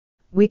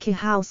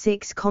Wikihow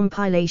 6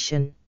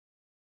 compilation.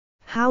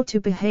 How to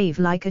behave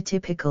like a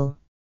typical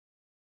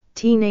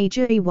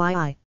teenager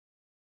YI.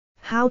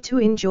 How to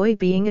enjoy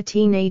being a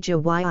teenager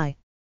YI.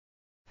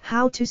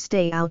 How to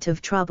stay out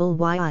of trouble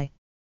YI.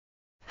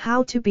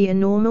 How to be a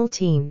normal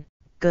teen,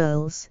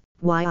 girls,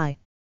 YI.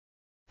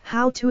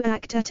 How to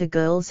act at a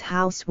girl's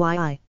house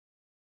YI.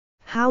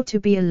 How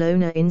to be a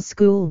loner in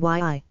school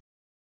YI.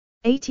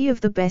 80 of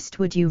the best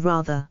would you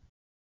rather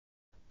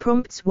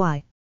prompts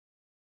Y.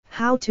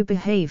 How to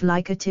behave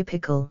like a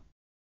typical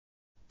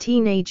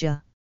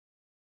teenager.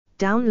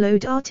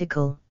 Download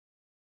article.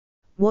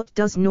 What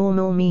does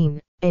normal mean,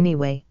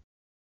 anyway?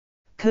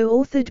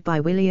 Co-authored by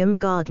William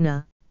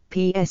Gardner,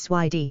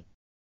 PSYD.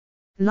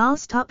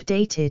 Last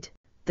updated,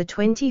 the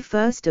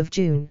 21st of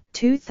June,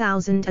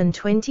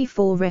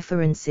 2024.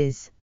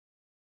 References.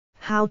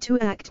 How to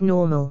act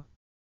normal.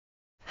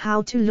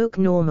 How to look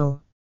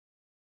normal.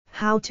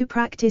 How to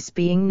practice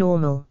being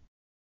normal.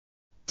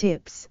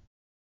 Tips.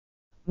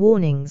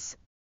 Warnings.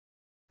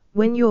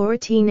 When you're a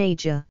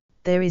teenager,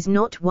 there is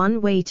not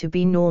one way to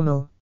be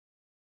normal.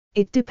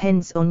 It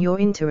depends on your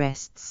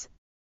interests,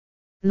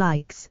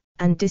 likes,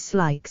 and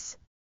dislikes.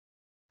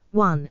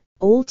 1.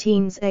 All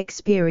teens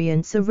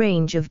experience a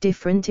range of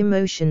different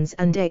emotions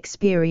and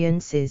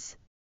experiences.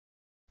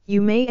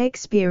 You may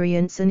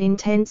experience an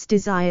intense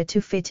desire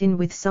to fit in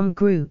with some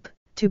group,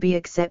 to be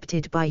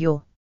accepted by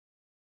your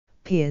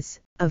peers,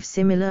 of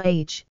similar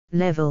age,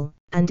 level,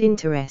 and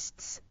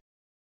interests.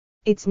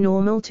 It's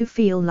normal to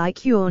feel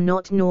like you're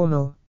not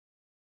normal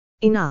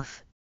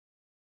enough.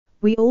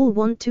 We all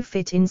want to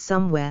fit in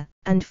somewhere,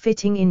 and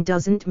fitting in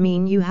doesn't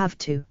mean you have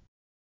to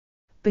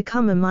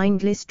become a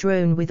mindless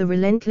drone with a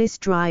relentless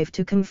drive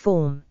to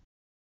conform.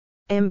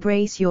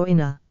 Embrace your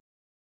inner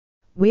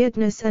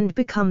weirdness and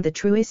become the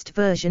truest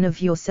version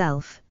of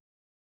yourself.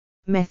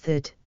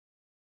 Method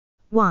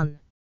 1.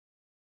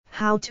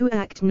 How to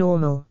act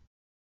normal.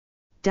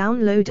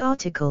 Download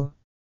article.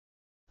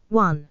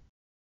 1.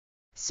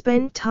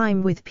 Spend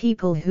time with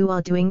people who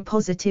are doing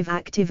positive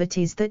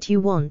activities that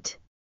you want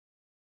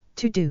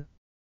to do.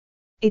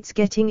 It's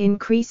getting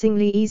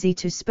increasingly easy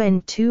to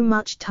spend too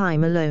much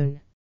time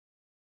alone.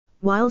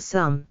 While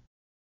some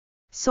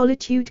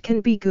solitude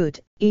can be good,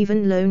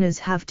 even loners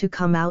have to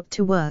come out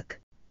to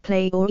work,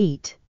 play or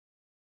eat.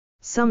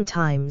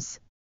 Sometimes.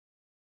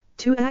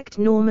 To act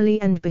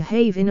normally and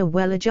behave in a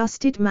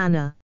well-adjusted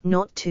manner,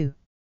 not too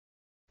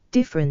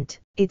different,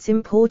 it's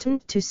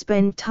important to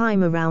spend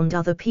time around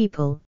other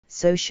people,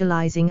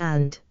 socializing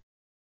and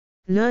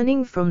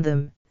learning from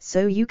them,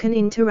 so you can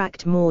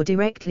interact more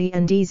directly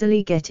and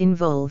easily get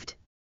involved.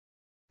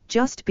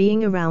 Just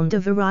being around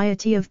a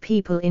variety of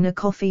people in a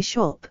coffee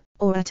shop,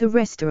 or at a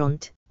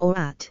restaurant, or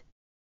at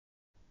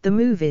the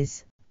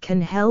movies,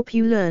 can help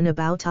you learn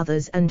about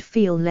others and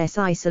feel less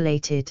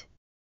isolated.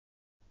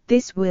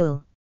 This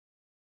will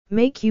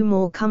make you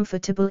more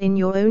comfortable in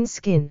your own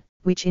skin,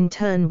 which in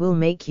turn will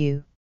make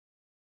you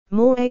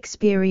more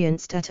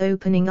experienced at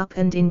opening up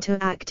and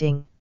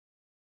interacting.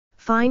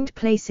 Find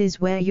places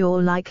where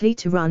you're likely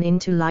to run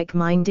into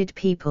like-minded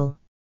people.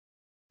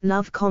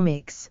 Love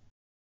comics?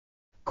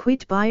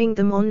 Quit buying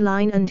them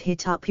online and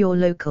hit up your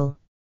local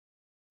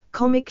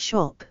comic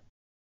shop.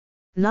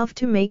 Love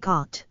to make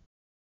art?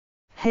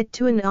 Head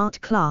to an art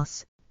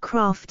class,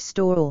 craft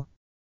store or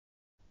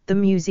the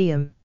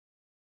museum.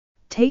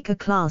 Take a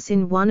class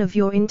in one of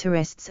your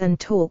interests and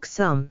talk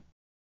some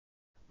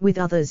with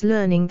others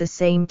learning the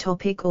same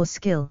topic or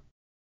skill.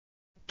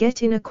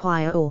 Get in a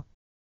choir or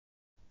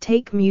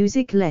take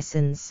music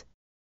lessons.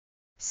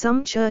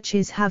 Some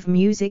churches have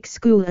music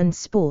school and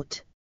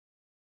sport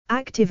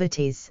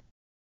activities.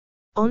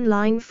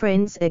 Online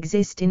friends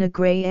exist in a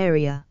gray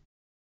area.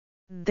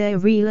 They're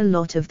real a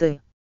lot of the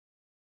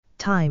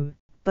time,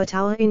 but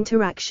our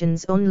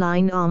interactions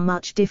online are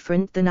much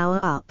different than our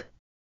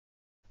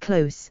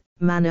up-close,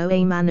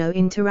 mano-a-mano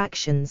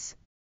interactions.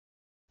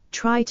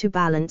 Try to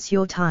balance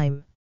your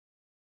time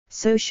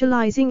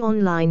socializing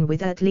online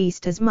with at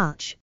least as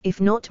much,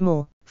 if not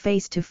more,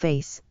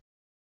 face-to-face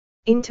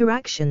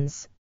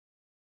interactions.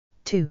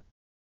 2.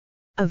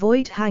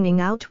 Avoid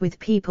hanging out with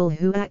people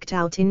who act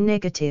out in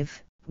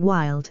negative,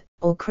 wild,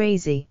 or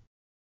crazy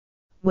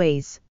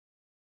ways.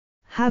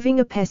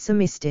 Having a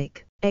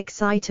pessimistic,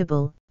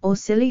 excitable, or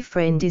silly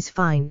friend is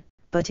fine,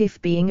 but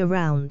if being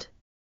around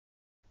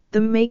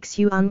them makes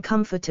you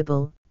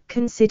uncomfortable,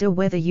 consider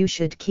whether you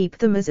should keep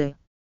them as a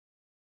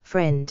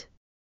friend.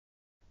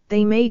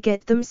 They may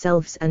get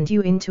themselves and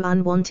you into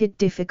unwanted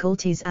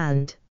difficulties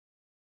and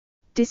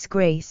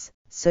disgrace,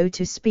 so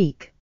to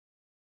speak.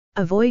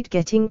 Avoid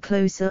getting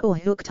closer or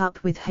hooked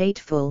up with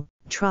hateful,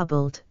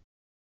 troubled,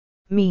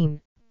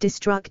 mean,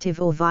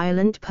 destructive or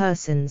violent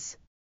persons.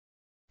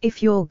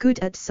 If you're good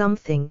at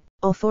something,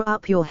 offer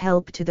up your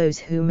help to those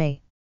who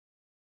may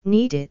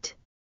need it.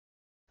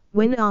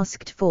 When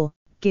asked for,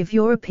 give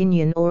your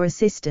opinion or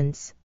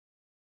assistance.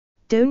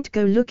 Don't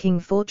go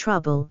looking for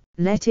trouble,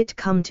 let it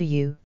come to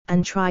you,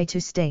 and try to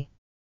stay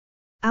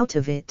out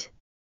of it.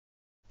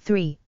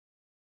 3.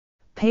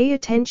 Pay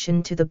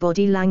attention to the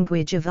body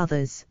language of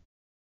others.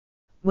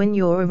 When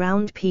you're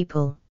around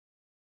people,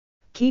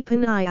 keep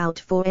an eye out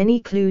for any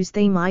clues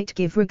they might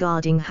give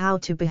regarding how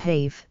to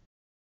behave.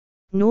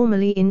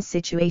 Normally in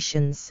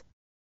situations,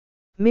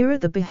 mirror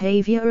the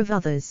behavior of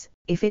others,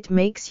 if it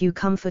makes you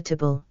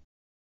comfortable.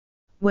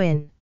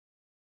 When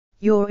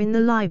you're in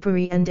the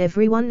library and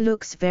everyone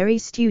looks very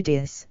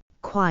studious,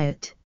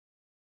 quiet,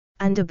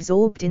 and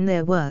absorbed in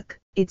their work,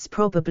 it's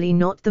probably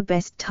not the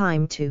best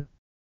time to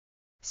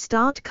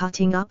start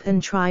cutting up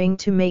and trying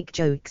to make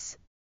jokes.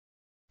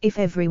 If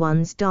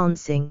everyone's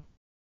dancing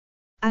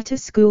at a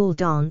school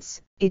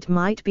dance, it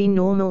might be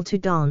normal to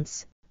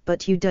dance,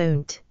 but you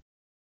don't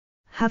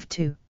have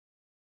to.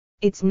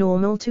 It's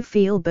normal to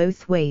feel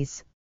both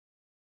ways.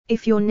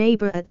 If your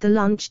neighbor at the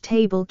lunch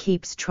table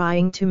keeps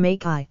trying to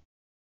make eye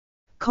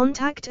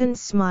contact and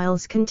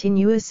smiles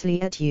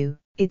continuously at you,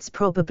 it's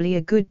probably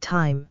a good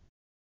time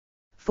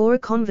for a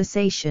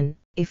conversation.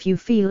 If you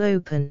feel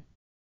open,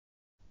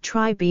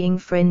 try being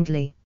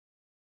friendly,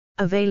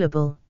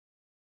 available,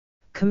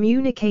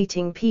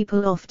 communicating.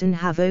 People often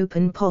have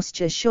open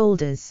posture,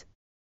 shoulders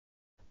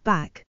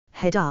back,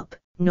 head up,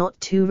 not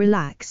too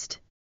relaxed.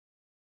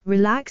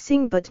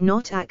 Relaxing but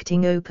not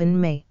acting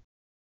open may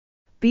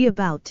be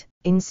about,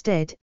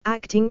 instead,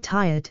 acting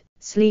tired,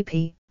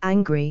 sleepy,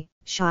 angry,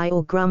 shy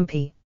or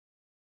grumpy.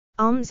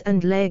 Arms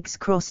and legs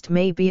crossed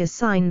may be a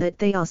sign that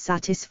they are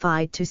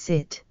satisfied to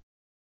sit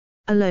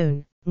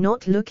alone,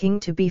 not looking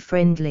to be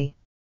friendly.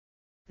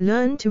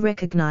 Learn to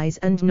recognize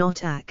and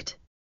not act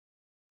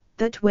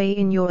that way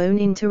in your own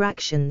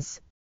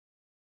interactions.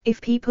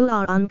 If people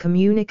are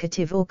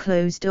uncommunicative or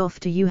closed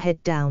off to you,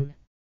 head down,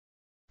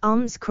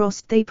 arms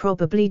crossed, they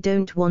probably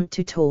don't want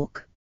to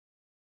talk.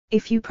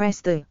 If you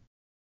press the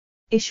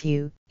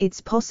issue,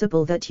 it's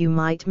possible that you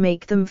might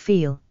make them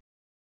feel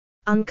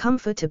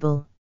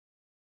uncomfortable.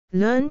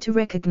 Learn to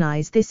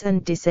recognize this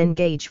and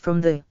disengage from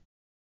the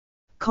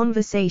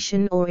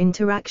conversation or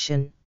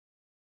interaction.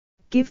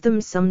 Give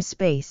them some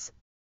space.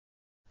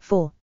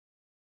 4.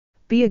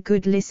 Be a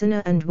good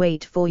listener and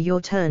wait for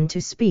your turn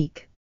to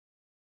speak.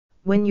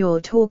 When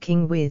you're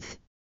talking with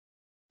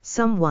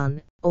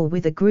someone, or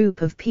with a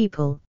group of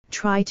people,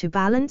 try to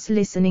balance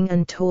listening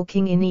and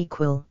talking in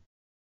equal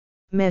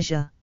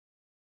measure.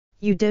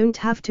 You don't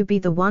have to be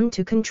the one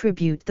to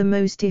contribute the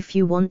most if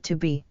you want to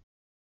be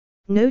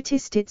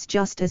noticed. It's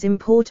just as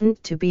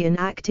important to be an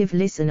active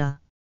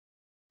listener.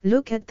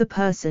 Look at the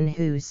person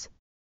who's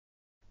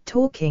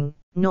talking,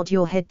 nod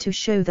your head to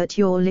show that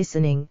you're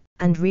listening,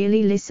 and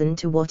really listen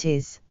to what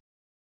is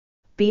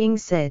being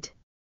said.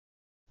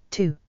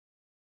 2.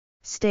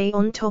 Stay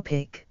on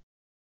topic.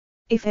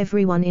 If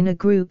everyone in a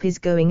group is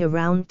going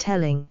around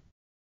telling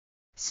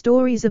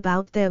stories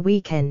about their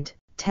weekend,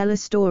 tell a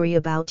story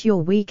about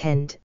your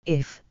weekend,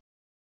 if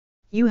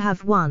you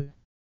have one.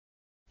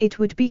 It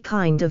would be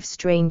kind of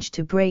strange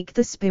to break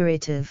the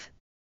spirit of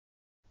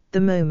the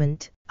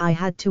moment. I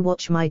had to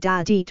watch my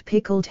dad eat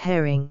pickled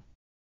herring.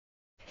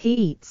 He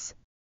eats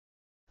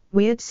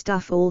weird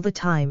stuff all the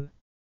time.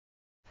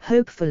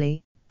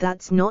 Hopefully,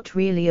 that's not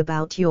really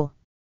about your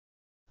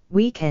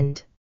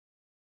weekend.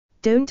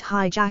 Don't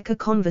hijack a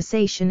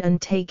conversation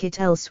and take it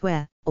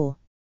elsewhere, or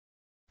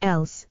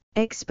else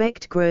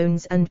expect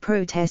groans and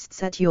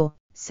protests at your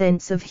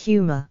sense of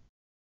humor.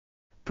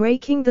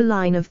 Breaking the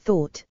line of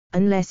thought,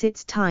 unless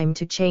it's time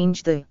to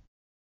change the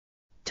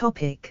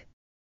topic.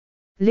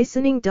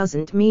 Listening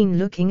doesn't mean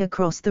looking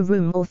across the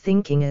room or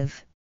thinking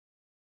of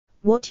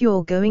what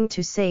you're going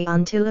to say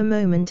until a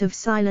moment of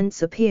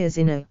silence appears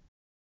in a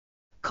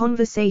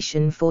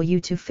conversation for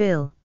you to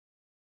fill.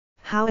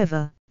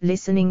 However,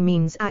 listening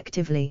means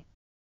actively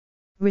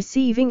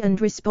receiving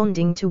and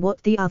responding to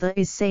what the other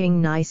is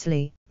saying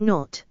nicely,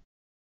 not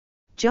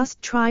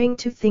just trying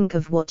to think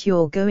of what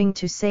you're going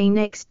to say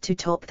next to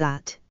top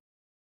that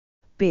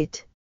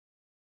bit.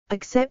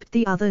 Accept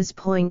the other's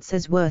points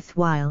as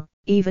worthwhile,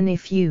 even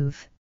if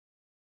you've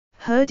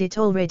heard it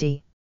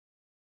already.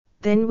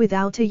 Then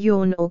without a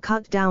yawn or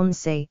cut down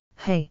say,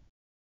 hey,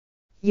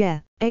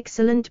 yeah,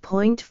 excellent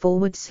point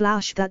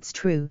 / that's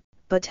true,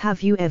 but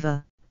have you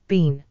ever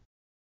been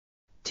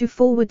to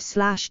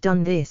 /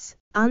 done this,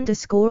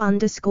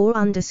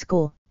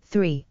 ____.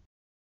 3.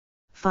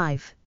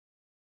 5.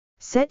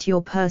 Set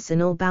your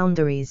personal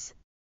boundaries.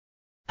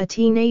 A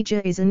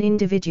teenager is an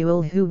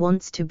individual who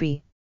wants to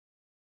be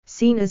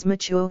seen as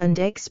mature and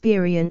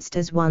experienced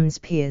as one's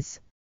peers.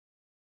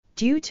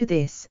 Due to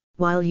this,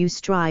 while you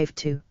strive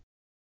to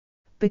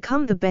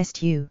become the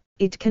best you,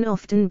 it can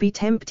often be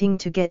tempting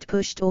to get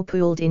pushed or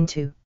pulled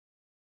into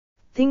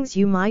things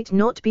you might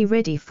not be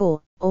ready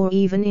for, or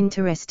even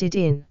interested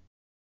in.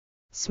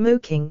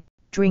 Smoking,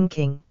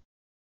 drinking,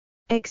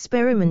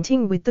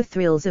 experimenting with the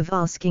thrills of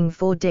asking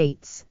for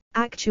dates,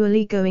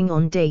 actually going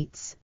on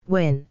dates,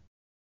 when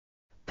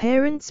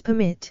parents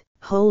permit,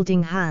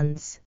 holding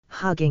hands,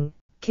 hugging,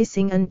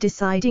 kissing and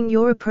deciding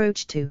your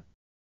approach to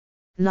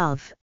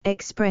love,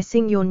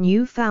 expressing your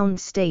newfound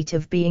state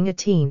of being a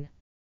teen.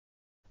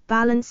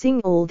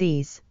 Balancing all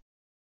these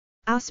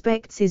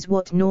aspects is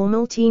what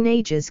normal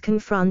teenagers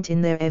confront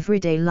in their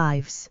everyday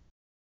lives.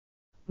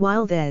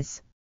 While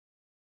there's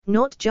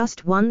Not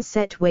just one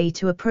set way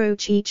to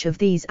approach each of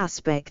these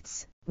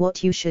aspects.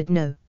 What you should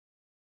know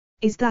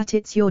is that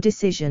it's your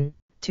decision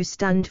to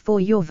stand for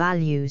your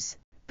values,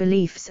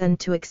 beliefs, and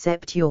to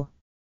accept your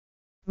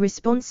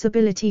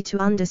responsibility to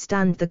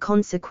understand the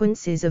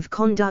consequences of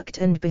conduct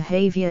and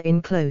behavior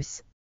in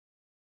close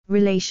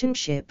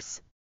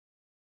relationships.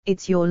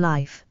 It's your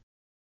life.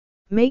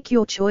 Make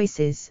your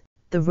choices,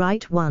 the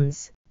right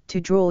ones,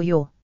 to draw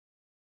your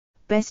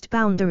best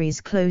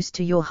boundaries close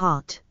to your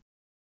heart.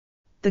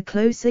 The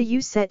closer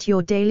you set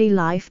your daily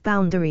life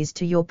boundaries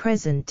to your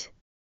present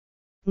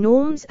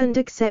norms and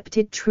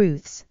accepted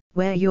truths,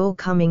 where you're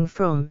coming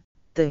from,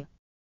 the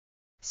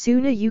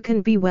sooner you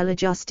can be well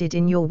adjusted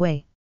in your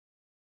way.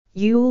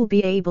 You'll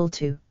be able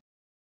to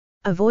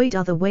avoid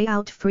other way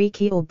out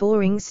freaky or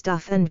boring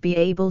stuff and be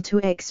able to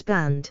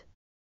expand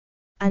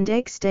and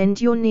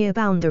extend your near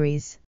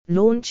boundaries,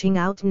 launching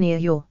out near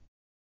your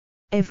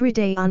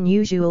everyday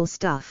unusual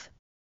stuff.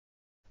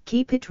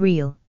 Keep it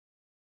real.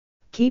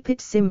 Keep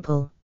it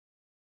simple.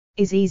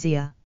 Is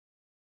easier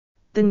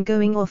than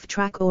going off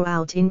track or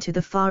out into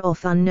the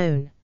far-off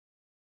unknown.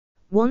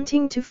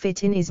 Wanting to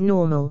fit in is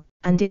normal,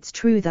 and it's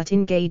true that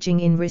engaging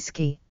in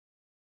risky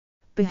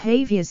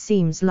behavior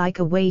seems like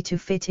a way to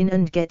fit in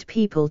and get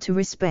people to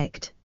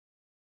respect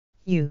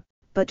you,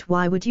 but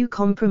why would you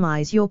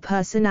compromise your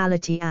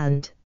personality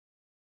and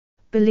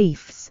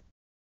beliefs?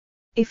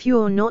 If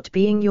you're not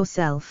being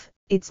yourself,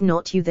 it's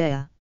not you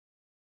they're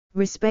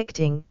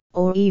respecting,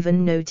 or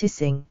even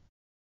noticing.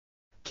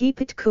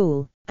 Keep it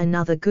cool.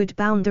 Another good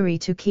boundary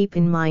to keep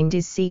in mind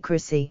is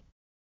secrecy.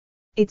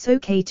 It's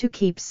okay to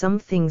keep some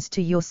things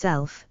to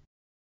yourself.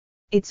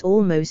 It's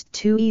almost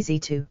too easy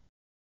to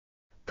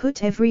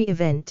put every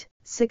event,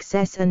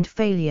 success and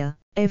failure,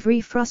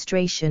 every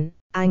frustration,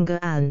 anger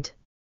and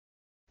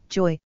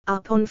joy,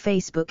 up on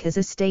Facebook as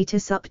a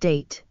status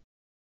update.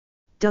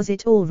 Does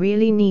it all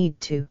really need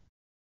to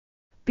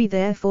be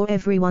there for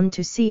everyone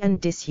to see and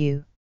diss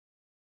you?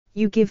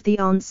 You give the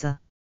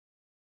answer.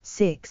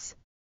 6.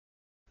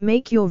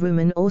 Make your room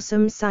an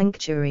awesome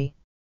sanctuary.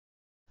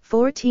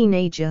 For a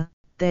teenager,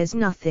 there's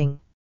nothing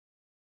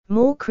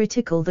more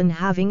critical than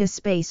having a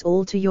space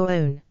all to your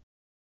own.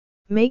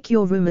 Make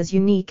your room as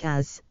unique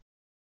as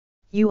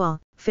you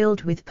are,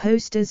 filled with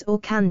posters or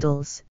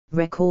candles,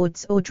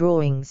 records or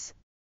drawings.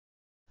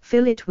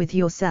 Fill it with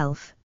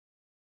yourself.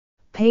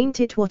 Paint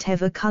it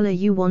whatever color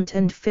you want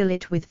and fill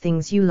it with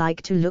things you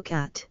like to look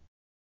at.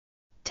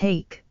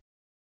 Take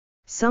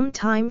some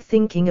time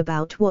thinking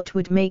about what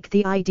would make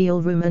the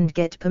ideal room and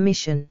get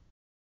permission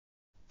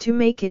to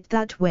make it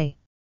that way.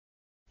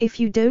 If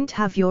you don't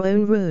have your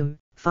own room,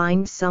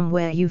 find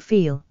somewhere you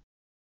feel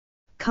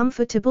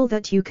comfortable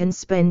that you can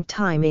spend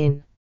time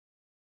in.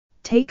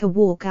 Take a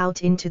walk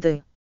out into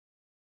the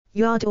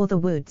yard or the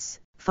woods,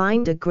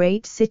 find a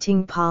great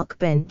sitting park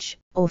bench,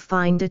 or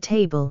find a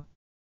table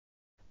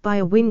by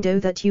a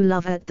window that you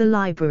love at the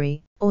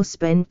library, or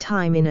spend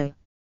time in a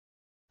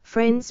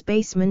friend's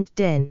basement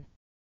den.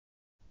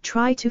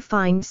 Try to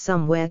find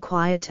somewhere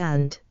quiet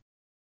and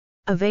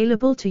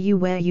available to you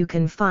where you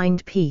can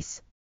find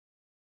peace.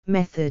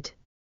 Method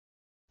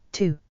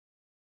 2.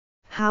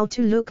 How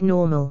to look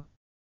normal.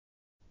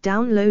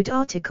 Download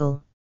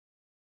article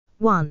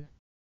 1.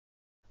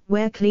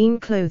 Wear clean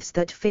clothes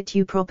that fit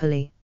you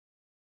properly.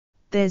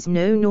 There's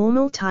no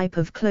normal type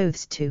of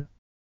clothes to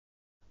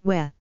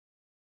wear.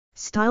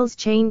 Styles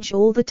change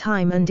all the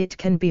time and it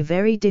can be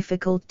very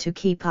difficult to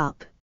keep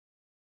up.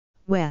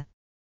 Wear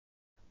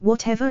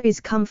whatever is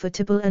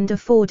comfortable and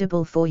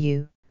affordable for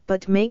you,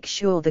 but make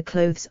sure the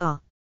clothes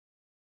are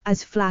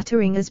as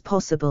flattering as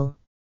possible.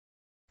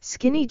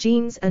 Skinny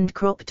jeans and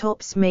crop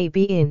tops may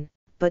be in,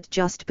 but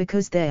just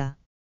because they're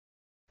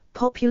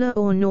popular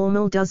or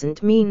normal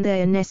doesn't mean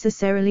they're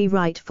necessarily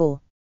right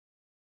for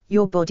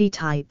your body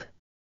type.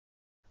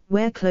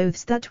 Wear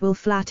clothes that will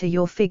flatter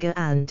your figure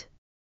and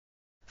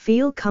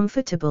feel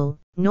comfortable,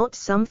 not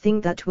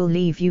something that will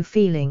leave you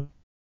feeling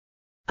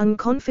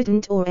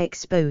unconfident or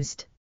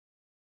exposed.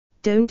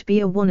 Don't be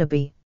a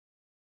wannabe.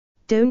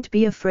 Don't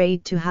be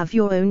afraid to have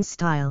your own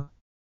style.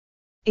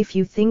 If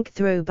you think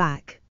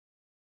throwback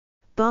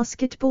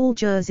basketball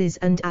jerseys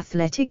and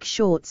athletic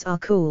shorts are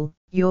cool,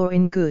 you're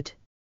in good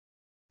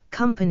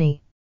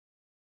company.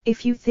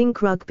 If you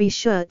think rugby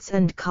shirts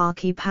and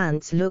khaki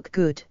pants look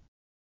good,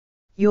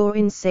 you're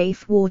in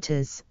safe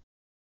waters.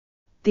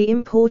 The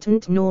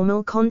important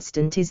normal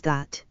constant is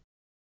that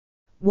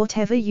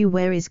whatever you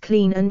wear is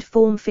clean and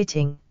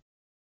form-fitting.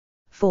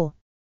 4.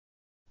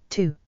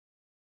 2.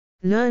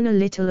 Learn a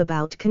little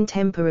about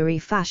contemporary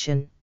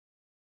fashion.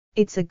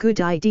 It's a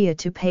good idea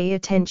to pay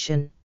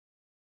attention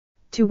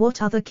to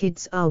what other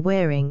kids are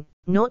wearing,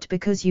 not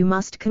because you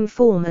must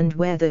conform and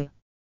wear the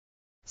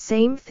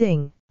same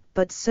thing,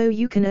 but so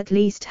you can at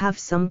least have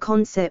some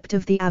concept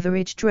of the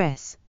average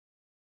dress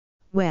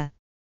wear.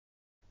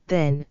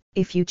 Then,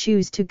 if you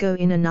choose to go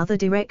in another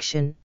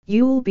direction,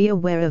 you'll be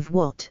aware of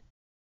what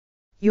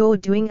you're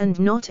doing and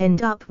not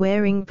end up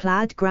wearing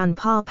plaid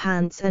grandpa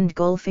pants and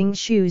golfing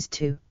shoes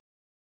to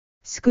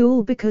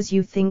school because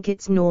you think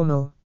it's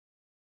normal.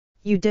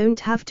 You don't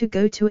have to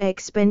go to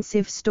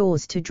expensive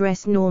stores to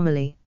dress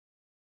normally.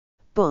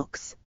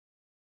 Box.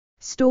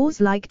 Stores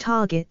like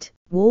Target,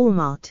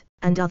 Walmart,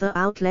 and other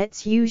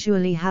outlets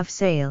usually have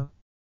sale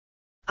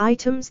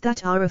items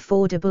that are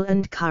affordable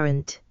and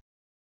current.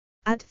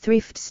 At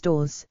thrift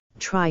stores,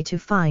 try to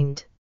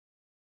find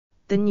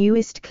the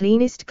newest,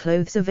 cleanest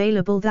clothes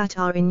available that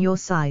are in your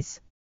size.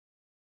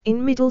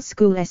 In middle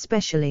school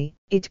especially,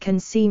 it can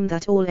seem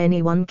that all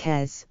anyone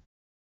cares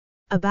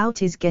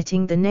about is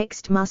getting the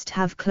next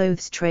must-have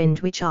clothes trend,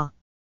 which are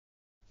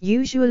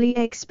usually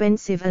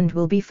expensive and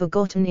will be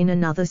forgotten in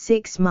another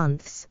 6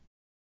 months.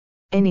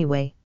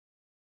 Anyway.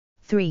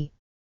 3.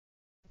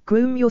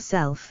 Groom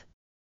yourself.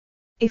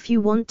 If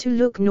you want to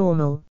look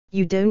normal,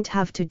 you don't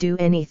have to do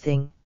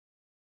anything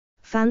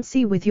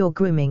fancy with your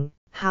grooming,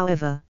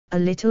 however, a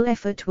little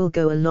effort will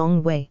go a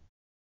long way.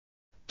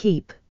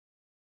 Keep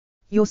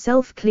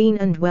yourself clean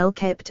and well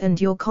kept,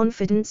 and your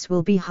confidence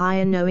will be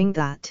higher knowing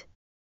that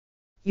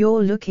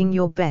you're looking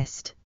your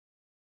best.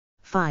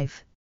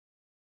 5.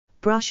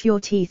 Brush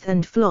your teeth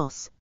and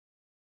floss.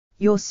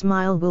 Your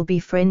smile will be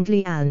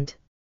friendly and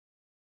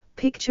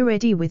picture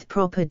ready with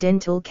proper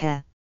dental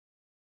care.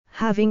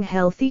 Having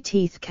healthy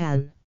teeth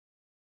can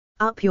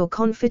up your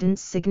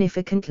confidence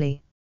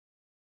significantly.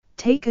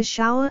 Take a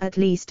shower at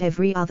least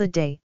every other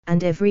day,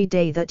 and every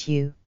day that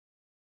you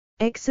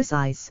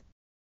exercise.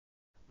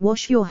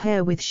 Wash your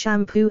hair with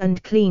shampoo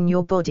and clean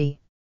your body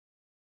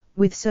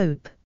with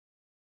soap.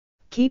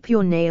 Keep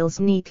your nails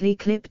neatly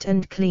clipped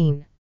and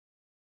clean.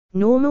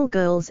 Normal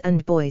girls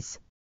and boys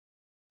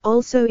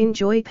also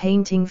enjoy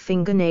painting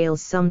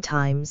fingernails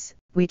sometimes,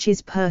 which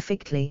is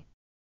perfectly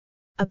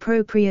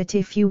appropriate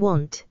if you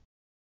want.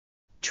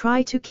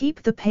 Try to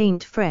keep the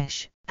paint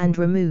fresh, and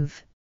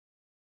remove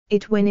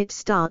it when it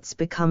starts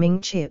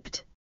becoming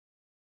chipped.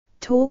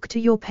 Talk to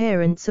your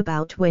parents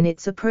about when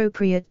it's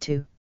appropriate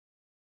to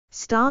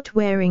start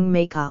wearing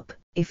makeup,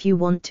 if you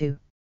want to.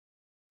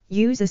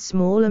 Use a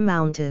small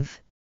amount of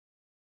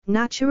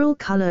natural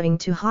coloring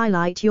to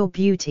highlight your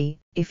beauty,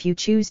 if you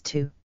choose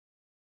to.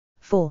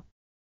 4.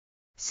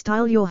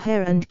 Style your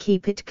hair and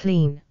keep it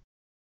clean.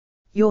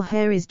 Your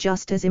hair is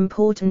just as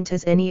important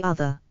as any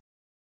other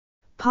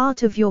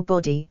part of your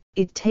body.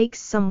 It takes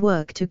some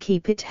work to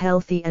keep it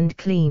healthy and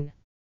clean.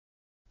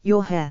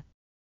 Your hair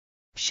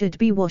should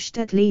be washed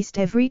at least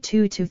every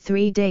 2 to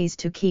 3 days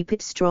to keep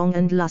it strong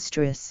and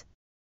lustrous.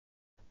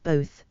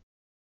 Both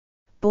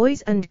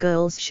boys and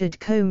girls should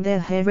comb their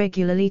hair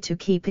regularly to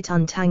keep it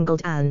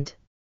untangled and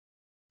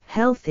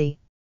healthy.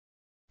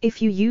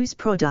 If you use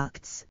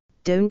products,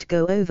 don't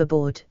go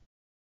overboard.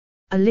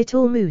 A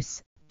little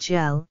mousse,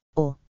 gel,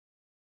 or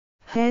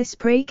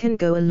hairspray can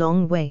go a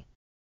long way.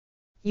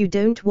 You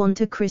don't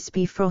want a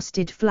crispy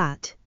frosted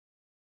flat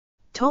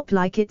top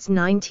like it's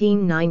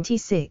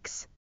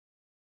 1996.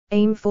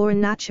 Aim for a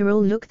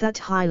natural look that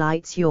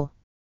highlights your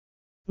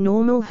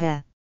normal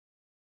hair.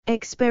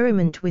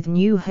 Experiment with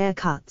new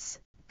haircuts,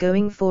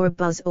 going for a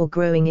buzz or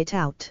growing it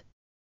out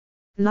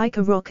like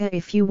a rocker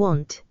if you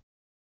want.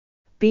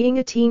 Being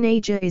a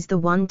teenager is the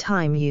one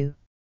time you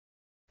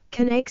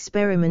can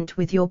experiment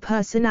with your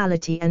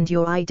personality and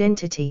your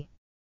identity.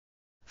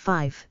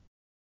 5.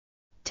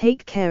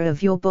 Take care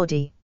of your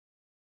body.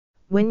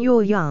 When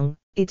you're young,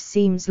 it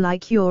seems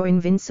like you're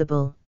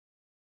invincible.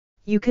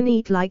 You can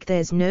eat like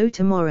there's no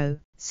tomorrow,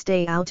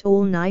 stay out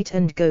all night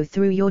and go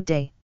through your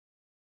day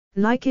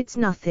like it's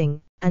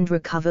nothing, and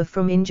recover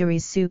from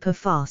injuries super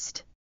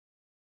fast.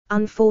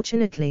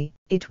 Unfortunately,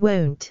 it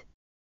won't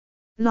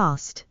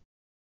last.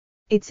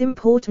 It's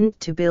important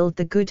to build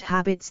the good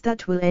habits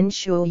that will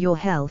ensure your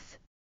health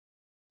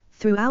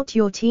throughout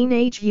your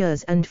teenage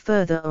years and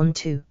further on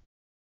too.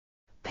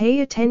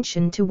 Pay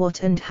attention to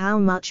what and how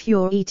much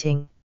you're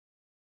eating.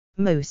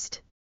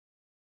 Most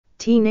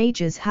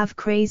teenagers have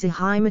crazy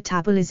high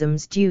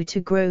metabolisms due to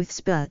growth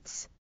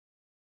spurts,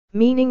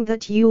 meaning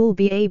that you'll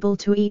be able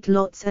to eat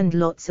lots and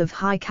lots of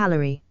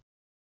high-calorie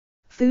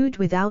food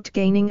without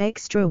gaining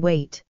extra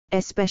weight,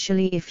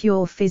 especially if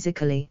you're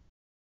physically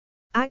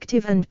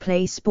active and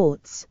play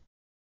sports.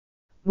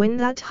 When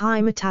that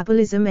high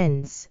metabolism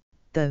ends,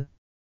 though,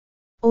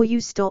 or you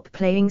stop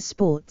playing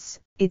sports,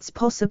 it's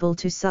possible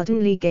to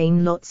suddenly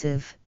gain lots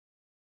of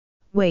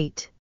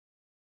weight.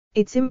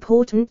 It's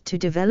important to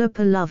develop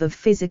a love of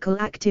physical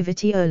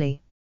activity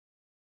early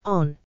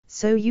on,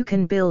 so you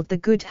can build the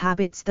good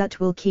habits that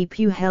will keep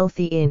you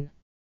healthy in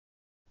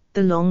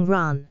the long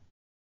run.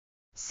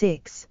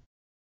 6.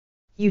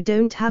 You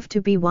don't have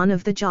to be one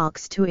of the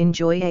jocks to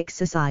enjoy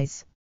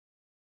exercise.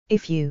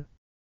 If you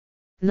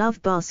love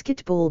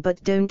basketball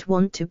but don't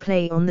want to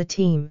play on the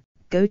team,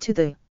 go to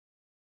the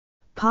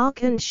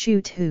park and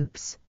shoot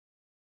hoops.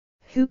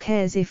 Who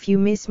cares if you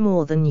miss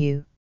more than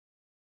you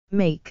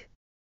make?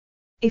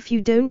 If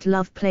you don't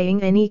love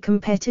playing any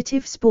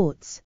competitive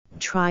sports,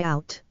 try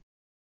out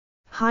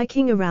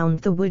hiking around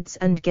the woods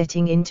and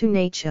getting into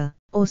nature,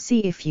 or see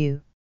if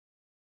you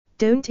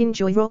don't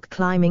enjoy rock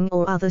climbing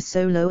or other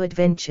solo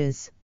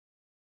adventures.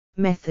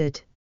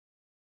 Method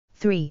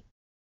 3.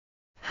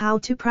 How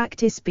to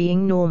practice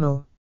being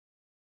normal.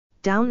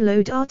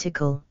 Download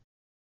article.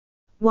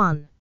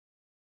 1.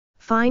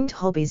 Find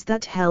hobbies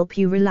that help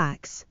you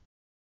relax.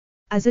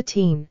 As a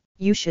teen,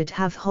 you should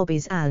have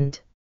hobbies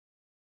and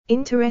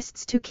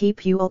interests to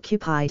keep you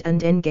occupied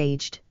and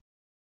engaged.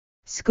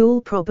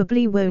 School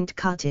probably won't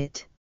cut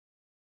it.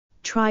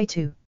 Try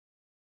to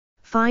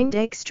find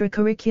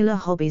extracurricular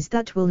hobbies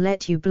that will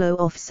let you blow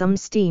off some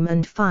steam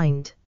and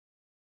find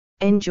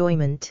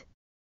enjoyment.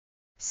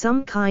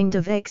 Some kind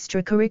of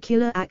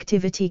extracurricular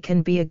activity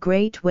can be a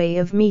great way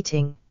of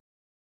meeting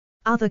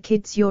other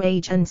kids your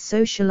age and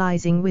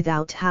socializing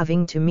without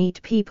having to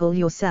meet people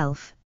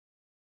yourself.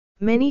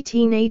 Many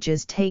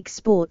teenagers take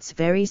sports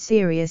very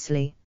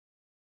seriously.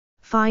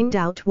 Find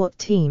out what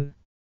team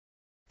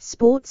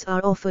sports are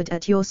offered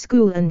at your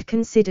school and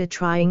consider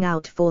trying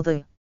out for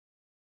the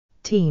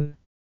team.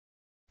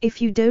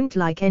 If you don't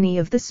like any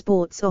of the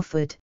sports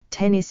offered,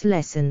 tennis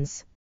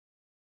lessons,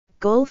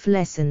 golf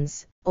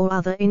lessons, or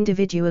other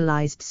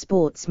individualized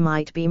sports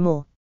might be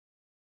more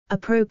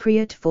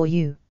appropriate for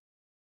you.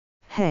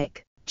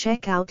 Heck,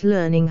 check out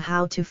learning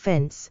how to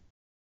fence.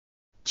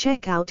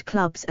 Check out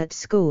clubs at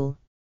school.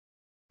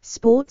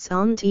 Sports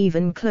aren't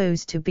even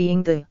close to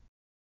being the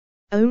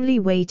only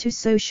way to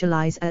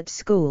socialize at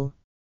school.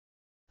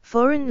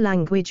 Foreign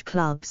language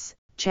clubs,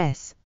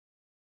 chess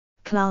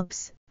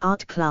clubs,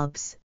 art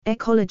clubs,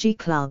 ecology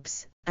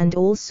clubs, and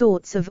all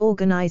sorts of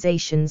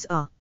organizations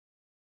are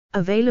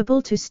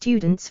available to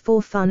students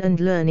for fun and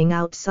learning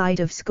outside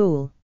of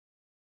school.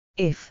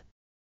 If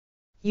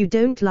you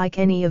don't like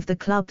any of the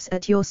clubs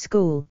at your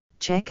school,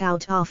 check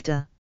out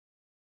after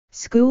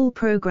school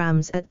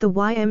programs at the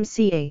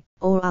YMCA,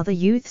 or other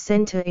youth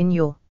center in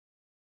your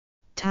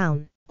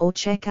town, or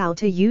check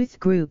out a youth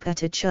group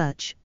at a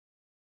church.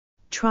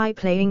 Try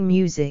playing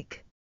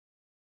music.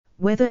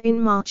 Whether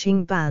in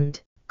marching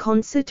band,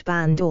 concert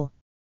band, or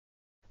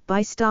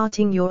by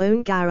starting your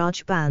own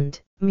garage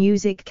band,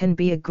 music can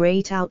be a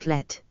great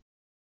outlet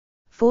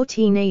for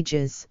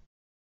teenagers.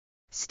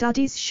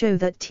 Studies show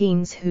that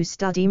teens who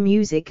study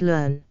music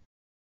learn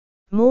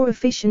more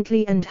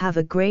efficiently and have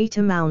a great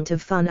amount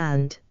of fun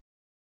and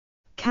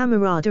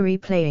camaraderie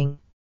playing.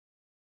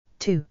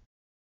 2.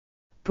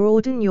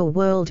 Broaden your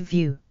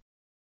worldview.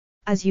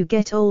 As you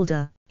get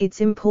older, it's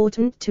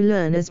important to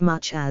learn as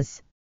much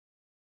as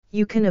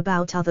you can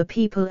about other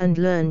people and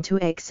learn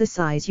to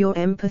exercise your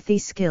empathy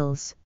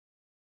skills.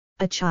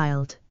 A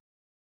child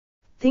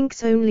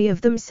thinks only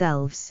of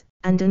themselves,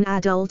 and an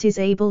adult is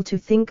able to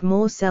think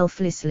more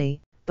selflessly,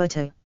 but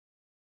a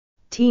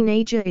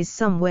teenager is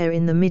somewhere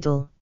in the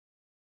middle.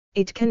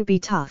 It can be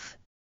tough.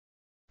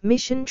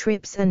 Mission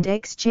trips and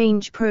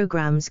exchange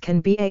programs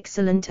can be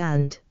excellent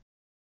and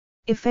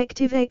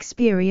effective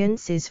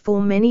experiences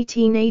for many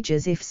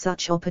teenagers if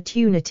such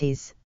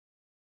opportunities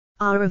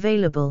are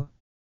available.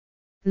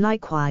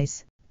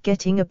 Likewise,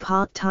 getting a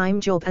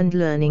part-time job and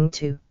learning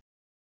to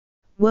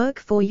work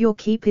for your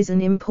keep is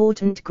an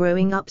important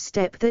growing up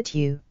step that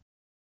you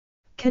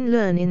can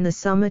learn in the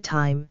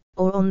summertime,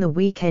 or on the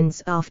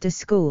weekends after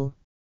school.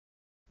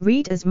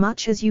 Read as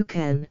much as you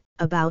can,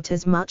 about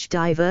as much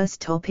diverse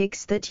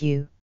topics that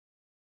you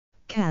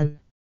can.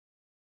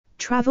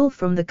 Travel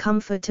from the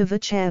comfort of a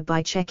chair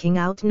by checking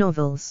out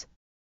novels,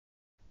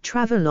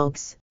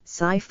 travelogues,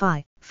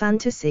 sci-fi,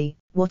 fantasy,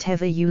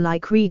 whatever you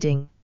like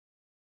reading.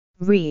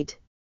 Read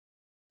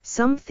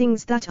some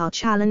things that are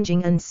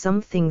challenging and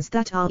some things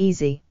that are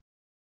easy.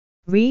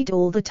 Read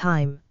all the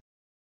time.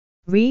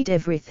 Read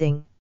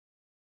everything.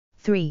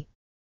 3.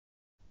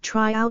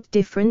 Try out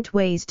different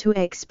ways to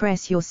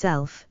express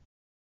yourself.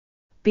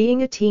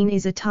 Being a teen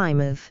is a time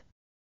of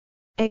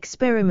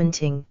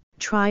experimenting,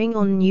 trying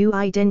on new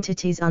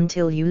identities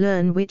until you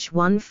learn which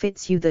one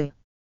fits you the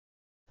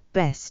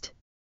best.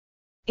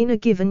 In a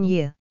given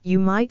year, you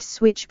might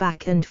switch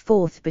back and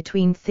forth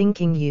between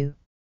thinking you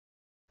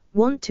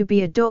want to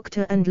be a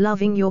doctor and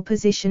loving your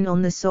position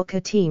on the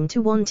soccer team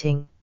to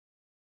wanting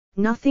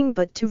nothing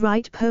but to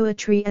write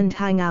poetry and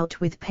hang out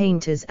with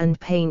painters and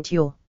paint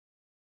your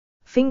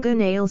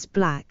fingernails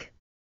black.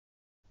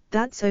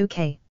 That's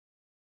okay.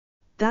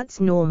 That's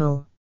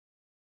normal.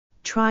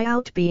 Try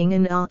out being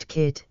an art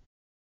kid.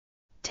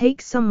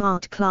 Take some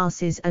art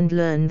classes and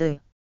learn the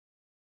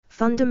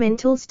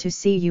fundamentals to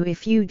see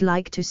if you'd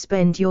like to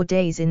spend your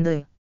days in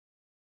the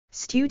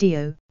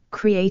studio,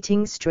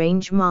 creating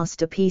strange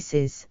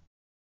masterpieces.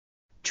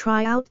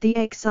 Try out the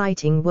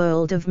exciting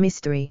world of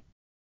mystery.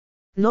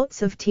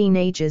 Lots of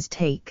teenagers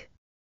take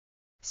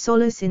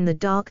solace in the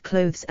dark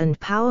clothes and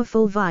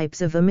powerful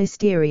vibes of a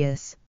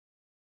mysterious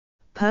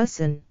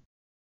person.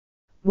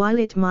 While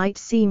it might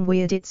seem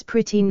weird, it's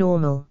pretty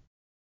normal.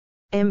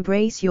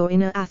 Embrace your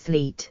inner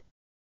athlete.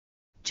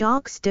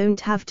 Jocks don't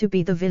have to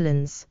be the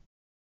villains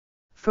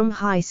from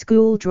high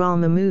school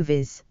drama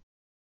movies.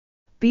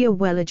 Be a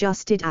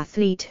well-adjusted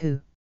athlete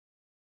who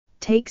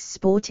takes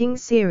sporting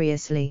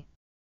seriously.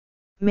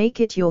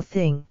 Make it your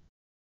thing.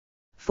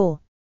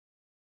 4.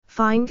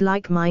 Find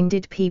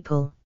like-minded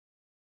people.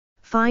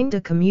 Find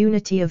a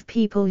community of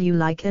people you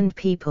like and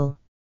people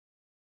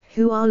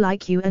who are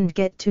like you and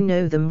get to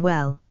know them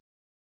well.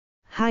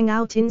 Hang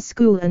out in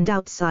school and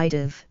outside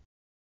of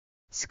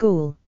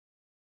school.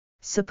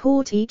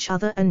 Support each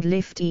other and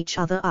lift each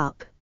other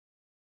up.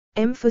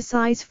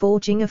 Emphasize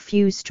forging a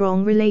few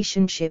strong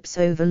relationships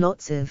over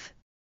lots of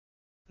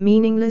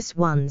meaningless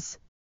ones.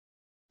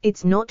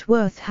 It's not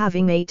worth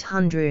having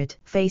 800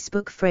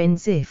 Facebook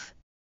friends if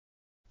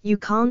you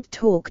can't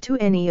talk to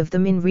any of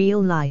them in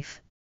real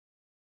life.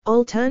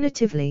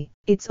 Alternatively,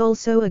 it's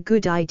also a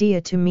good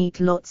idea to meet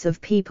lots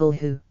of people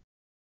who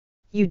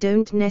you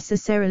don't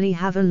necessarily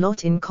have a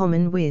lot in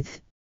common with.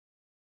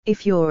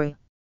 If you're a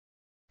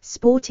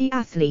sporty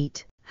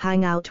athlete,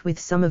 hang out with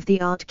some of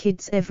the art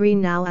kids every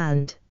now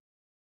and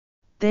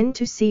then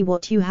to see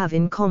what you have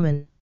in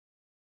common.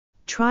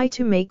 Try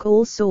to make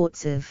all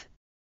sorts of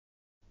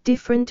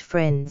different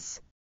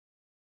friends.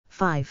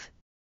 5.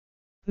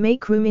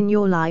 Make room in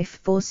your life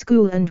for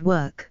school and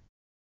work.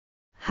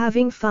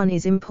 Having fun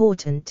is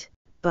important,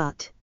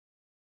 but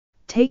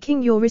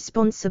taking your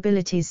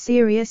responsibilities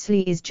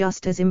seriously is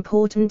just as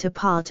important a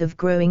part of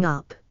growing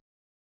up.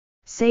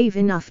 Save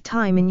enough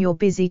time in your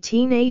busy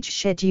teenage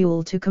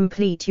schedule to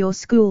complete your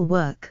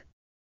schoolwork.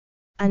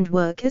 And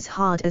work as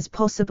hard as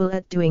possible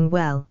at doing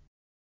well.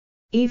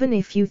 Even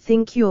if you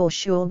think you're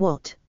sure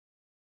what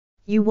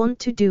you want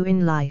to do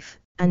in life,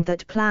 and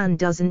that plan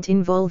doesn't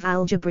involve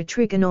algebra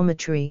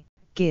trigonometry,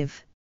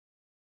 give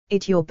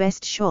it your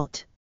best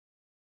shot.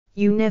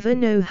 You never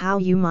know how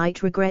you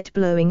might regret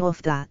blowing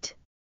off that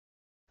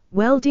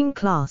welding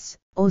class,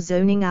 or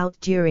zoning out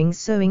during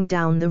sewing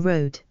down the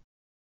road.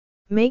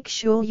 Make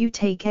sure you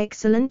take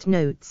excellent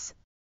notes.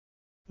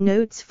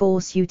 Notes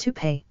force you to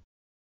pay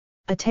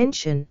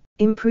attention,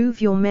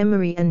 improve your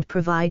memory and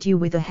provide you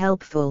with a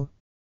helpful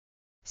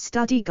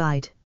study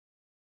guide.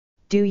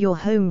 Do your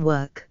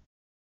homework.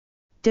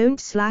 Don't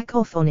slack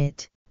off on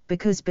it,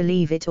 because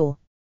believe it or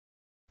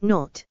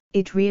not,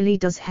 it really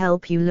does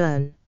help you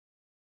learn.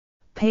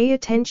 Pay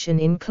attention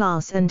in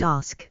class and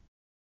ask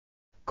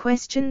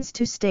questions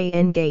to stay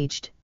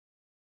engaged.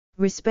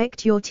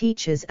 Respect your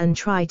teachers and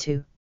try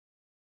to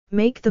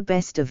make the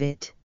best of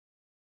it.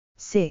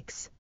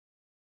 6.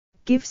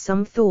 Give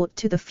some thought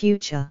to the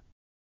future.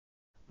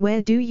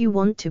 Where do you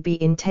want to be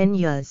in 10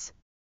 years?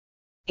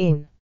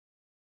 In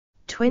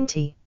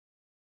 20?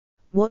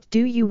 What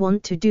do you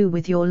want to do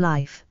with your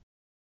life?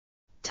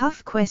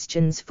 Tough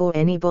questions for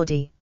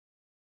anybody.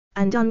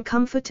 And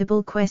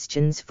uncomfortable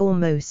questions for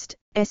most,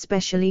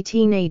 especially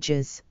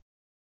teenagers.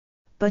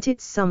 But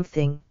it's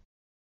something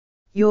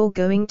you're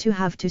going to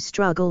have to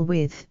struggle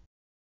with.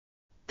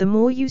 The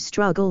more you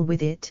struggle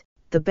with it,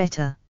 the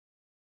better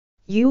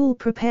you'll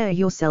prepare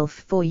yourself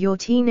for your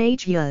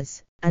teenage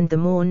years, and the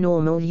more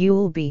normal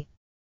you'll be.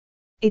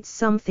 It's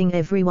something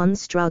everyone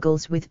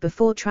struggles with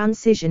before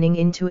transitioning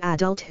into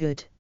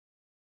adulthood.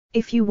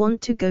 If you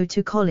want to go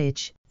to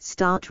college,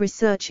 start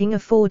researching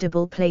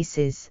affordable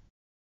places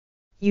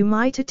you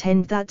might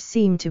attend that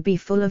seem to be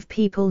full of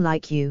people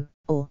like you,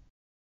 or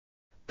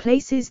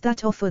places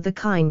that offer the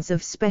kinds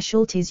of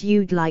specialties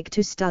you'd like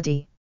to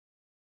study.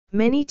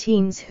 Many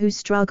teens who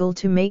struggle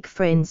to make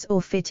friends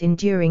or fit in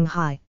during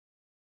high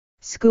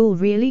school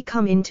really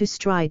come into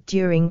stride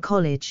during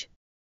college.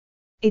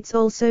 It's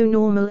also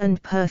normal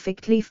and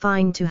perfectly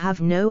fine to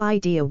have no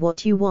idea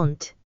what you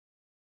want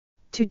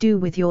to do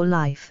with your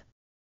life.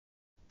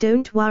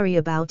 Don't worry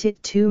about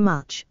it too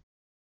much.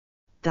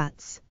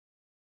 That's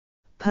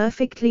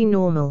perfectly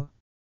normal.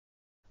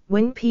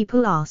 When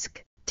people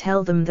ask,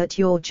 tell them that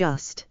you're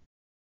just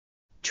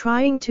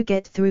trying to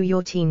get through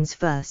your teens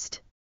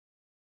first.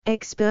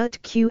 Expert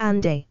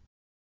Q&A.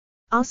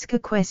 Ask a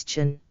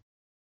question.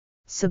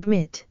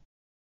 Submit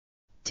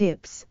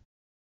tips.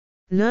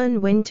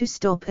 Learn when to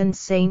stop and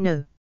say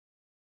no.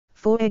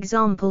 For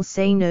example,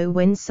 say no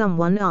when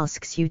someone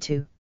asks you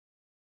to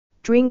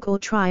drink or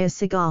try a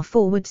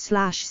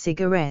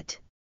cigar/cigarette.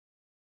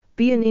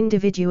 Be an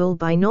individual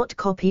by not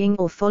copying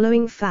or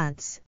following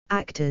fads,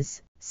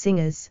 actors,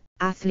 singers,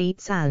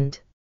 athletes and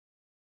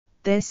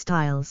their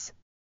styles.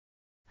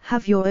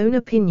 Have your own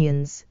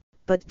opinions,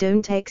 but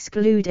don't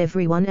exclude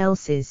everyone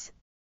else's.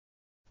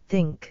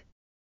 Think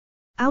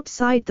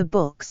outside the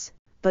box,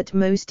 but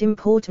most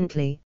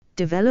importantly,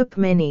 develop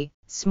many,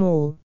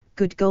 small,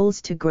 good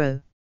goals to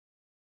grow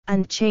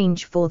and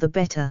change for the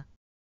better.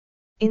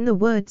 In the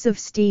words of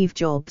Steve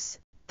Jobs,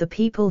 the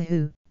people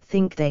who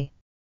think they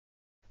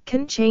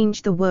can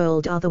change the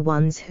world are the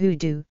ones who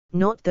do,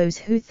 not those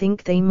who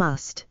think they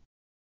must.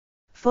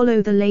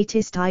 Follow the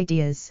latest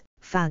ideas,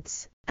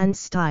 fads, and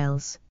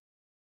styles.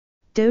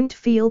 Don't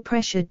feel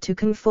pressured to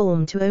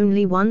conform to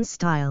only one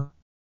style.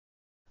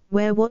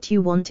 Wear what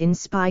you want in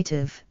spite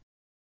of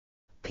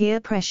peer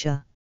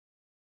pressure.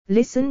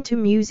 Listen to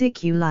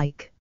music you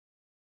like.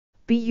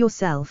 Be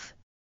yourself.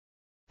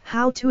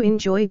 How to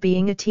enjoy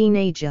being a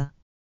teenager.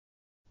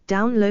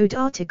 Download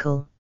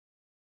article.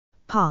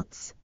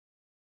 Parts.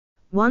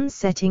 1.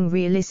 Setting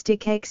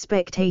realistic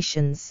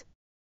expectations.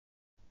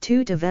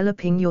 2.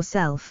 Developing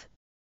yourself.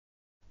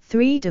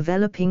 3.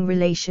 Developing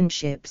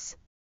relationships.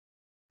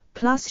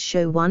 Plus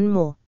show one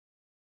more.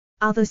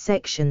 Other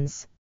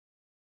sections.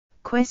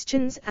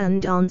 Questions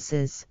and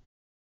answers.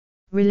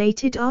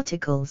 Related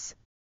articles.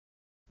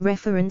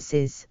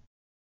 References.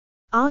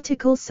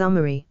 Article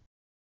summary.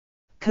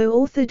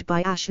 Co-authored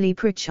by Ashley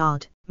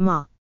Pritchard,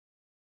 Ma.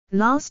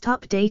 Last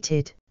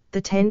updated,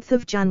 the 10th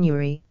of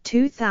January,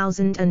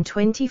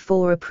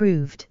 2024.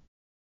 Approved.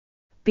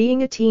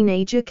 Being a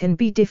teenager can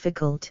be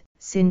difficult,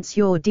 since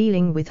you're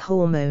dealing with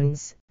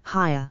hormones,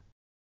 higher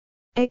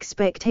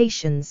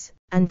expectations,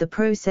 and the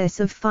process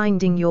of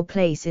finding your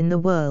place in the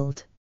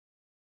world.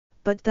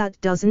 But that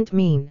doesn't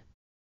mean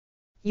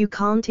you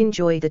can't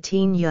enjoy the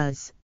teen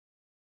years.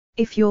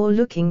 If you're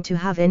looking to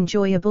have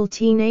enjoyable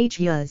teenage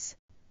years,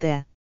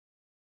 there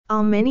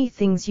are many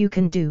things you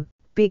can do,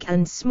 big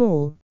and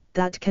small,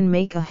 that can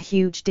make a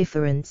huge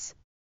difference.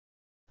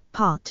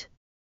 Part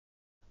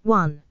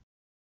 1.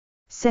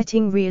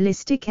 Setting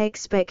realistic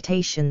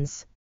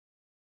expectations.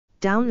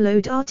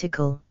 Download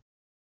article.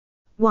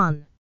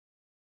 1.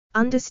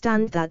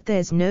 Understand that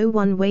there's no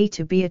one way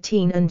to be a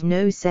teen and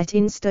no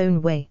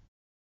set-in-stone way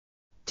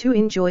to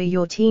enjoy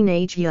your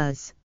teenage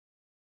years.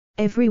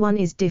 Everyone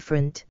is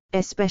different,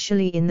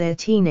 especially in their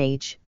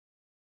teenage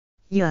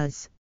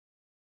years.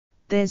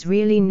 There's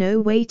really no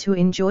way to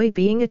enjoy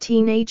being a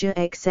teenager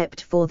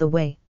except for the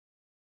way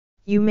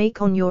you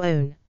make on your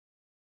own.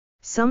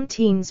 Some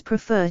teens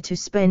prefer to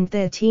spend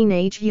their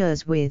teenage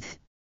years with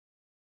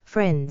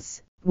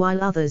friends,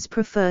 while others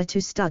prefer to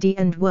study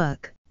and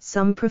work.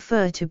 Some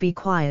prefer to be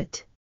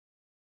quiet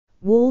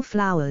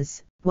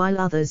wallflowers, while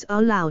others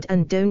are loud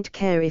and don't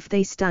care if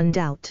they stand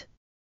out.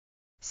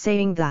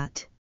 Saying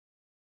that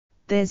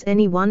there's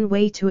any one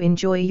way to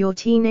enjoy your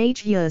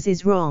teenage years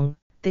is wrong.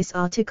 This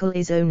article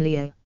is only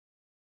a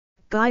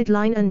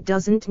guideline and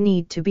doesn't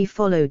need to be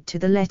followed to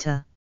the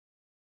letter.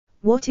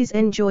 What is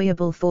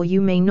enjoyable for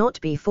you may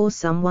not be for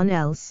someone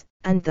else,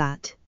 and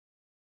that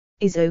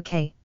is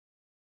okay.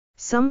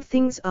 Some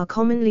things are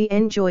commonly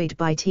enjoyed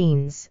by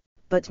teens,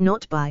 but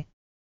not by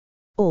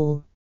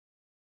all.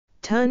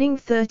 Turning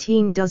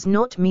 13 does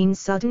not mean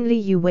suddenly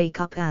you wake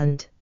up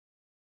and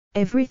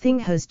everything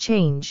has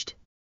changed.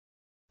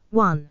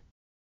 1.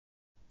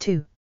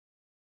 2.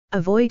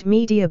 Avoid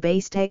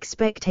media-based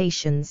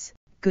expectations,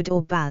 good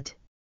or bad.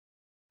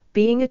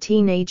 Being a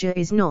teenager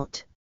is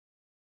not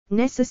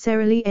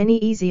necessarily any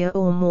easier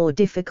or more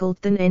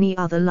difficult than any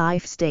other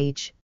life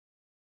stage.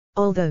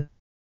 Although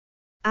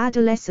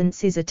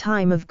adolescence is a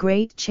time of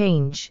great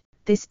change,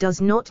 this does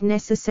not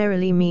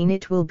necessarily mean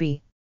it will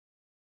be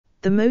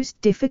the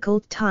most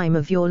difficult time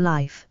of your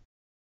life.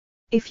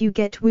 If you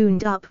get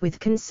wound up with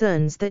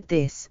concerns that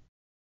this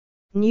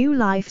new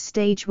life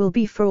stage will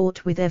be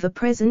fraught with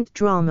ever-present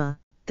drama,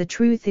 the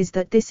truth is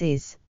that this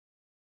is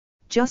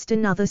just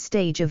another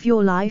stage of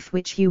your life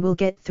which you will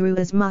get through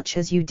as much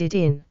as you did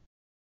in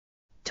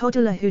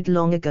toddlerhood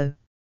long ago.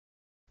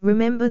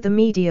 Remember, the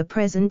media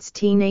presents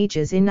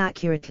teenagers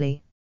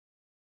inaccurately.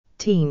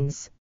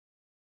 Teens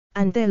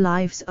and their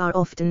lives are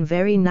often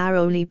very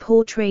narrowly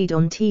portrayed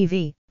on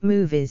TV,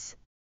 movies,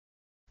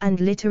 and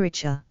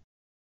literature.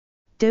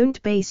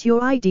 Don't base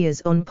your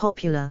ideas on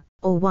popular,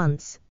 or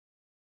once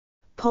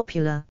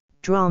popular,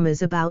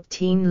 dramas about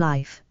teen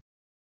life.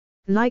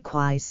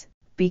 Likewise,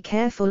 be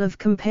careful of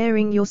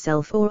comparing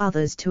yourself or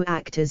others to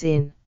actors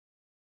in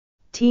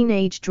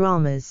teenage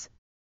dramas.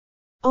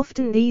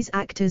 Often these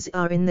actors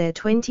are in their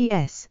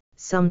 20s,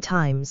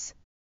 sometimes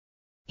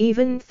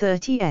even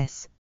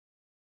 30s.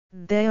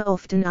 They are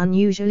often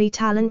unusually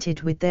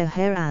talented with their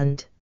hair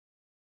and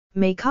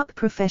makeup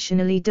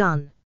professionally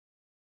done.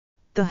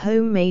 The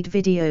homemade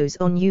videos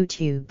on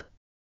YouTube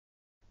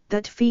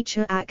that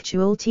feature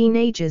actual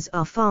teenagers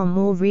are far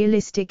more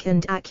realistic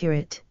and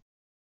accurate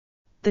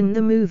than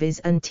the movies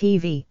and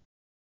TV.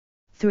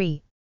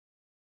 3.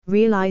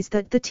 Realize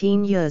that the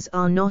teen years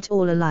are not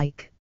all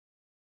alike.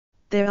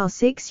 There are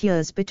 6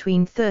 years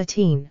between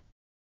 13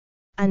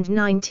 and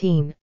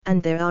 19,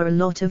 and there are a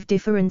lot of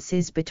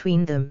differences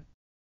between them.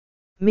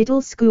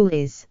 Middle school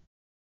is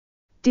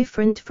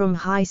different from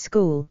high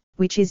school,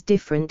 which is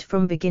different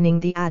from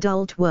beginning the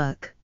adult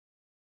work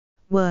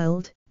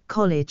world,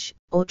 college,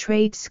 or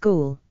trade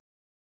school.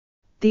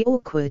 The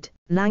awkward,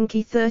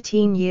 lanky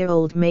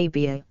 13-year-old may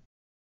be a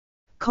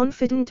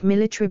confident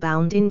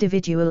military-bound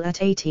individual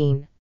at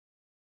 18.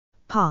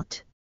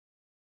 Part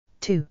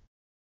 2.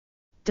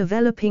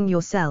 Developing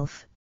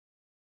yourself.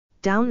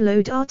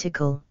 Download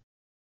article.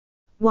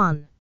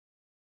 1.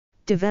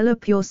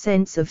 Develop your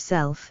sense of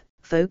self,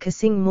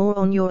 focusing more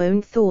on your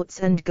own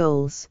thoughts and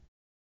goals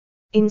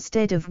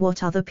instead of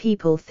what other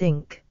people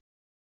think.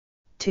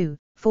 2.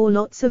 For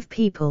lots of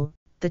people,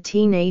 the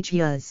teenage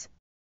years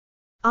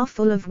are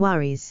full of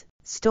worries.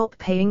 Stop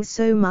paying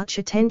so much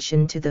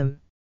attention to them.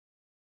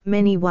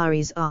 Many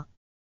worries are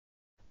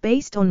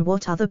based on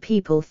what other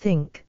people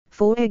think.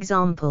 For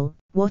example,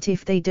 what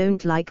if they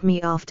don't like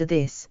me after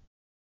this?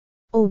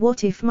 Or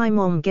what if my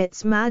mom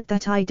gets mad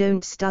that I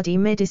don't study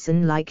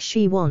medicine like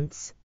she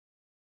wants?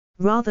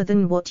 Rather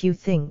than what you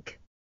think.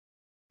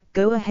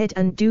 Go ahead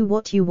and do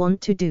what you want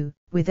to do,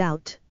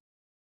 without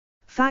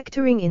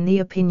factoring in the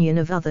opinion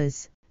of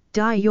others.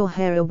 Dye your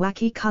hair a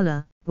wacky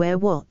color, wear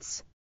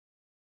what's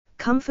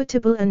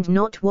comfortable and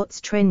not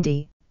what's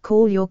trendy,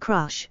 call your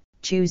crush,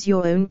 choose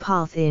your own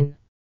path in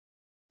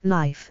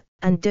life,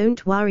 and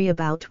don't worry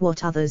about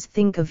what others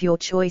think of your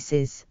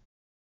choices.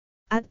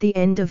 At the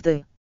end of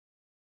the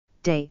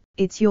day,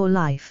 it's your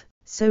life,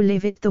 so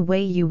live it the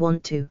way you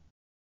want to.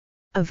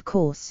 Of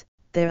course,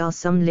 there are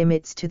some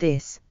limits to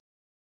this.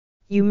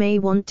 You may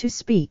want to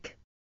speak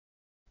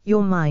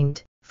your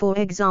mind, for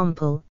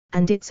example,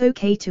 and it's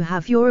okay to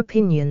have your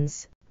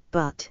opinions,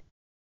 but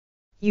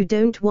you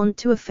don't want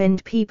to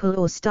offend people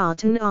or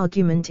start an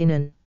argument in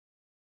an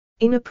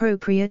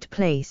inappropriate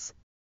place.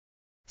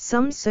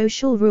 Some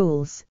social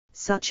rules,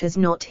 such as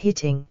not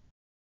hitting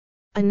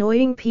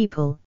annoying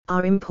people,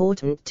 are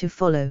important to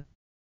follow.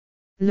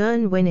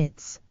 Learn when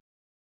it's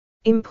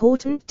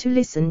important to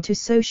listen to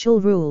social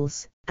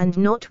rules, and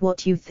not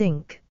what you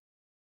think.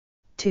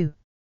 2.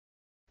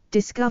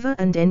 Discover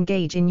and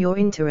engage in your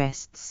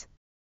interests.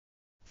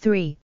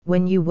 3.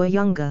 When you were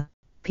younger,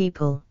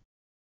 people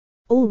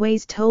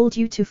always told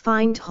you to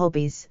find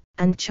hobbies,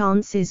 and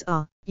chances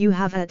are, you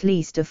have at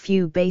least a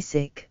few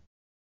basic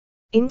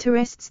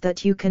interests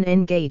that you can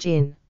engage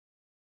in.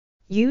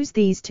 Use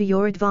these to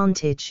your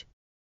advantage.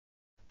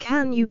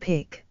 Can you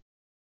pick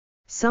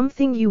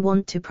something you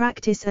want to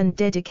practice and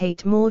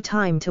dedicate more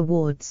time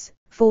towards,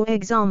 for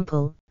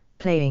example,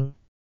 playing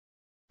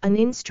an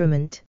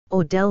instrument,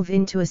 or delve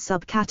into a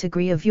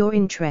subcategory of your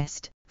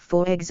interest,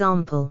 for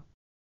example,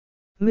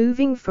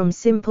 moving from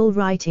simple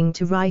writing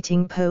to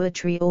writing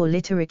poetry or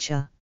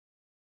literature?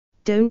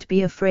 Don't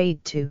be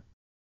afraid to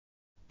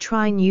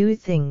try new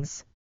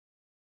things.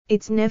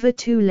 It's never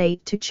too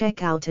late to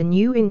check out a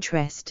new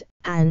interest,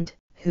 and,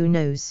 who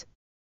knows,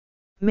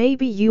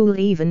 maybe you'll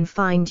even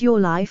find your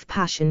life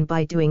passion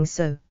by doing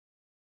so.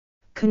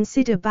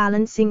 Consider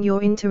balancing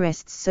your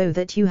interests so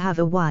that you have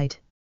a wide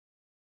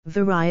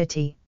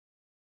variety.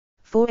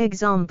 For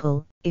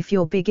example, if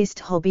your biggest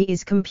hobby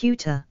is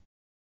computer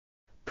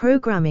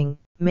programming,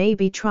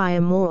 maybe try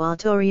a more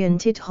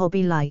art-oriented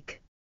hobby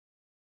like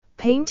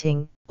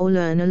painting, or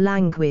learn a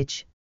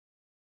language.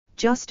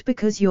 Just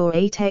because you're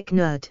a tech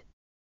nerd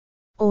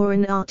or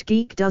an art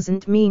geek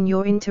doesn't mean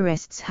your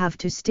interests have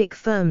to stick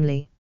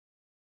firmly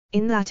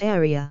in that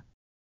area.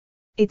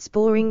 It's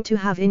boring to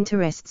have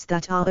interests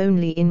that are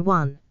only in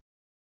one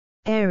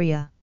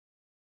area.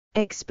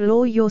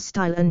 Explore your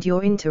style and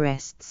your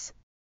interests.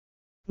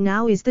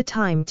 Now is the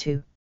time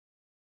to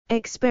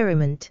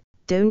experiment.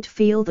 Don't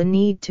feel the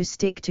need to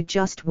stick to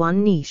just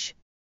one niche.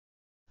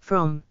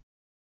 From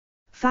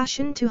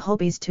fashion to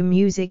hobbies to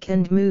music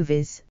and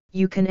movies,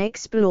 you can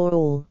explore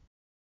all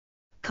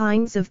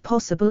kinds of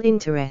possible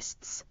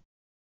interests.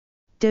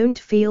 Don't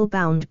feel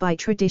bound by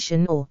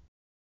tradition or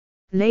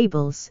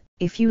labels.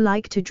 If you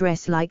like to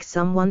dress like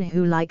someone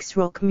who likes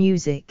rock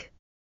music,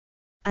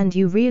 and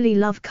you really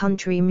love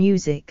country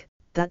music,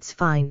 that's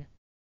fine.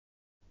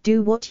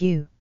 Do what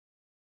you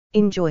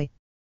enjoy.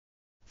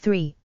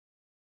 3.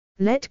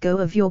 Let go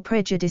of your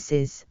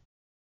prejudices.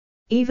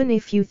 Even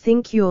if you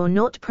think you're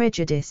not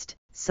prejudiced,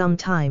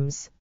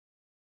 sometimes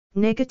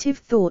negative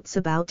thoughts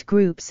about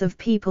groups of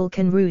people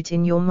can root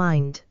in your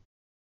mind.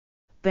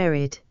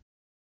 Buried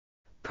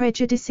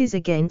prejudices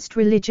against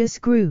religious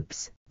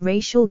groups,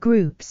 racial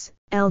groups,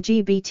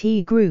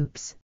 LGBT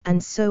groups,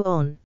 and so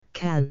on,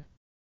 can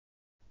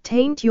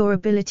taint your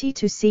ability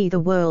to see the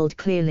world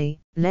clearly.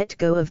 Let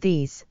go of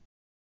these.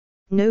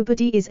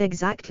 Nobody is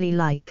exactly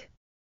like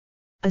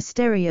a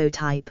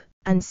stereotype,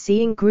 and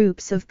seeing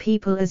groups of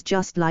people as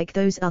just like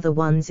those other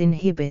ones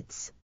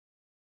inhibits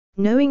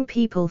knowing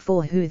people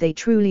for who they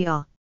truly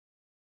are.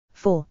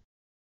 4.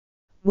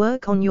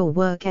 Work on your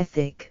work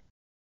ethic.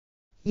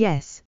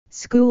 Yes,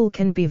 school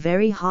can be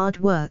very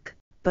hard work,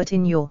 but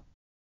in your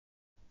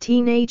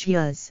teenage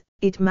years,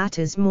 it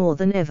matters more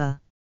than ever.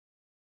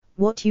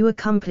 What you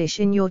accomplish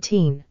in your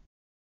teen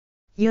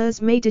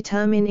years may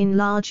determine in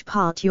large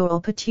part your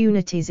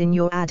opportunities in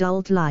your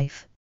adult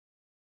life.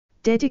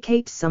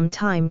 Dedicate some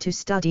time to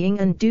studying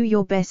and do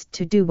your best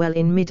to do well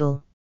in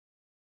middle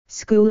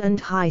school and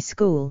high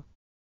school.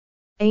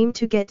 Aim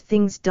to get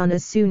things done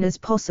as soon as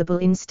possible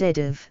instead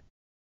of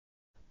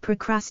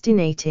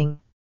procrastinating.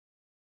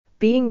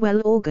 Being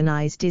well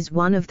organized is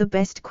one of the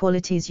best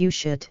qualities you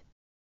should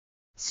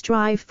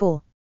strive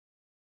for.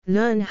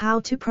 Learn how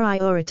to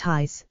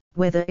prioritize,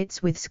 whether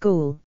it's with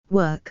school,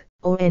 work,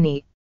 or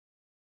any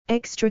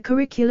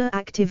extracurricular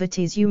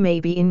activities you may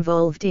be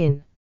involved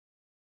in.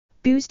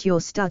 Boost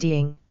your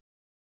studying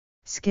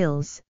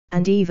skills,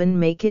 and even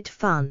make it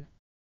fun.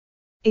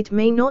 It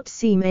may not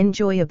seem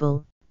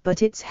enjoyable,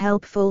 but it's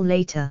helpful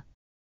later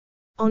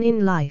on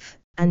in life,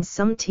 and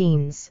some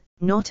teens,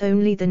 not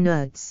only the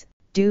nerds,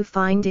 do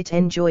find it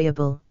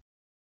enjoyable.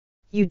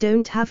 You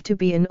don't have to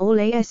be an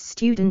all-AS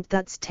student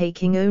that's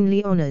taking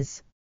only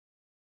honors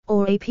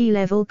or AP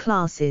level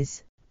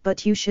classes,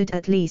 but you should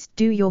at least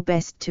do your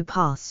best to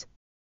pass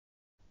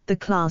the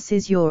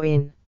classes you're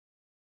in.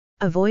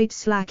 Avoid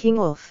slacking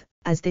off,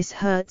 as this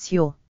hurts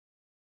your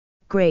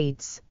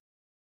grades.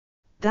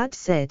 That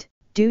said,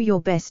 do your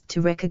best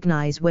to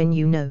recognize when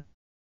you know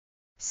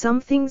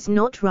something's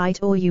not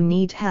right or you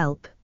need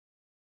help.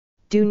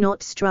 Do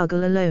not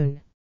struggle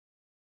alone.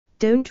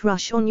 Don't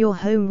rush on your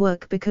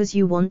homework because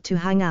you want to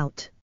hang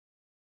out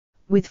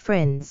With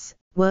friends,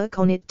 work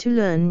on it to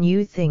learn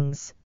new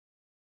things.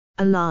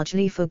 A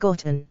largely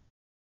forgotten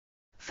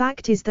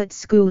fact is that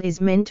school is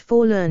meant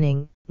for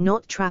learning,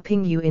 not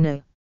trapping you in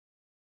a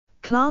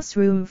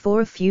classroom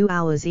for a few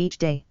hours each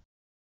day.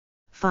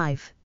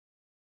 5.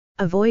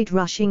 Avoid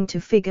rushing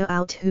to figure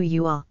out who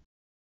you are.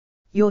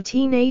 Your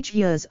teenage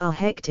years are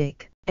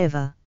hectic,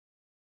 ever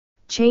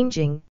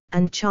changing,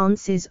 and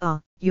chances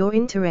are, your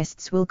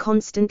interests will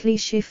constantly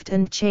shift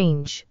and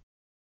change.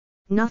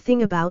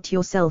 Nothing about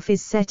yourself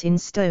is set in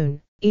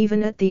stone,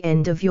 even at the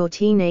end of your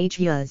teenage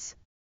years.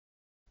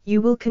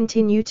 You will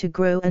continue to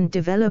grow and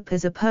develop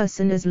as a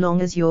person as long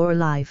as you're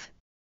alive.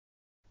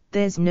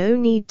 There's no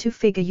need to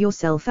figure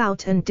yourself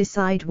out and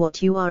decide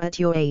what you are at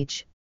your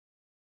age.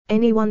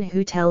 Anyone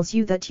who tells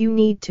you that you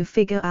need to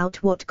figure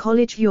out what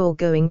college you're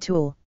going to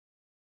or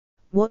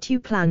what you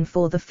plan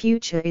for the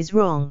future is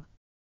wrong.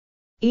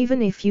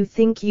 Even if you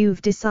think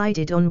you've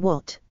decided on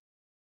what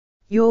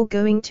you're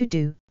going to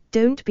do,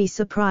 don't be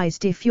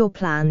surprised if your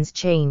plans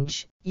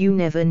change. You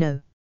never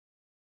know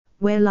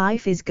where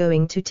life is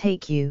going to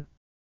take you.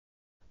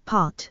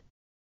 Part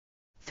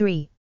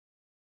 3.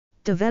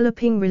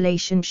 Developing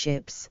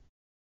relationships.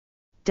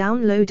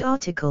 Download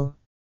article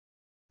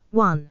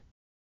 1.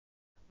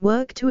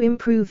 Work to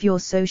improve your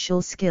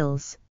social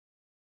skills.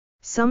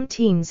 Some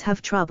teens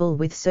have trouble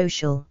with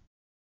social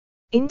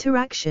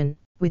interaction,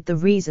 with the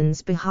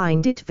reasons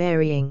behind it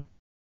varying.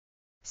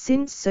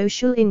 Since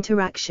social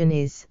interaction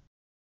is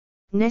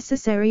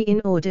necessary in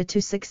order to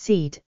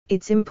succeed,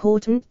 it's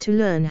important to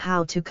learn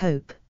how to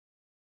cope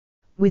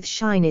with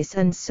shyness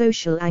and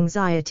social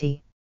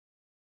anxiety.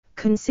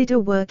 Consider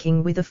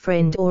working with a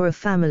friend or a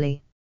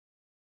family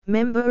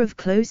member of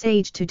close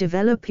age to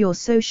develop your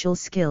social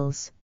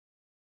skills.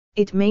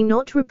 It may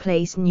not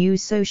replace new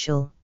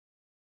social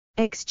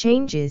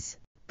exchanges,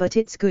 but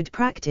it's good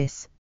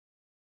practice.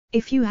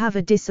 If you have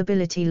a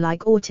disability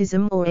like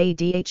autism or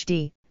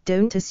ADHD,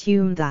 don't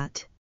assume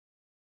that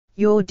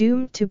you're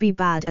doomed to be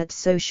bad at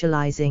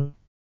socializing.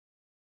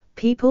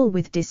 People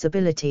with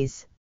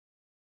disabilities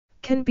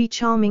can be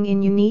charming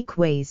in unique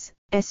ways,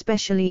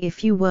 especially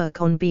if you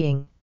work on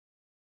being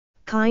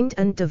kind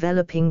and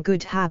developing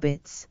good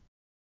habits.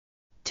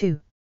 2.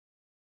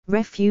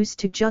 Refuse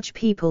to judge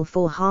people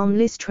for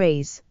harmless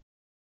traits.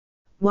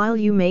 While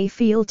you may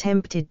feel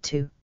tempted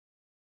to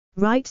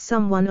write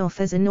someone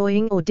off as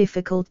annoying or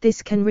difficult,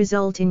 this can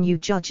result in you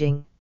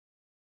judging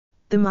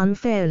them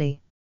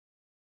unfairly.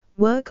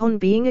 Work on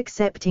being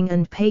accepting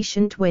and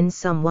patient when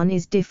someone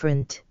is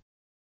different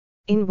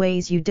in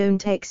ways you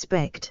don't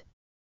expect.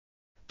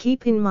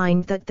 Keep in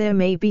mind that there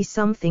may be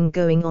something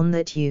going on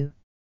that you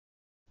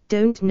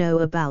don't know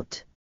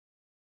about.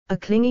 A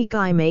clingy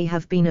guy may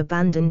have been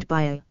abandoned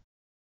by a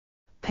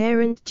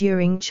parent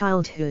during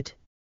childhood.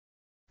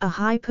 A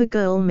hyper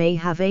girl may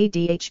have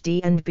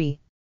ADHD and be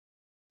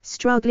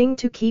struggling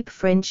to keep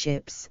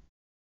friendships.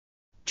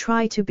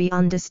 Try to be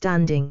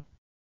understanding.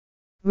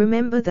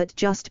 Remember that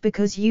just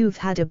because you've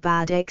had a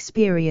bad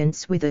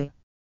experience with a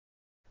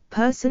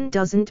person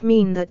doesn't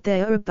mean that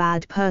they're a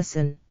bad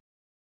person.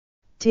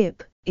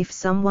 Tip: if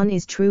someone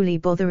is truly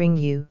bothering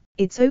you,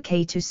 it's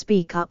okay to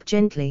speak up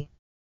gently.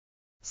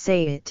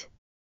 Say it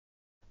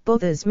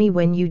bothers me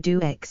when you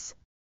do X.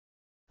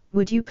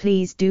 Would you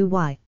please do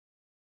Y?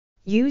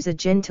 Use a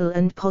gentle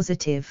and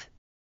positive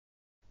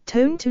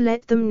tone to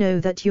let them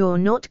know that you're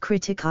not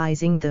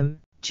criticizing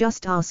them,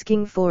 just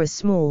asking for a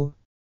small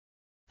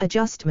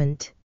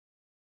adjustment.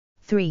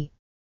 3.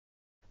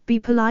 Be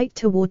polite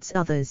towards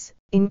others,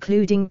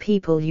 including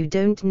people you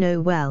don't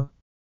know well.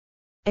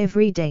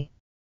 Every day,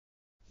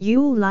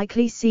 you'll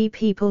likely see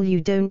people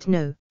you don't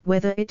know,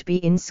 whether it be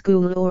in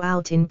school or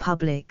out in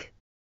public.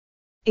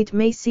 It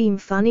may seem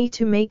funny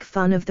to make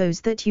fun of those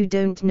that you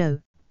don't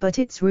know, but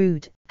it's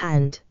rude,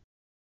 and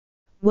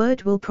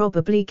word will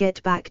probably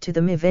get back to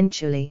them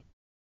eventually.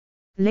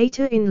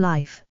 Later in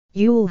life,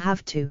 you'll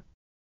have to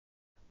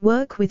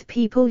work with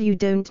people you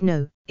don't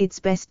know. It's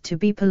best to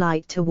be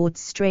polite towards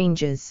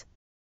strangers.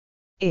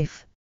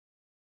 If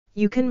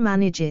you can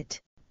manage it,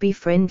 be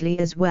friendly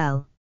as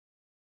well.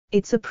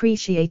 It's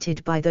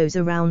appreciated by those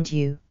around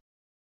you,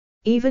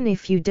 even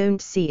if you don't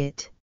see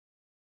it.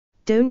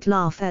 Don't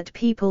laugh at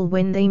people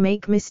when they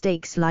make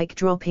mistakes like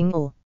dropping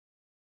or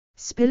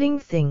spilling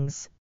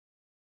things.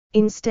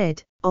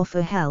 Instead,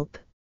 offer help.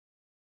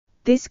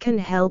 This can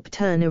help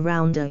turn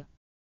around a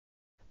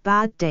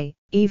bad day,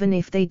 even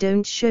if they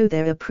don't show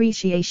their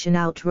appreciation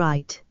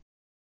outright.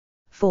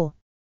 4.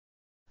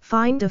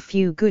 Find a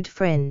few good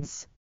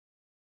friends.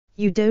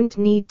 You don't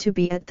need to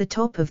be at the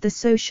top of the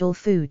social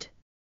food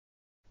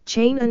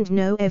chain and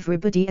know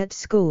everybody at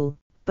school,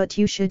 but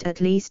you should at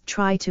least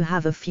try to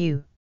have a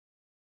few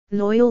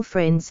loyal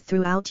friends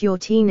throughout your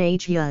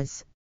teenage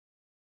years.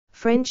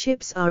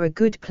 Friendships are a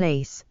good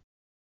place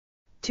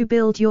to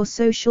build your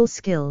social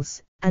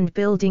skills, and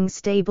building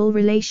stable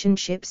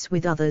relationships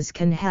with others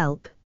can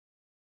help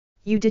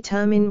you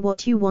determine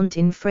what you want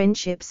in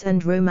friendships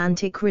and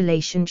romantic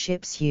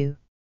relationships you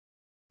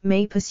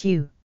may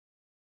pursue.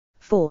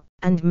 4.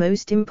 And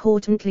most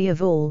importantly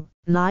of all,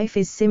 life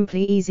is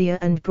simply easier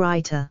and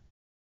brighter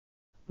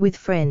with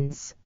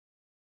friends.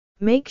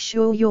 Make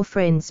sure your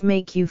friends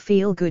make you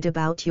feel good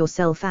about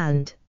yourself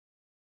and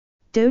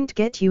don't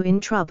get you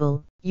in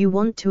trouble. You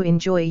want to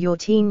enjoy your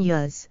teen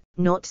years,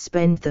 not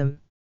spend them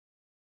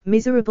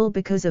miserable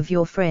because of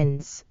your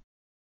friends.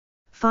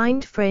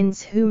 Find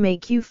friends who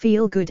make you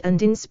feel good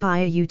and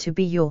inspire you to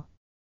be your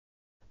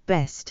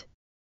best.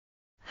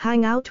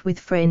 Hang out with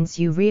friends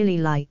you really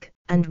like,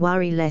 and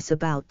worry less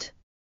about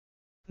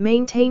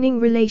maintaining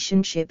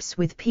relationships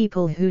with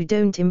people who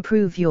don't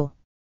improve your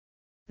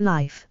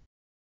life.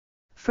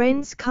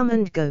 Friends come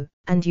and go,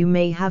 and you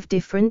may have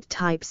different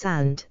types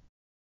and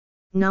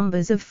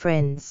numbers of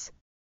friends.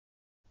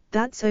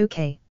 That's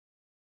okay.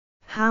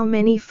 How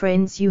many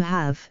friends you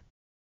have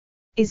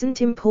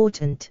isn't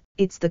important,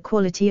 it's the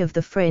quality of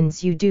the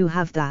friends you do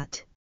have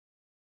that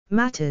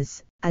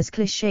matters, as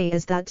cliché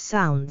as that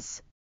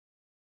sounds.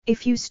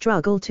 If you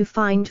struggle to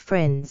find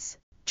friends,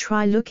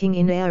 try looking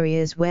in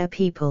areas where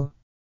people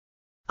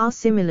are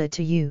similar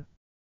to you.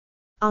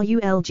 Are you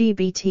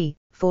LGBT,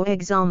 for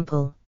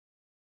example?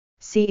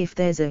 See if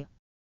there's a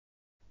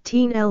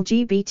teen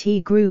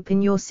LGBT group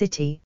in your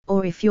city,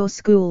 or if your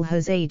school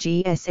has a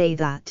GSA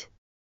that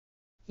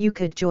you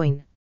could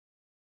join.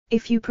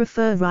 If you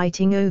prefer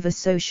writing over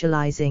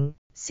socializing,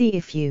 see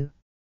if you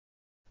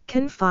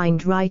can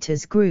find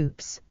writers'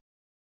 groups.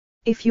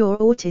 If you're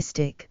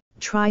autistic,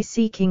 try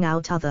seeking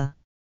out other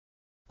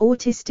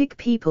autistic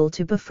people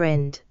to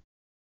befriend.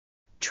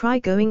 Try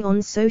going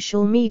on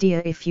social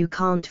media if you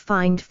can't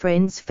find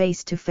friends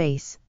face to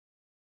face.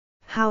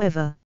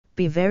 However,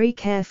 be very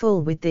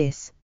careful with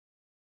this.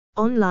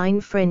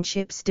 Online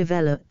friendships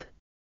develop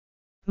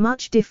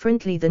much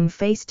differently than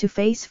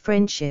face-to-face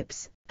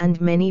friendships, and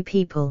many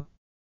people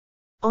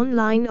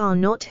online are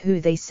not who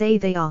they say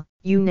they are.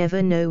 You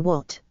never know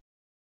what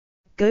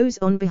goes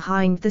on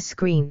behind the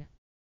screen.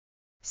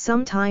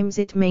 Sometimes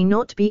it may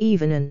not be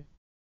even an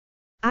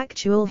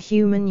actual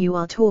human you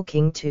are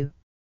talking to.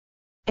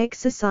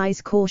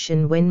 Exercise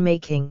caution when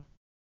making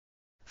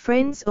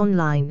friends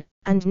online,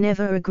 and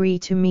never agree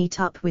to meet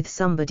up with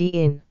somebody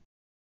in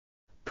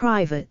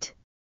private.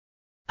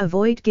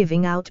 Avoid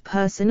giving out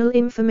personal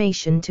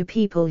information to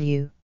people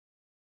you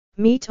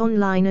meet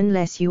online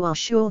unless you are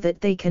sure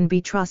that they can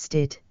be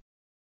trusted.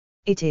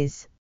 It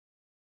is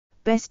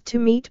best to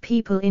meet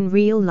people in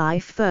real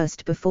life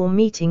first before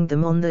meeting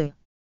them on the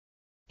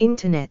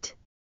internet.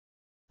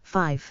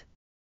 5.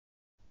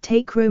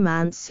 Take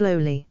romance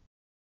slowly.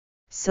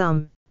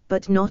 Some,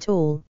 but not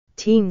all,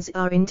 teens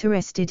are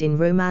interested in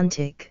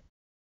romantic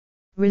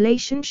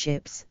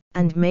relationships,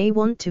 and may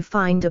want to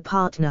find a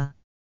partner.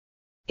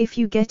 If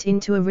you get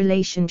into a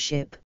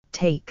relationship,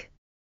 take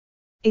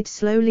it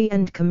slowly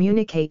and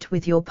communicate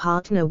with your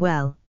partner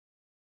well.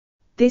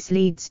 This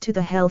leads to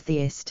the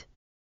healthiest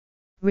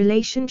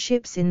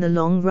relationships in the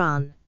long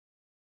run.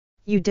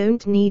 You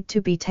don't need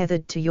to be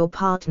tethered to your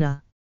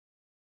partner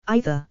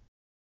either.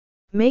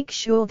 Make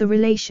sure the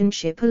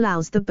relationship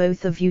allows the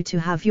both of you to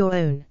have your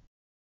own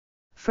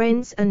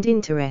friends and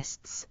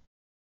interests.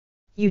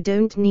 You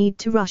don't need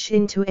to rush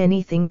into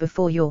anything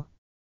before you're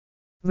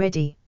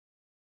ready.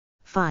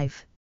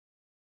 5.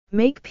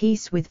 Make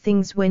peace with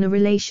things when a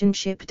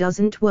relationship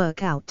doesn't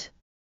work out.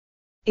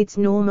 It's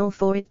normal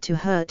for it to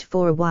hurt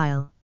for a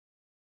while.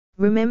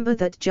 Remember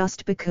that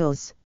just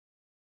because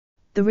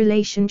the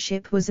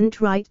relationship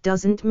wasn't right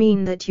doesn't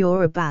mean that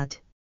you're a bad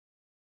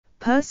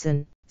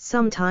person.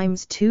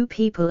 Sometimes two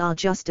people are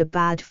just a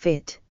bad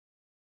fit.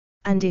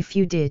 And if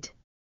you did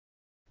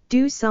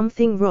do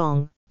something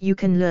wrong, you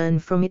can learn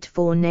from it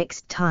for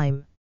next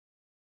time.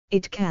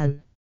 It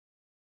can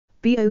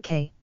be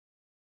okay.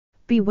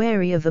 Be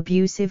wary of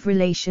abusive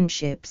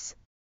relationships.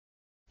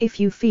 If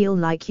you feel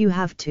like you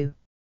have to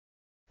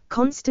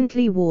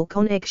constantly walk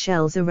on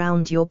eggshells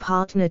around your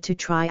partner to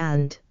try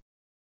and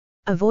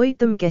avoid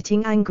them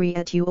getting angry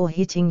at you or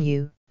hitting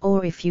you,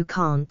 or if you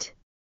can't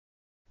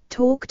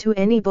talk to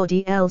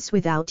anybody else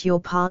without your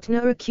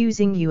partner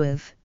accusing you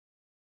of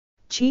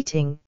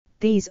cheating,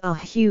 these are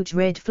huge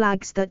red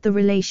flags that the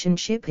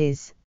relationship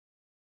is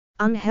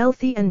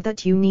unhealthy and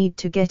that you need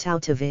to get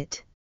out of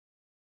it.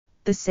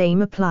 The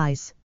same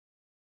applies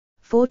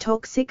for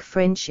toxic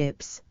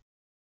friendships.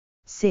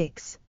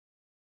 6.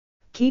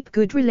 Keep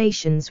good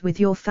relations with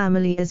your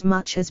family as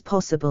much as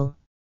possible.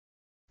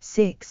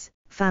 6.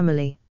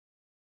 Family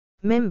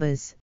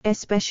members,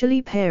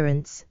 especially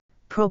parents,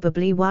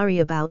 probably worry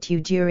about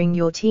you during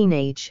your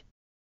teenage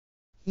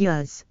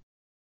years.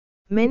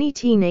 Many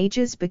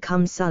teenagers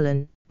become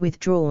sullen,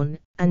 withdrawn,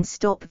 and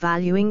stop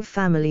valuing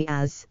family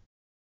as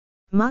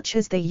much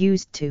as they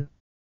used to.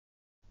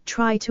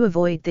 Try to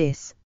avoid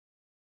this.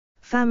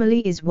 Family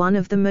is one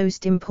of the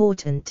most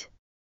important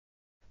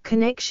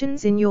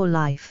connections in your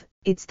life.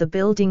 It's the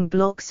building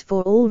blocks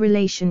for all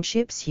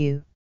relationships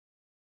you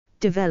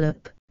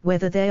develop,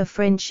 whether they are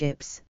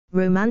friendships,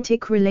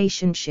 romantic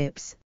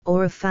relationships,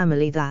 or a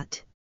family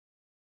that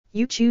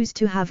you choose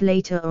to have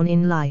later on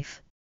in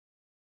life.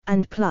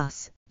 And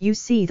plus, you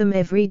see them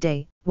every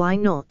day, why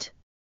not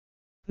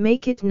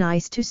make it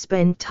nice to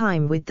spend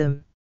time with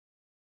them?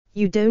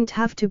 You don't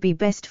have to be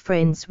best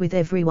friends with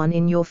everyone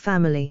in your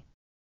family.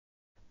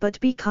 but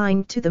be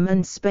kind to them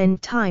and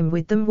spend time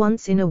with them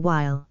once in a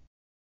while.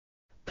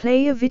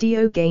 Play a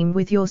video game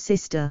with your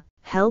sister,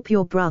 help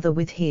your brother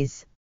with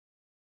his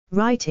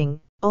writing,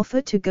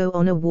 offer to go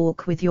on a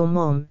walk with your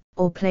mom,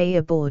 or play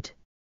a board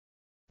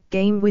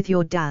game with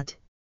your dad.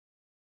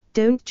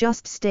 Don't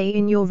just stay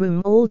in your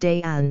room all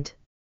day and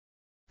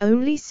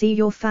only see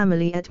your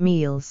family at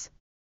meals.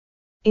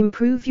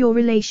 Improve your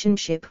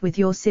relationship with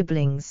your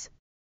siblings.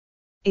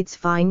 It's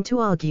fine to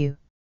argue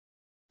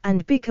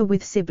and bicker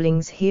with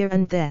siblings here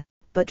and there,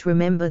 but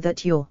remember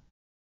that your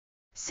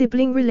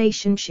sibling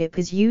relationship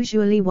is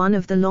usually one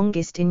of the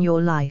longest in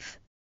your life.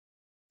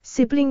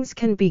 Siblings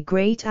can be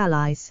great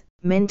allies,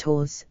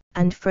 mentors,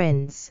 and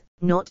friends,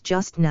 not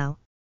just now,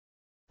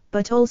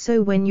 but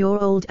also when you're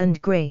old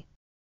and grey.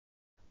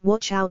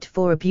 Watch out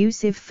for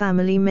abusive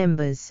family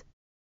members.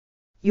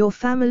 Your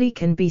family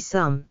can be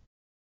some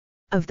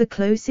of the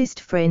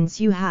closest friends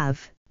you have,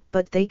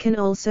 but they can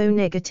also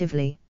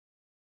negatively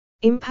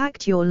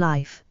impact your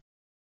life.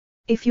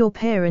 If your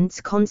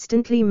parents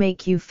constantly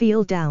make you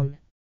feel down,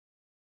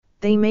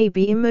 they may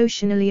be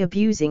emotionally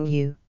abusing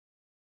you.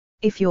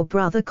 If your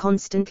brother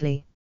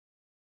constantly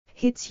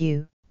hits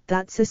you,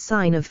 that's a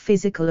sign of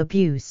physical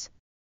abuse.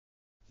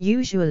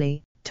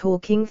 Usually,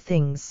 talking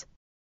things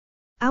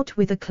out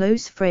with a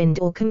close friend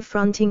or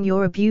confronting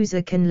your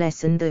abuser can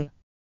lessen the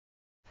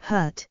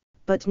hurt,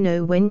 but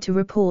know when to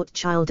report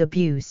child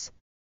abuse.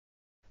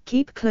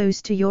 Keep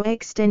close to your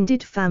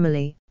extended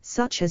family,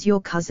 such as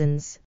your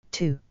cousins,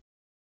 too.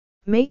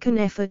 Make an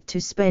effort to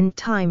spend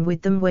time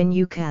with them when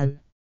you can.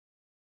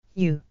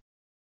 You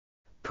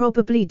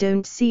probably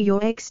don't see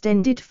your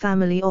extended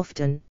family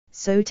often,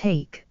 so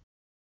take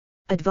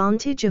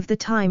advantage of the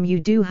time you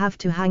do have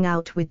to hang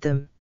out with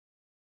them.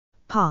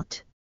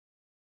 Part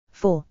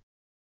 4.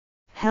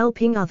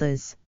 Helping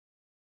others.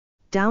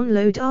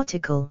 Download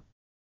article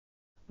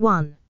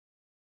 1.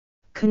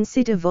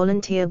 Consider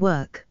volunteer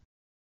work.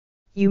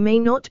 You may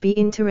not be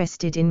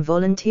interested in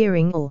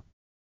volunteering or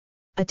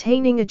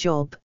attaining a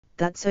job,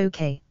 that's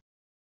okay.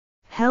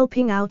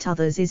 Helping out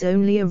others is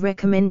only a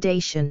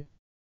recommendation.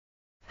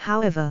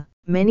 However,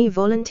 many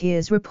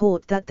volunteers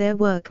report that their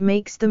work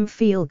makes them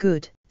feel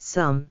good.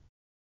 Some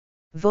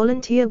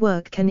volunteer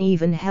work can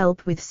even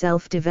help with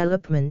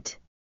self-development.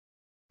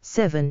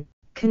 7.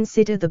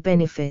 Consider the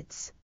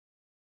benefits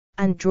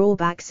and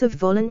drawbacks of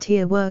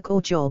volunteer work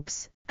or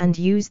jobs, and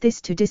use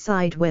this to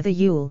decide whether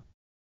you'll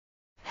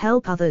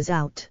help others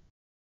out.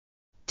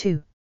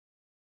 2.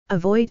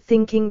 Avoid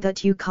thinking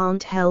that you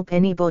can't help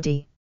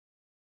anybody.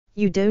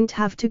 You don't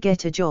have to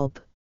get a job.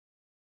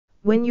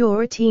 When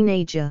you're a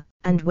teenager,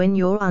 and when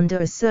you're under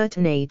a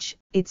certain age,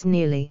 it's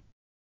nearly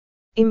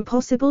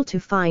impossible to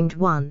find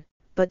one,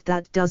 but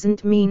that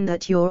doesn't mean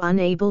that you're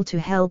unable to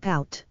help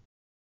out.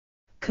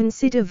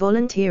 Consider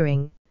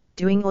volunteering,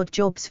 doing odd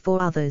jobs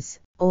for others,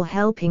 or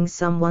helping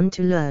someone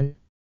to learn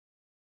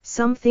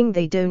something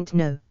they don't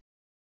know.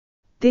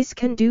 This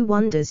can do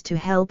wonders to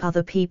help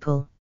other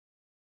people.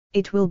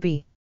 It will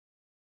be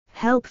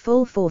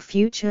helpful for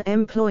future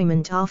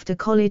employment after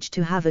college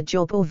to have a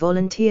job or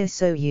volunteer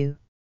so you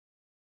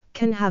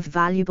can have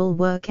valuable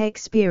work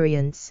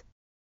experience.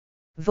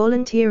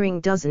 Volunteering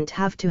doesn't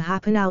have to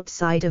happen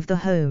outside of the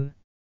home.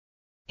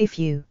 If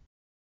you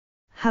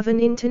have an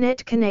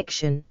internet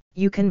connection,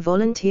 you can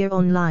volunteer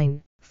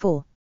online,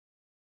 for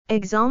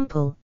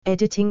example,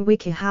 editing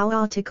Wikihow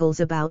articles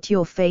about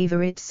your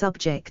favorite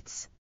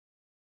subjects.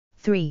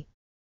 3.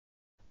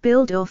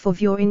 Build off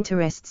of your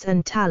interests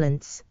and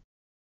talents.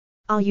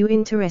 Are you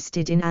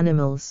interested in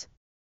animals?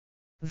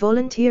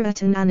 Volunteer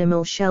at an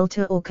animal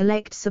shelter or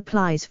collect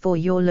supplies for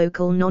your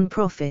local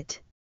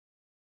non-profit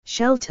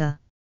shelter.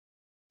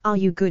 Are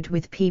you good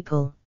with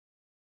people?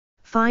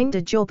 Find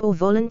a job or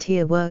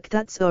volunteer work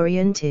that's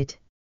oriented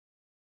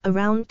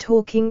around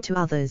talking to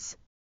others.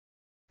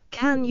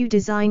 Can you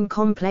design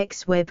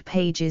complex web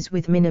pages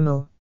with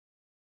minimal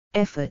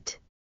effort?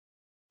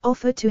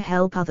 Offer to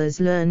help others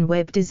learn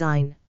web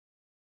design.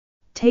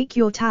 Take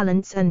your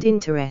talents and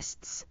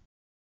interests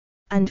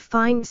and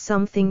find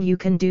something you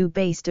can do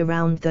based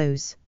around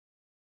those.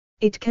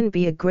 It can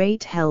be a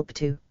great help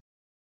to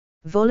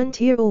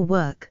volunteer or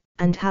work,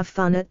 and have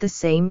fun at the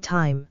same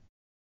time.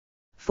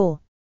 4.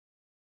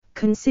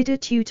 Consider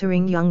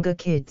tutoring younger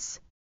kids.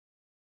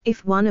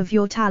 If one of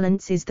your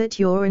talents is that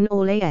you're an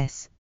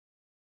all-A's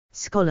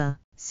scholar,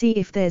 see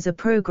if there's a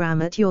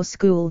program at your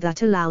school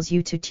that allows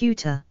you to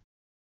tutor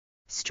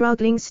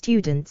struggling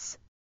students.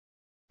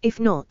 If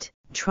not,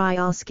 try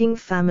asking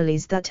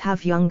families that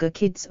have younger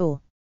kids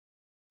or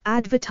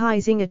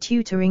advertising a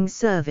tutoring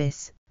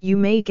service. You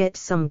may get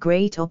some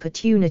great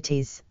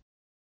opportunities.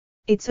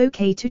 It's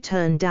okay to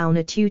turn down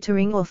a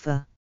tutoring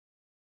offer.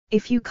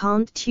 If you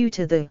can't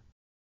tutor the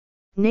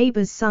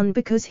neighbor's son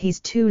because he's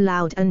too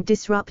loud and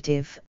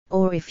disruptive,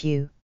 or if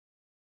you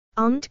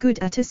aren't good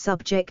at a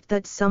subject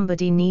that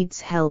somebody needs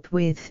help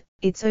with,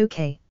 it's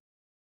okay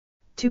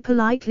to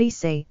politely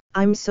say,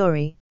 "I'm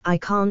sorry, I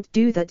can't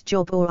do that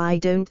job," or "I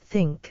don't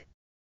think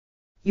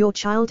your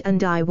child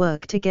and I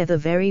work together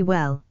very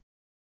well."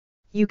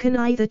 You can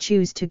either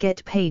choose to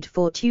get paid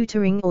for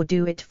tutoring or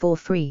do it for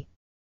free.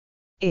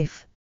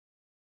 If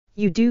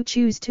you do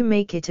choose to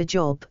make it a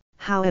job,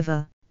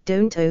 however,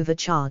 don't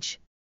overcharge.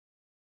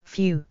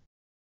 Few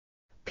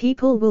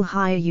people will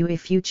hire you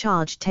if you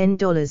charge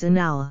 $10 an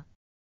hour.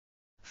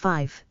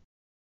 5.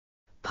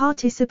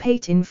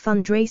 Participate in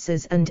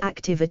fundraisers and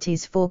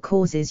activities for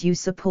causes you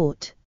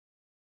support.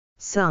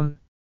 Some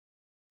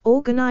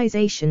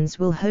organizations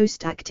will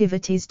host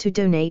activities to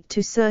donate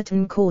to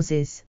certain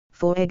causes,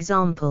 for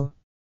example,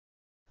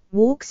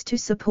 walks to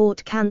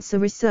support cancer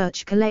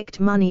research, collect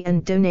money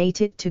and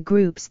donate it to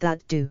groups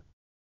that do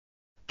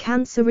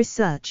cancer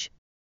research.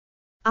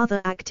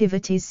 Other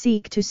activities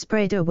seek to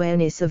spread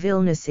awareness of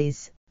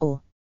illnesses,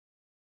 or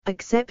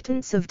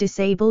acceptance of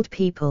disabled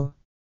people.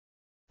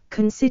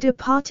 Consider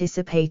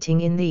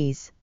participating in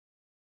these.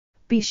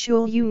 Be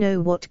sure you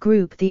know what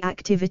group the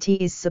activity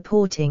is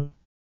supporting.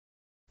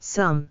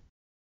 Some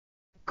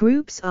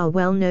groups are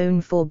well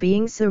known for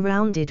being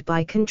surrounded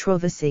by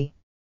controversy.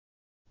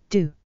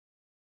 Do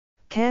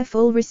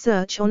careful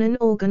research on an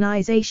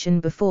organization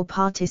before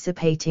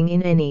participating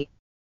in any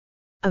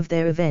of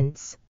their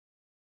events.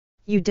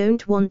 You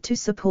don't want to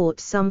support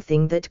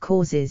something that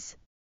causes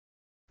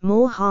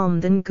more harm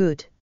than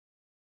good.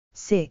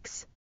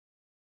 6.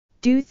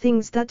 Do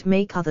things that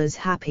make others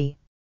happy.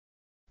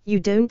 You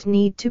don't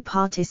need to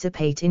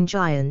participate in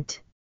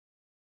giant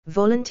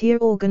volunteer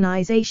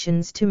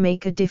organizations to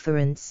make a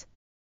difference.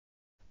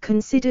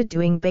 Consider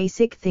doing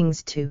basic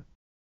things to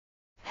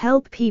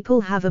help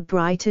people have a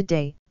brighter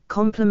day.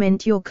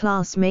 Compliment your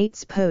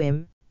classmate's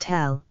poem,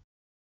 tell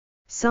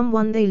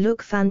someone they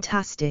look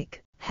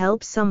fantastic,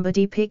 help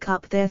somebody pick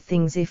up their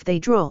things if they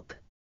drop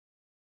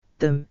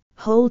them,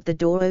 hold the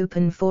door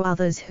open for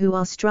others who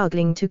are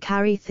struggling to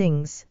carry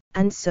things,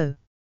 and so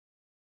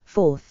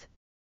forth.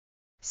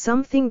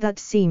 Something that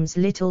seems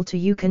little to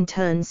you can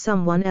turn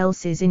someone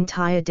else's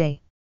entire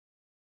day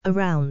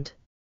around.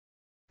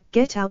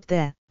 Get out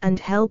there, and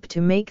help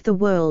to make the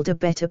world a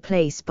better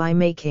place by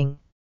making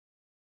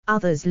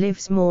others'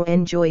 lives more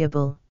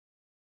enjoyable.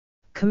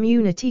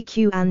 Community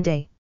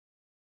Q&A.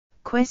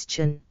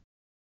 Question: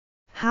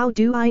 how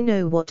do I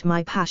know what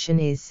my passion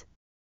is?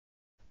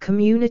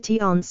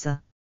 Community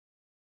answer: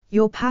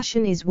 your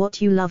passion is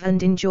what you love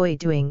and enjoy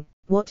doing,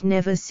 what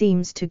never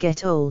seems to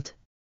get old.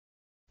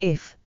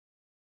 If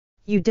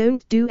you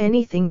don't do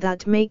anything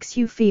that makes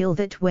you feel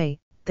that way,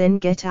 then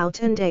get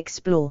out and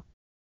explore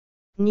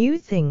new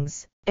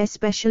things,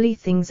 especially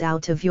things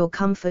out of your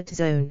comfort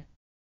zone.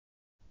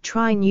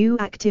 Try new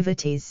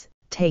activities,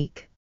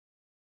 take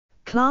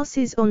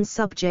classes on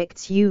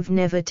subjects you've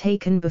never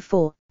taken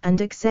before,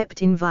 and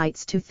accept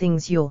invites to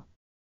things you're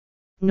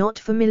not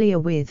familiar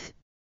with.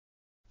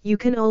 You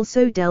can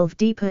also delve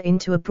deeper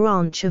into a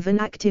branch of an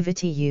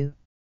activity you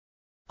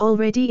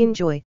already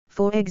enjoy.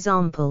 For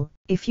example,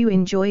 if you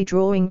enjoy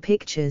drawing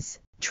pictures,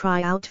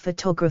 try out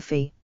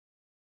photography.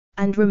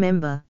 And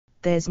remember,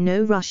 there's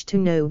no rush to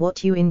know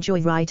what you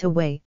enjoy right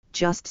away,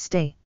 just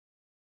stay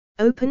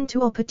open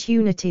to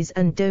opportunities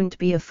and don't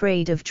be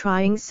afraid of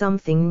trying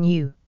something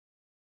new.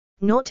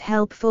 Not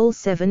helpful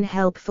 7.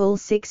 Helpful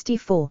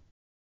 64.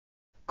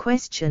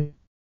 Question: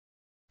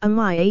 am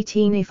I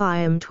 18 if I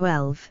am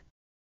 12?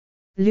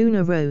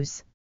 Luna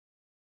Rose.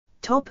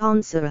 Top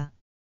answerer: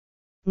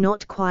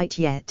 not quite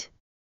yet.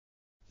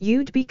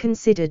 You'd be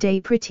considered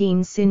a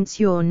preteen since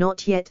you're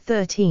not yet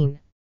 13.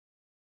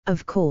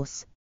 Of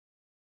course,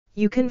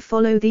 you can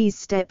follow these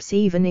steps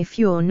even if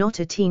you're not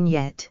a teen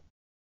yet.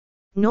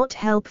 Not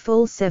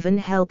helpful 7.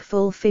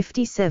 Helpful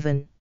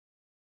 57.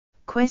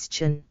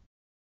 Question: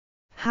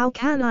 how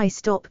can I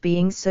stop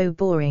being so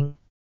boring?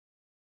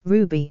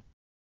 Ruby.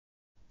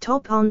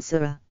 Top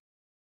answerer: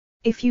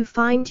 if you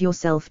find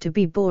yourself to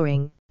be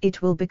boring,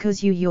 it will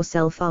because you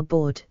yourself are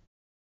bored.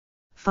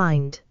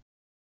 Find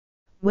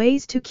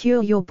ways to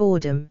cure your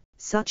boredom,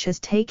 such as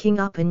taking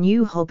up a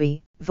new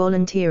hobby,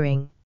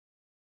 volunteering,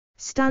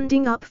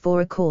 standing up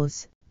for a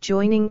cause,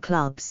 joining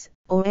clubs,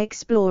 or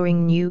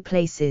exploring new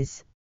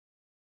places.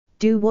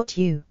 Do what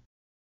you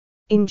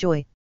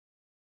enjoy.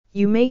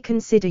 You may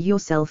consider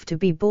yourself to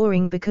be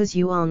boring because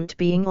you aren't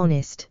being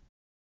honest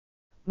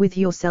with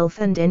yourself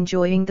and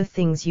enjoying the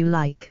things you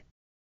like.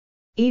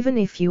 Even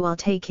if you are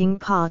taking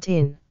part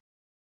in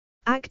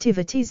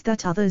activities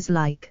that others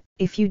like,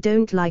 if you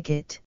don't like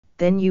it,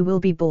 then you will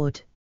be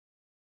bored.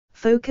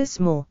 Focus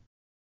more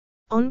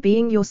on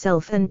being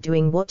yourself and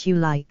doing what you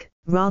like,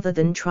 rather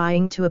than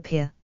trying to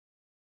appear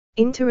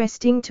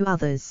interesting to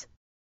others.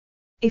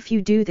 If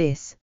you do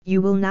this, you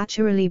will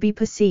naturally be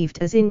perceived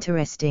as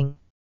interesting,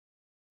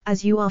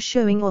 as you are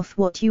showing off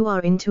what you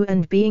are into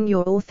and being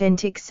your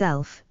authentic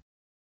self.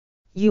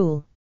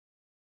 You'll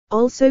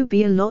also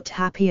be a lot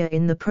happier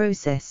in the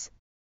process.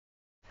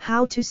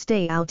 How to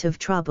stay out of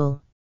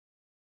trouble.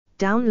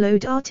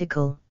 Download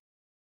article.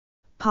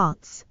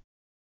 Parts: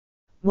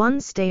 1.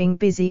 Staying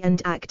busy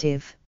and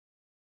active.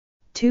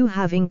 2.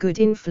 Having good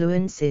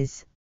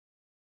influences.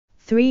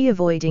 3.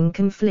 Avoiding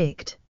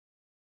conflict.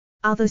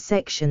 Other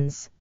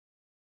sections.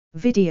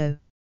 Video.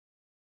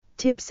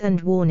 Tips and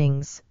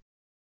warnings.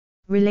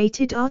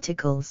 Related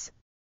articles.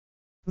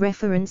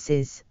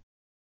 References.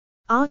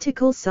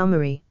 Article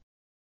summary.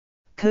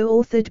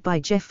 Co-authored by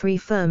Jeffrey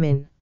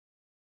Furman.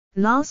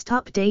 Last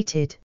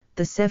updated,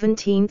 the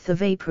 17th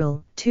of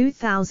April,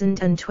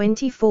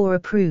 2024.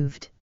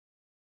 Approved.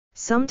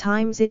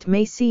 Sometimes it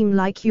may seem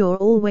like you're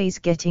always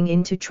getting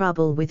into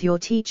trouble with your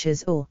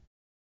teachers or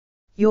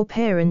your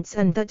parents,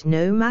 and that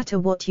no matter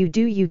what you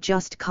do you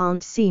just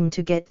can't seem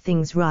to get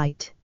things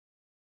right.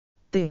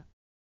 The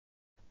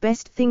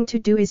best thing to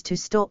do is to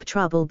stop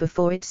trouble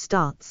before it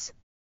starts.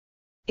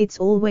 It's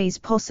always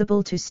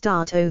possible to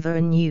start over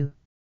a new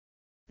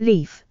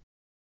leaf.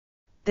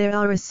 There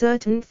are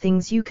certain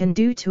things you can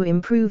do to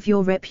improve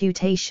your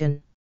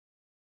reputation.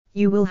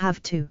 You will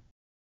have to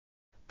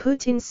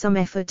put in some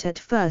effort at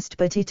first,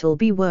 but it'll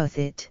be worth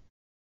it.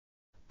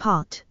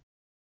 Part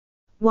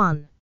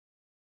 1.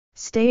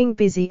 Staying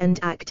busy and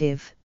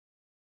active.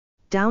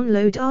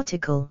 Download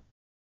article.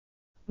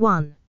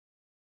 1.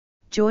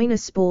 Join a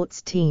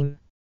sports team.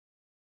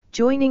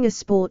 Joining a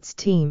sports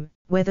team,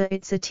 whether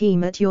it's a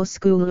team at your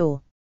school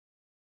or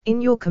in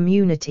your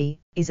community,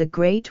 is a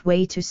great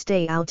way to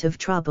stay out of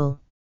trouble.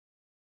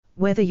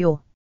 Whether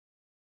you're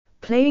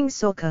playing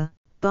soccer,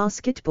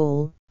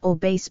 basketball, or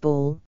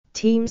baseball,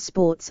 team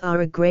sports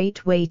are a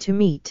great way to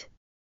meet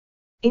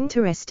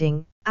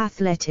interesting,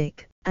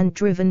 athletic, and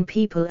driven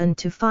people and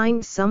to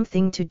find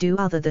something to do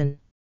other than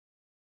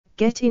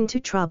get into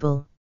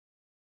trouble.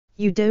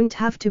 You don't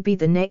have to be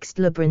the next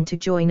LeBron to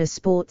join a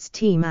sports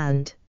team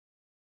and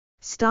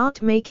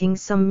start making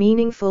some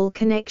meaningful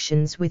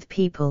connections with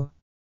people.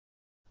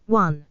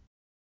 1.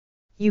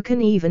 You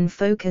can even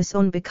focus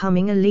on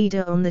becoming a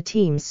leader on the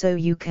team so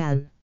you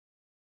can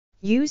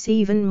use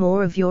even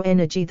more of your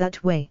energy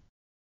that way.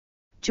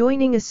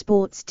 Joining a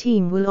sports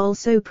team will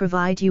also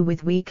provide you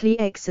with weekly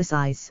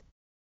exercise,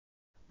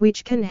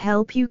 which can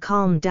help you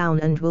calm down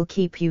and will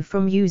keep you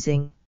from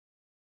using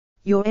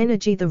your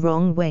energy the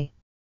wrong way.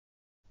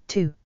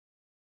 2.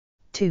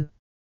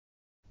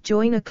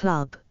 Join a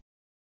club.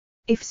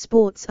 If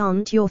sports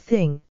aren't your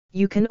thing,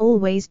 you can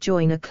always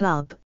join a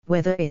club,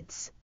 whether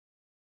it's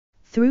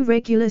through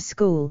regular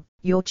school,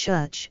 your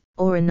church,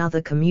 or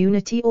another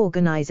community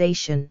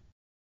organization.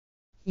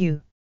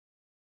 You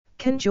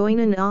can join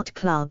an art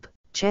club,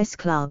 chess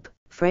club,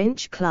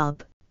 French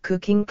club,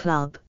 cooking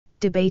club,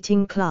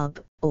 debating club,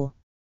 or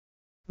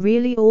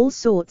really all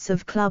sorts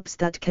of clubs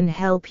that can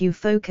help you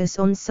focus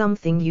on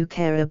something you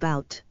care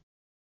about.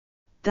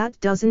 That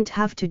doesn't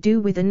have to do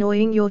with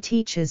annoying your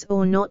teachers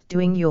or not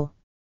doing your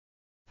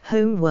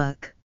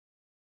homework.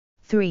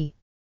 3.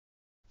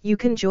 You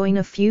can join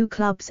a few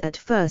clubs at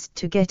first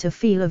to get a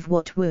feel of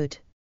what would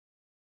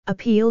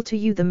appeal to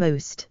you the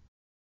most.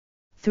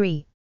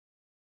 3.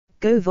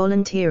 Go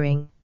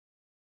volunteering.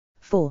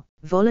 4.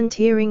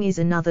 Volunteering is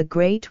another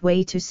great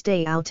way to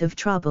stay out of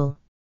trouble.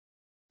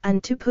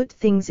 And to put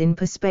things in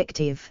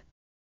perspective,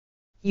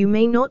 you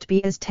may not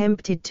be as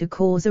tempted to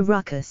cause a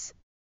ruckus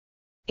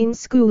in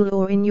school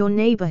or in your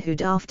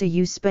neighborhood after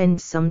you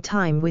spend some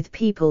time with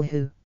people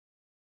who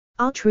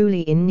are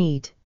truly in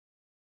need.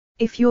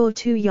 If you're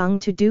too young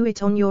to do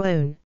it on your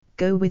own,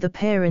 go with a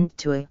parent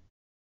to a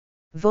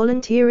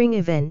volunteering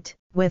event,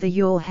 whether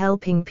you're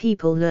helping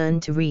people learn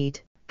to read,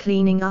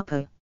 cleaning up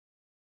a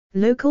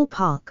local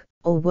park,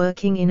 or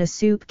working in a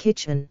soup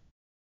kitchen.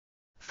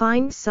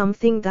 Find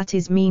something that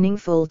is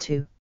meaningful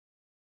to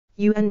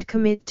you and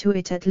commit to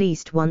it at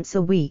least once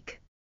a week.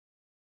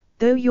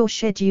 Though your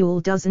schedule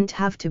doesn't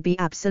have to be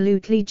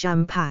absolutely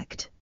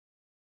jam-packed.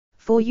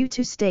 For you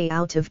to stay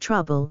out of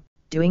trouble,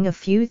 doing a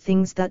few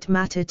things that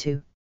matter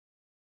to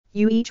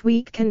you each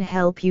week can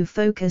help you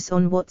focus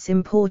on what's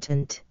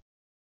important.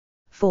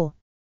 4.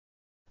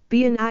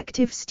 Be an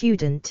active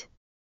student.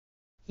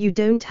 You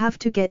don't have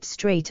to get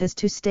straight A's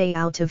to stay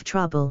out of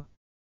trouble.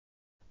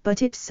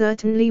 But it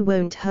certainly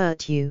won't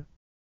hurt you.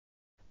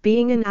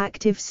 Being an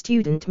active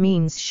student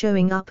means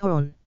showing up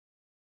on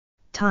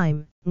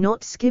time,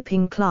 not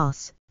skipping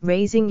class,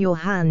 raising your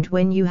hand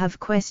when you have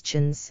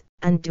questions,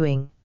 and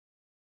doing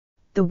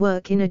the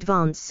work in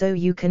advance so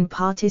you can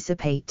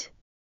participate.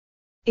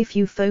 If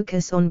you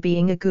focus on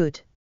being a good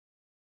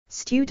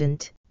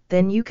student,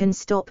 then you can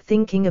stop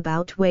thinking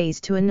about ways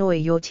to annoy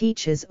your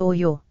teachers or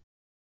your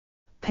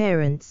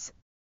parents.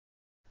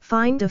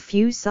 Find a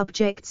few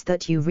subjects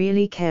that you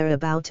really care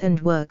about and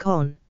work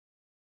on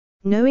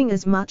knowing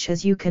as much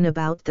as you can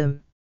about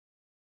them.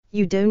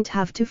 You don't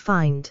have to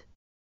find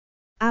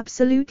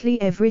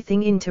absolutely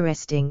everything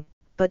interesting,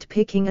 but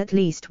picking at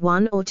least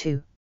one or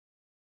two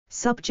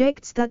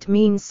subjects that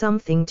mean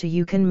something to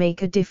you can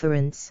make a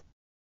difference.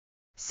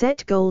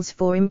 Set goals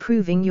for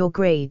improving your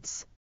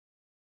grades.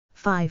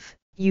 5.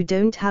 You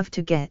don't have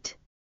to get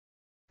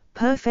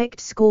perfect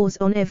scores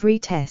on every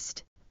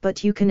test,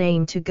 but you can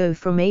aim to go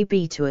from a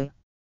B to a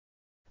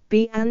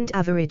B and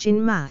average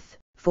in math,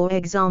 for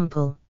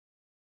example.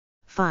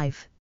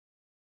 5.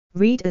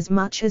 Read as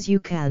much as you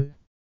can.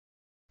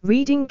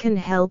 Reading can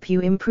help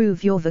you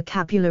improve your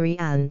vocabulary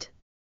and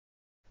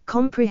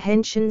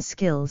comprehension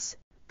skills,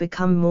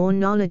 become more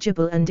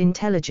knowledgeable and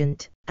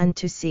intelligent, and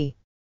to see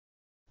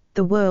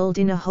the world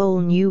in a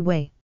whole new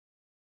way.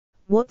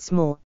 What's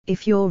more,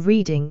 if you're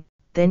reading,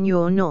 then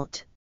you're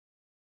not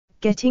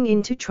getting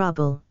into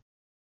trouble.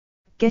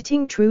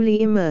 Getting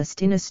truly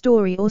immersed in a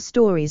story or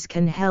stories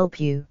can help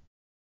you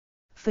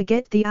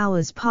forget the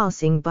hours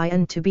passing by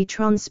and to be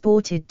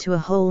transported to a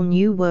whole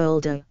new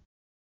world, a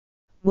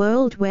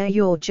world where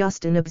you're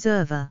just an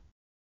observer.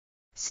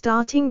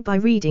 Starting by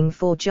reading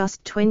for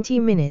just 20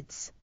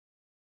 minutes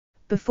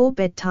before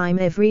bedtime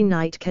every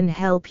night can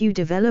help you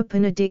develop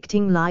an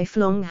addicting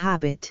lifelong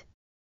habit.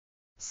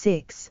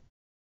 6.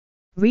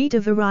 Read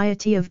a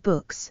variety of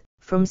books,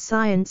 from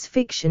science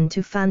fiction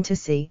to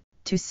fantasy,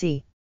 to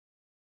see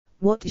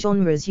what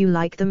genres you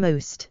like the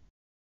most.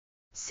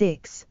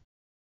 6.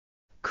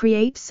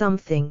 Create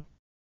something.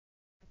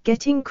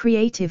 Getting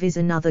creative is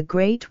another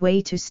great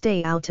way to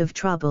stay out of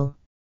trouble.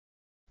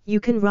 You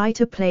can write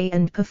a play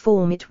and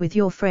perform it with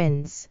your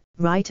friends,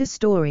 write a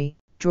story,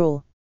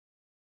 draw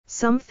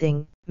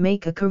something,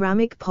 make a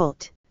ceramic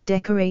pot,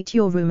 decorate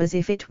your room as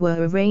if it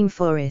were a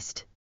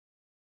rainforest,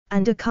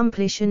 and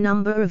accomplish a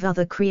number of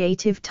other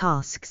creative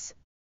tasks.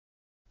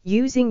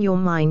 Using your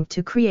mind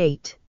to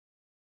create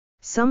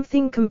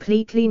something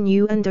completely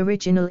new and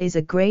original is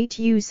a great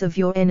use of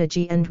your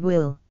energy and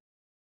will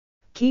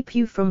keep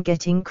you from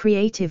getting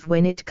creative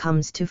when it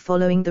comes to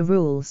following the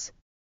rules.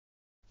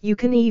 You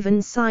can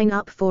even sign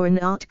up for an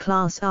art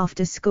class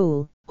after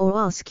school, or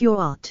ask your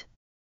art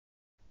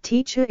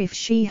teacher if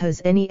she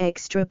has any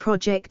extra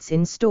projects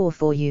in store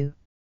for you.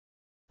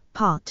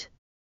 Part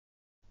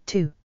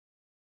 2.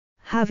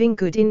 Having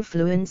good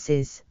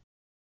influences.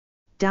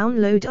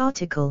 Download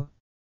article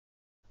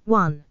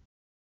 1.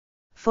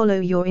 Follow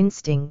your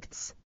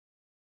instincts.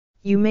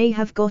 You may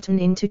have gotten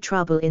into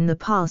trouble in the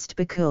past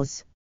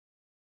because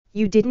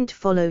you didn't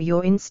follow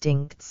your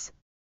instincts.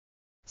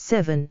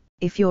 7.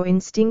 If your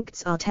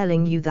instincts are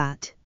telling you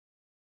that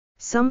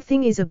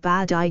something is a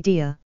bad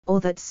idea, or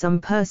that some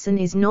person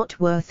is not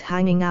worth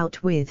hanging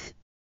out with,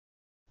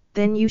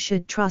 then you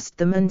should trust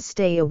them and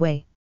stay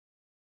away.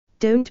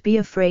 Don't be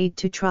afraid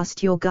to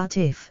trust your gut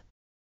if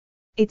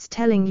it's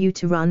telling you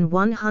to run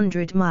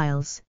 100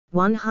 miles,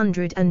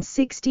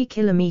 160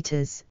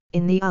 kilometers,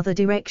 in the other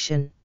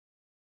direction.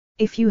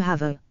 If you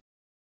have a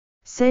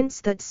sense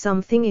that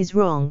something is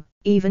wrong,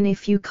 even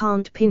if you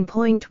can't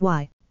pinpoint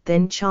why,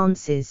 then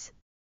chances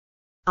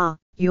are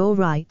you're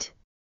right.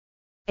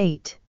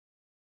 8.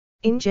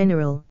 In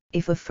general,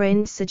 if a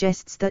friend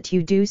suggests that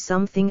you do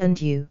something and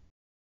you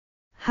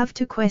have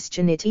to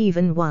question it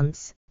even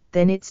once,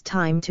 then it's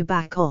time to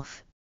back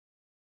off.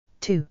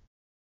 2.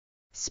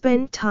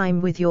 Spend time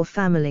with your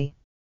family.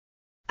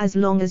 As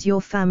long as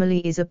your family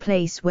is a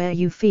place where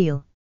you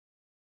feel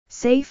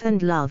safe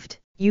and loved,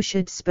 you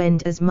should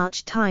spend as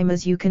much time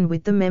as you can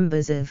with the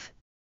members of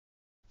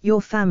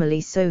your family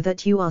so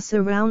that you are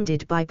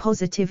surrounded by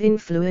positive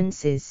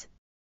influences.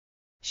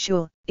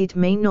 Sure, it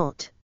may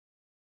not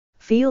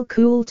feel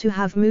cool to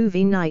have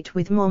movie night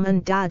with mom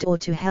and dad or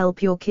to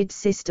help your kid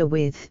sister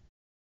with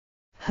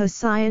her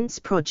science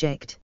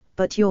project,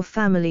 but your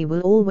family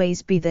will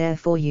always be there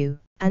for you,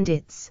 and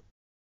it's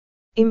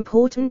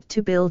important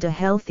to build a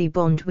healthy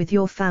bond with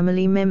your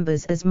family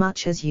members as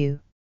much as you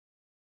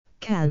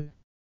can.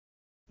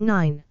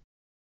 9.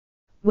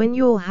 When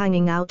you're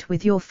hanging out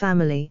with your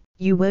family,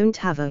 you won't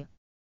have a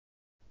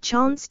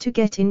chance to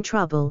get in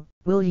trouble,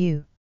 will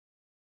you?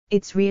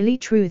 It's really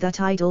true that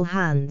idle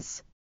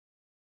hands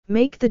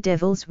make the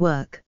devil's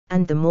work,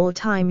 and the more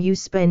time you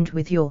spend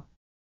with your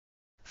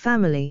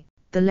family,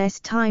 the less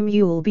time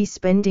you'll be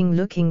spending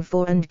looking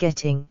for and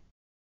getting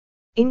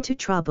into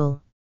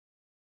trouble.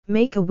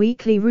 Make a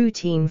weekly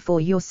routine for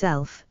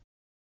yourself.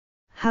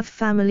 Have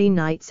family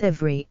nights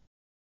every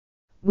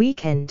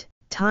weekend,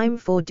 time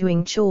for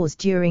doing chores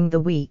during the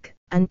week,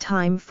 and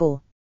time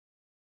for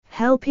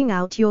helping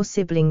out your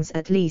siblings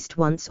at least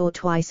once or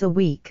twice a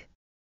week.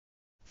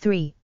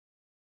 3.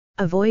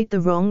 Avoid the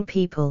wrong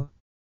people.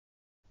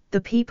 The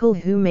people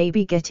who may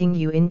be getting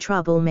you in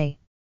trouble may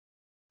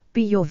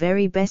be your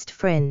very best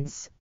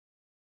friends.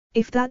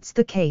 If that's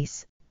the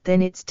case,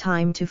 then it's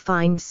time to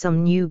find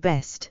some new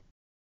best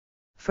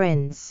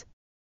friends.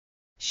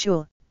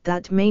 Sure,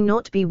 that may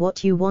not be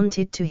what you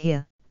wanted to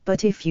hear,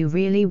 but if you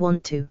really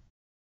want to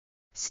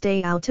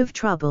stay out of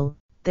trouble,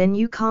 then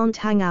you can't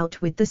hang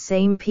out with the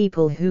same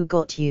people who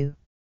got you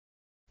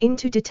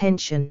into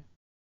detention.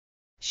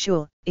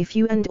 Sure, if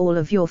you and all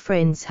of your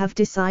friends have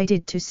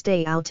decided to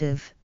stay out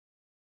of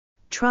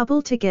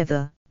trouble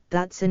together,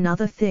 that's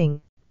another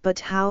thing, but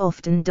how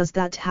often does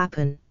that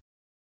happen?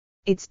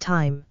 It's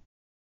time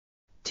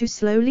to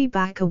slowly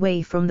back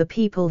away from the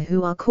people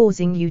who are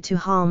causing you to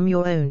harm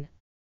your own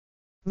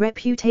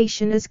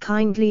reputation as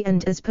kindly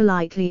and as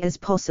politely as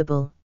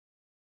possible.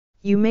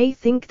 You may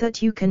think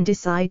that you can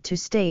decide to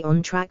stay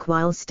on track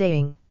while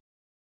staying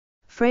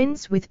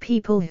friends with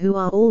people who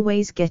are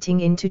always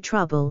getting into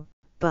trouble,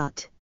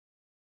 but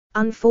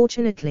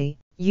unfortunately,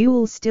 you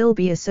will still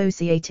be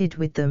associated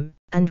with them,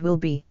 and will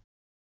be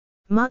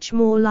much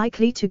more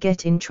likely to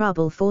get in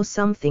trouble for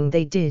something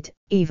they did,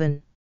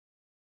 even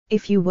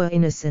if you were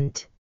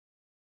innocent.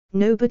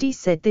 Nobody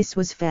said this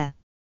was fair.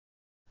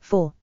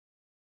 4.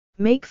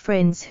 Make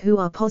friends who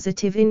are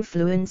positive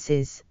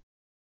influences.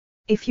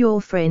 If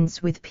you're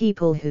friends with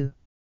people who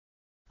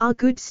are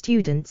good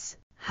students,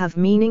 have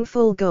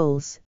meaningful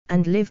goals,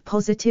 and live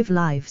positive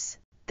lives,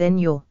 then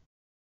you're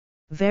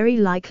very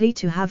likely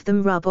to have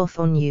them rub off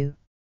on you.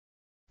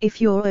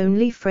 If you're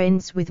only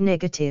friends with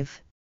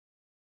negative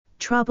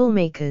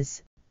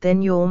troublemakers,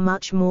 then you're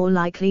much more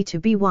likely to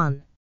be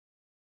one.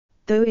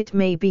 Though it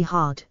may be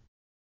hard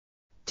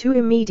to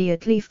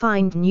immediately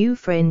find new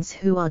friends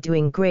who are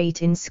doing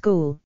great in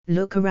school,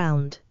 look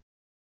around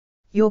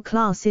your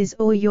classes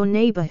or your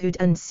neighborhood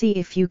and see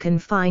if you can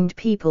find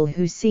people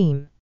who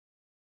seem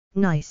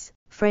nice,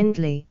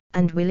 friendly,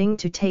 and willing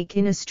to take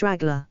in a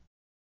straggler.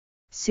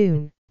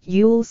 Soon,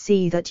 you'll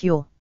see that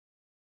you're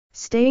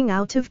staying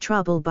out of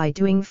trouble by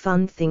doing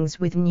fun things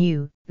with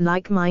new,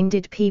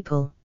 like-minded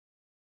people.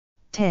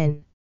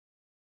 10.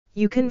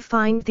 You can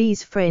find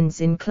these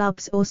friends in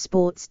clubs or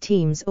sports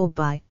teams or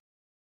by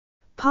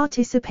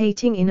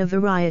participating in a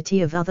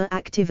variety of other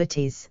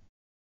activities.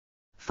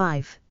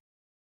 5.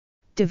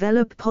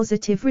 Develop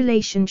positive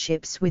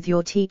relationships with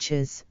your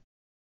teachers.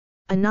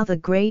 Another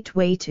great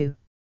way to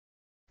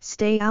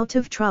stay out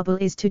of trouble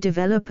is to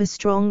develop a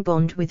strong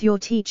bond with your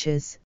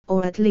teachers,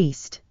 or at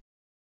least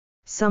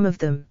some of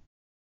them.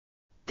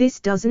 This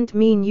doesn't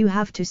mean you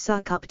have to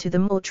suck up to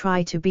them or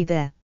try to be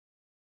their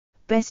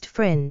best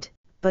friend,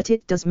 but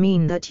it does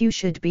mean that you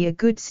should be a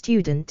good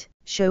student,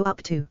 show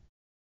up to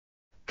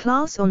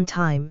class on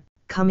time,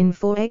 come in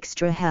for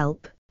extra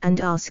help, and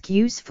ask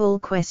useful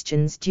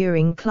questions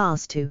during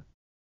class to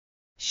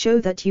show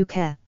that you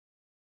care.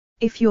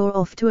 If you're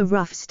off to a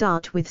rough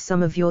start with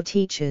some of your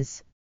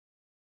teachers,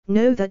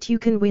 know that you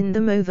can win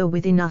them over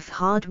with enough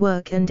hard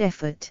work and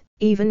effort,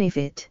 even if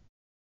it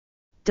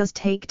does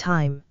take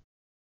time.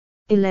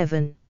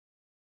 11.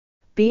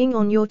 Being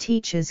on your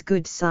teacher's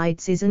good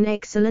sides is an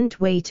excellent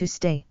way to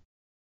stay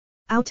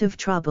out of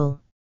trouble.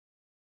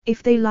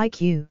 If they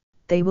like you,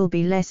 they will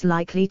be less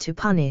likely to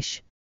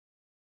punish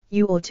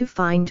you or to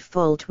find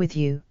fault with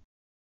you.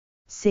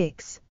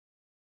 6.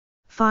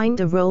 Find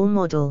a role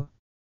model.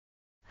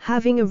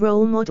 Having a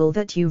role model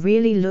that you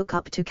really look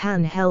up to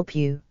can help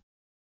you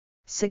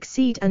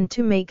succeed and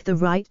to make the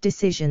right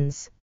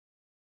decisions.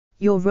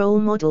 Your role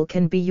model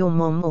can be your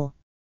mom or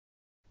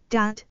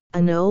dad,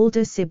 an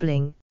older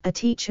sibling, a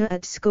teacher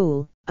at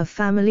school, a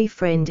family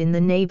friend in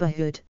the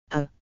neighborhood,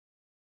 a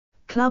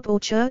club or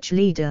church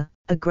leader,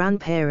 a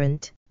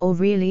grandparent, or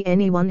really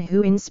anyone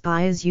who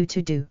inspires you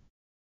to do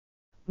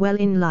well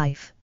in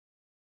life.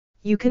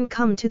 You can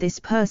come to this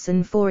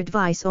person for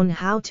advice on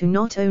how to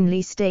not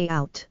only stay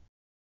out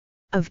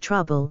of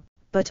trouble,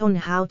 but on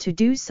how to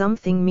do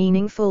something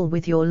meaningful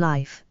with your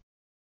life.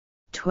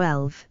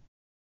 12.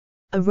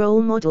 A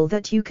role model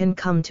that you can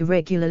come to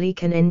regularly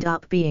can end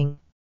up being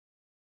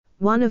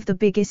one of the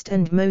biggest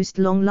and most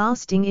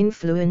long-lasting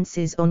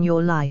influences on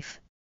your life.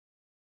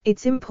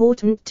 It's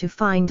important to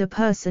find a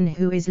person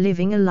who is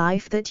living a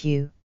life that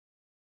you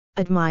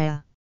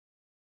admire.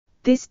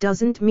 This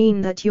doesn't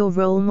mean that your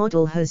role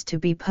model has to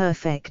be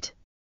perfect.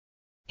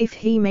 If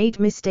he made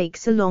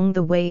mistakes along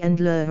the way and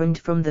learned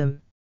from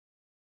them,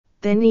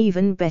 then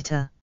even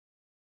better.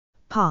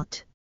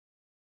 Part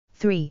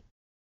 3.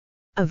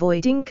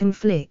 Avoiding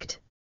conflict.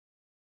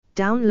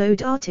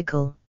 Download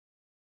article.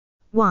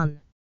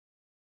 1.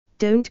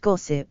 Don't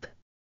gossip.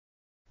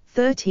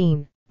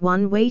 13.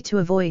 One way to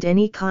avoid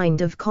any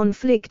kind of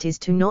conflict is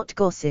to not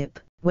gossip,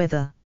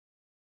 whether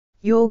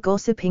you're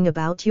gossiping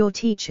about your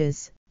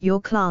teachers, your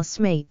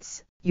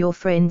classmates, your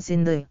friends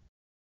in the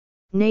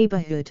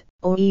neighborhood,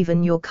 or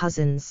even your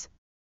cousins.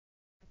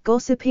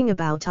 Gossiping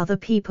about other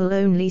people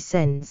only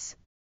sends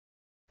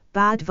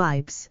bad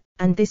vibes,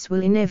 and this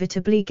will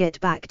inevitably get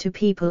back to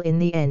people in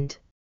the end.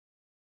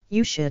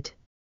 You should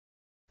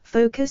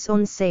focus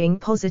on saying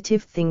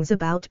positive things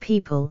about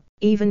people,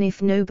 even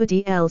if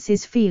nobody else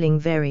is feeling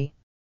very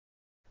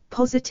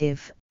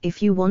positive,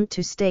 if you want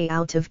to stay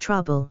out of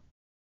trouble.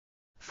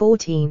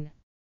 14.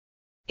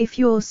 If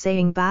you're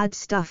saying bad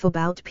stuff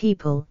about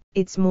people,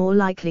 it's more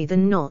likely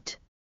than not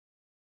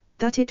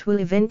that it will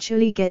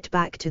eventually get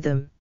back to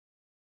them.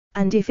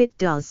 And if it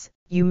does,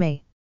 you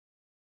may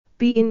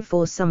be in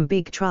for some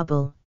big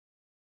trouble.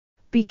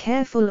 Be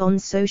careful on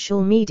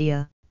social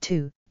media,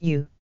 too.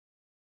 You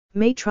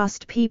may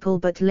trust people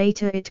but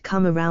later it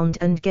come around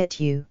and get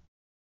you.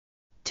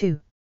 2.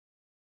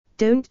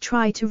 Don't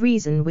try to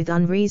reason with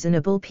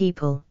unreasonable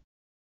people.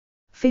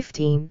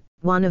 15.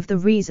 One of the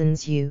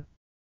reasons you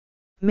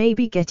may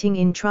be getting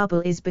in trouble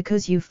is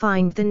because you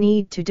find the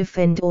need to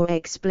defend or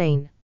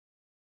explain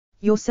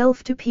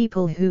yourself to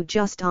people who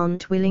just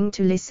aren't willing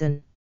to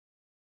listen.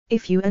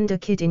 If you and a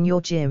kid in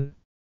your gym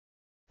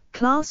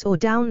class or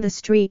down the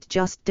street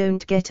just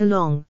don't get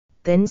along,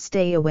 then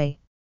stay away.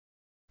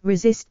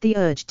 Resist the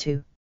urge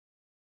to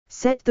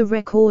set the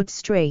record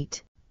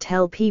straight,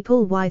 tell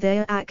people why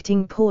they're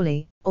acting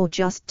poorly, or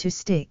just to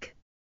stick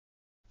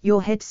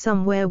your head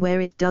somewhere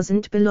where it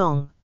doesn't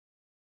belong.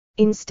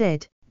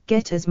 Instead,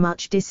 get as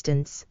much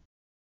distance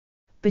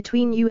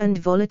between you and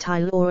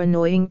volatile or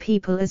annoying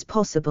people as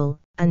possible,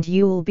 and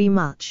you'll be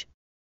much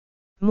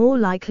More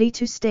likely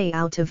to stay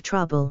out of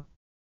trouble.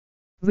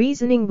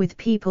 Reasoning with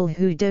people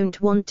who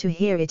don't want to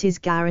hear it is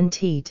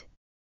guaranteed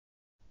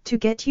to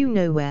get you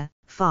nowhere,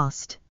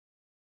 fast.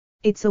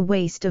 It's a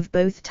waste of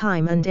both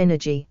time and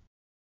energy.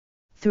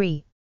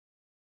 3.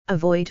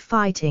 Avoid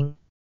fighting.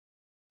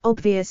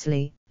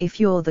 Obviously, if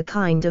you're the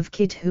kind of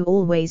kid who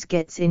always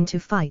gets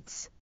into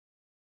fights,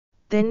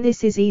 then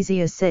this is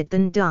easier said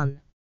than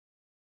done.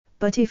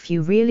 But if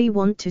you really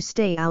want to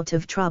stay out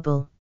of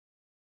trouble,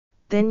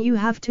 then you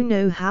have to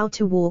know how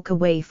to walk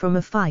away from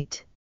a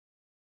fight.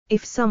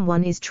 If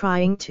someone is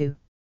trying to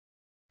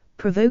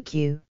provoke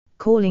you,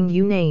 calling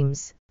you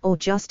names, or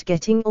just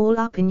getting all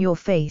up in your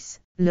face,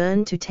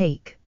 learn to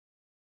take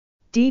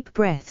deep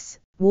breaths,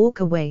 walk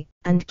away,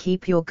 and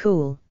keep your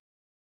cool.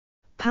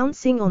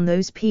 Pouncing on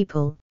those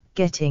people,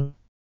 getting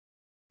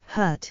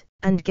hurt,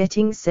 and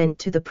getting sent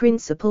to the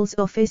principal's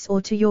office or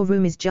to your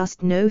room is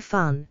just no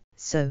fun,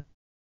 so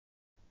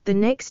the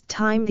next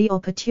time the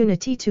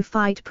opportunity to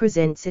fight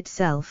presents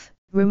itself,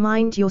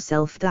 remind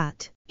yourself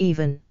that,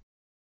 even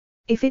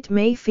if it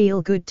may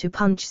feel good to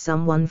punch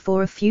someone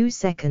for a few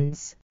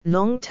seconds,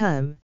 long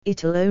term,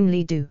 it'll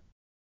only do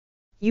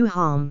you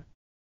harm.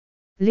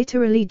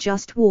 Literally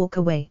just walk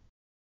away.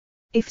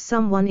 If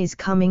someone is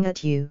coming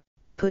at you,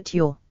 put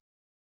your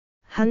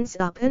hands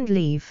up and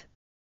leave.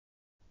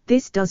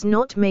 This does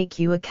not make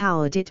you a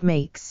coward, it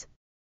makes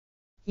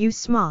you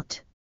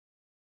smart.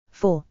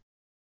 4.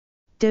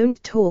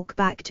 Don't talk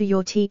back to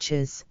your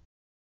teachers.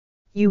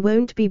 You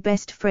won't be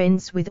best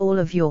friends with all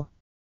of your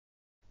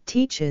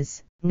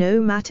teachers, no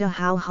matter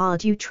how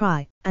hard you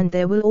try, and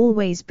there will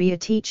always be a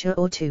teacher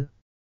or two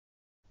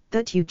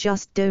that you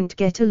just don't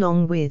get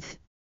along with.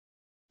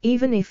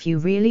 Even if you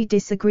really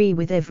disagree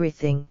with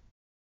everything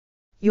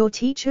your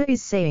teacher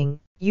is saying,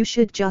 you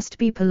should just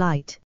be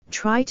polite,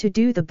 try to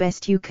do the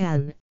best you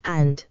can,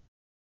 and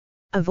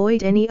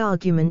avoid any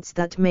arguments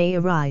that may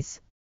arise.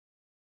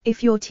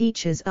 If your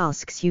teacher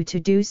asks you to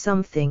do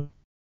something,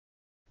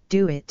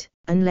 do it,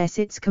 unless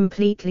it's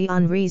completely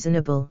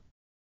unreasonable.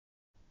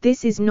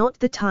 This is not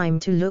the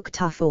time to look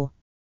tough or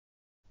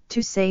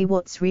to say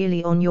what's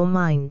really on your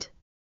mind.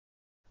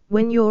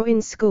 When you're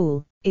in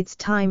school, it's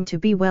time to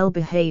be well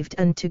behaved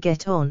and to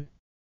get on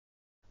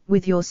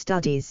with your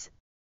studies.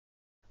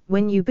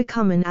 When you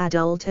become an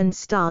adult and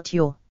start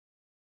your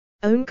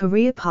own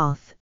career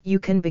path, you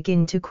can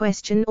begin to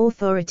question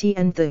authority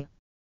and the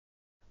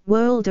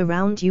world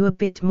around you a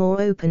bit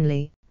more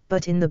openly,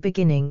 but in the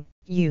beginning,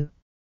 you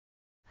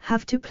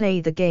have to play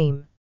the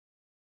game.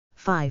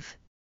 5.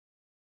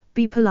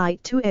 Be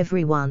polite to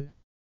everyone.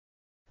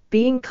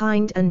 Being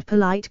kind and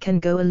polite can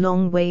go a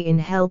long way in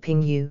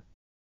helping you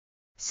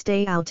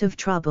stay out of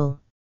trouble.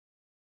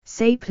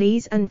 Say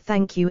please and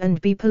thank you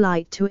and be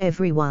polite to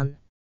everyone.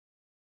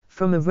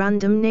 From a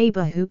random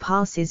neighbor who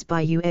passes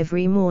by you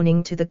every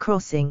morning to the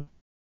crossing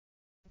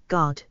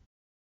guard.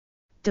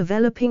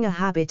 Developing a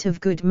habit of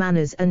good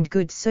manners and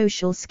good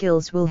social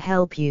skills will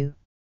help you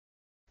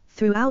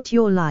throughout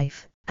your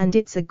life, and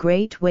it's a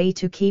great way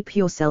to keep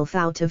yourself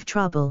out of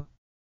trouble.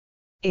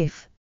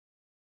 If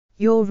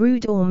you're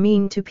rude or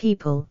mean to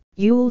people,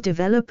 you'll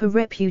develop a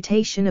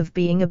reputation of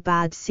being a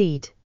bad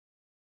seed.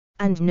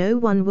 And no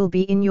one will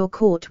be in your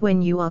court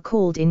when you are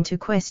called into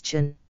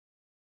question.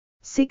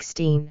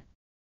 16.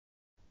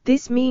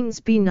 This means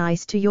be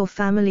nice to your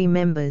family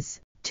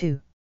members, too.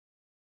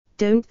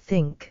 Don't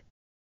think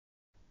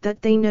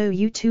that they know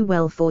you too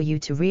well for you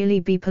to really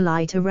be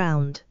polite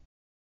around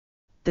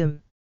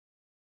them.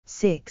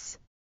 6.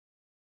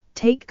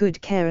 Take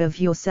good care of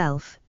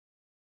yourself.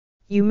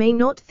 You may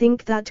not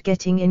think that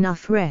getting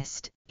enough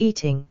rest,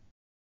 eating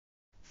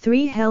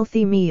 3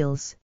 healthy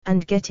meals,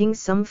 and getting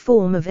some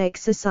form of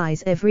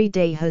exercise every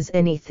day has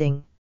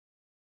anything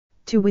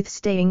to with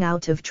staying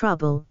out of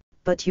trouble,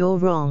 but you're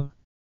wrong.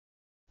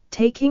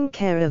 Taking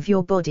care of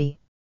your body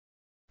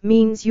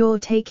means you're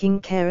taking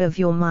care of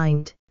your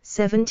mind.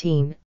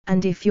 17.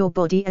 And if your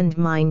body and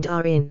mind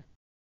are in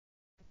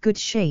good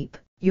shape,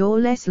 you're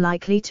less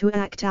likely to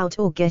act out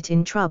or get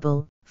in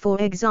trouble.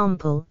 For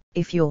example,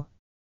 if you're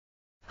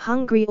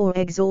hungry or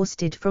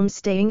exhausted from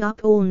staying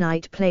up all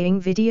night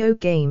playing video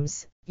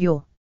games,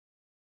 you're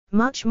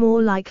much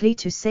more likely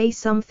to say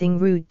something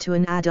rude to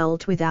an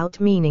adult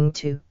without meaning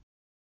to.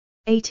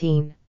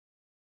 18.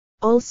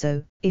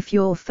 Also, if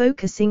you're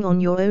focusing on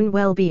your own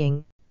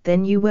well-being,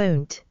 then you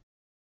won't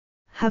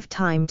have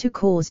time to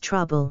cause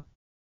trouble.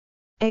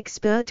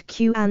 Expert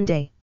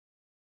Q&A.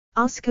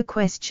 Ask a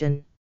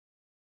question.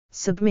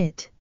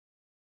 Submit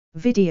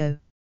video.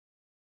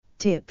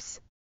 Tips.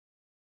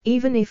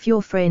 Even if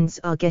your friends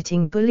are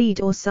getting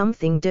bullied or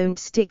something, don't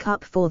stick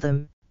up for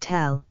them,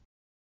 tell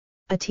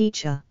a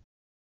teacher.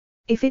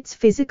 If it's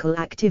physical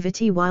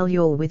activity while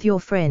you're with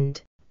your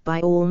friend, by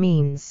all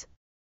means,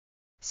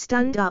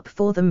 stand up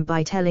for them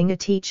by telling a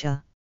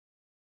teacher.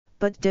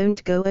 But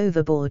don't go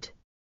overboard.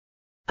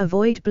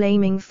 Avoid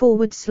blaming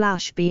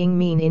 / being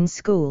mean in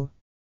school.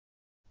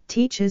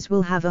 Teachers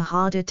will have a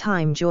harder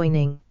time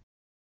joining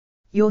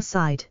your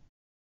side.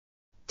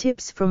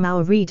 Tips from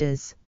our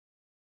readers.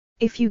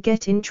 If you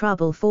get in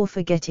trouble for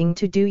forgetting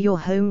to do your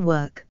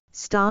homework,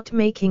 Start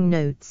making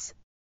notes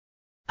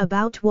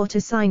about what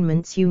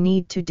assignments you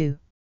need to do.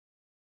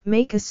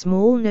 Make a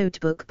small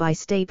notebook by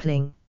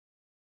stapling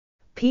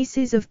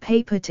pieces of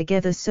paper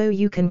together so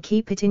you can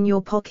keep it in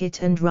your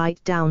pocket and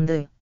write down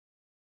the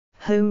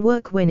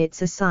homework when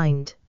it's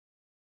assigned.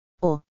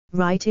 Or,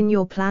 write in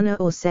your planner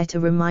or set a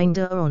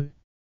reminder on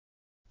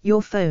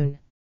your phone.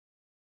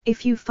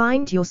 If you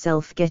find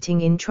yourself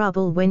getting in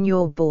trouble when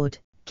you're bored,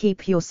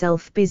 keep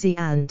yourself busy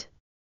and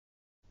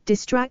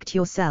distract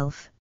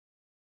yourself.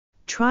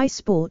 Try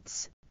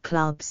sports,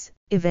 clubs,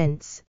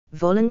 events,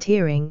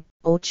 volunteering,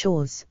 or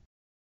chores.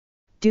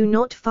 Do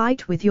not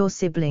fight with your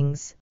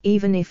siblings,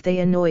 even if they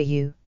annoy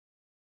you.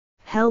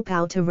 Help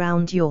out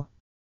around your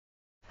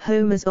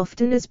home as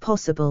often as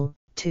possible,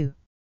 too.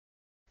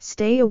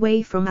 Stay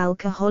away from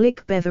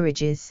alcoholic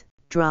beverages,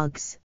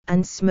 drugs,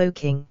 and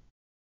smoking.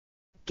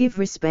 Give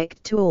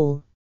respect to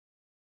all.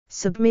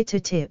 Submit a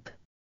tip.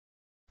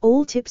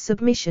 All tip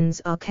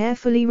submissions are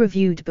carefully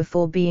reviewed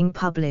before being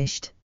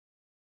published.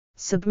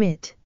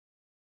 Submit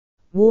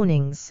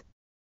warnings.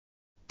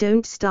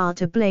 Don't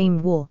start a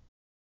blame war.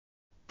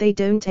 They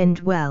don't end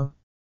well.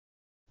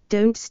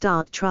 Don't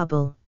start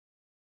trouble.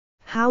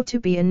 How to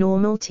be a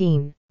normal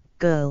teen,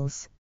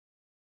 girls.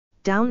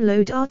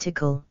 Download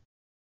article.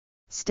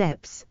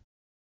 Steps.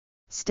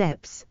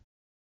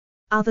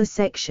 Other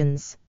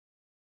sections.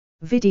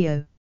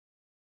 Video.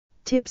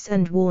 Tips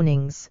and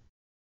warnings.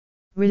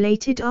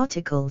 Related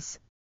articles.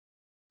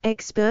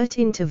 Expert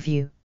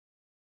interview.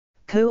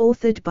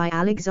 Co-authored by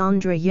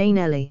Alexandra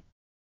Yanelli.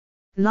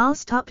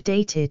 Last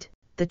updated,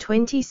 the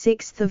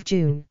 26th of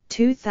June,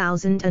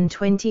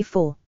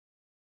 2024.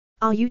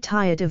 Are you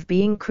tired of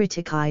being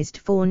criticized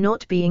for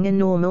not being a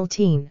normal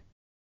teen?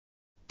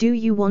 Do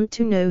you want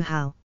to know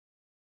how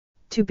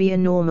to be a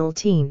normal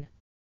teen?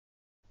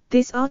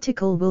 This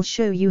article will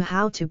show you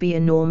how to be a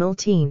normal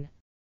teen.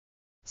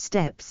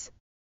 Steps.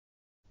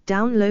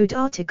 Download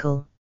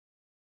article.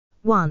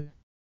 1.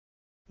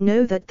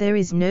 Know that there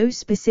is no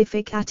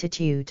specific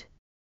attitude.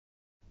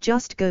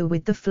 Just go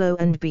with the flow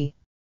and be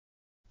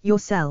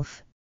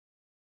yourself.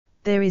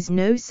 There is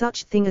no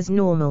such thing as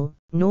normal.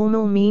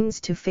 Normal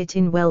means to fit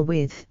in well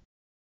with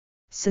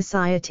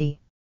society.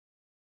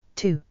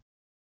 2.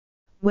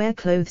 Wear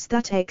clothes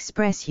that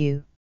express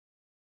you.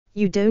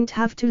 You don't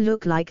have to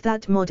look like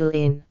that model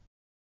in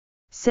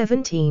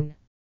 17.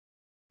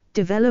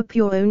 Develop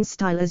your own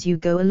style as you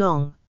go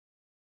along.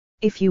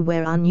 If you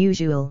wear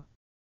unusual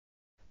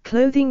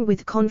clothing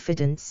with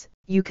confidence,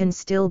 you can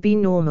still be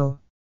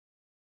normal.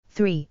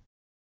 3.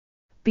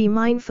 Be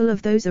mindful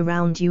of those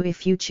around you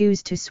if you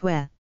choose to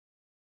swear.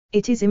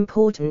 It is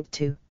important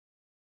to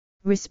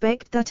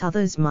respect that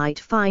others might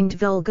find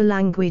vulgar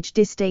language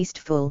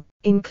distasteful,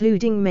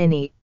 including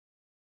many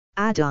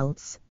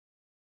adults.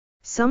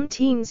 Some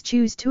teens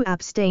choose to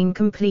abstain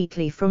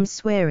completely from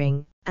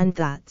swearing, and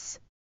that's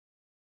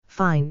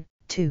fine,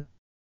 too.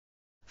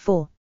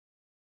 4.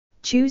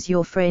 Choose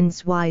your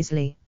friends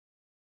wisely.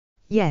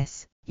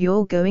 Yes,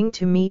 you're going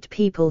to meet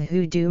people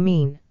who do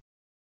mean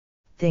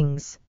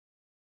things.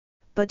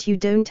 But you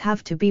don't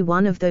have to be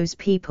one of those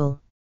people.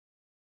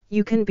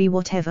 You can be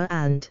whatever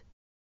and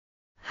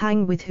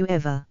hang with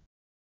whoever.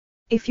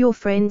 If your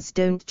friends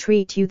don't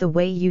treat you the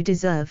way you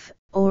deserve,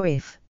 or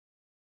if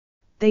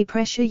they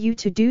pressure you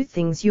to do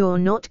things you're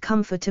not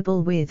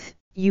comfortable with,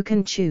 you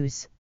can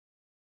choose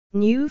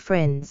new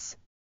friends.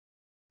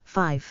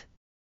 5.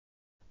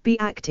 Be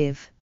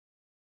active.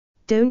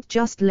 Don't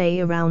just lay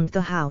around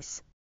the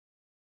house.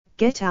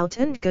 Get out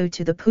and go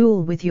to the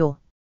pool with your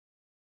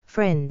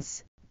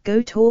friends,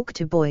 go talk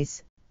to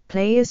boys,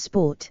 play a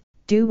sport,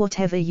 do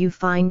whatever you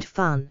find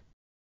fun.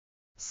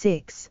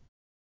 6.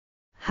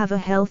 Have a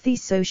healthy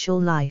social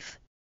life.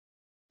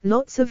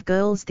 Lots of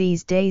girls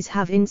these days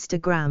have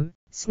Instagram,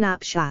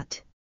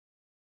 Snapchat,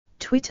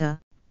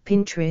 Twitter,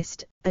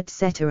 Pinterest,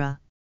 etc.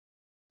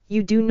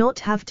 You do not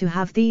have to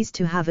have these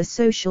to have a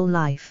social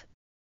life.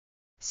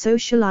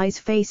 Socialize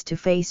face to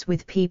face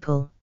with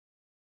people.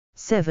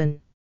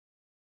 7.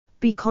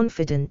 Be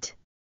confident.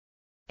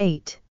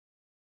 8.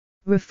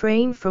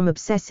 Refrain from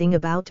obsessing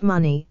about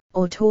money,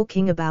 or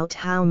talking about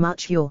how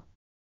much your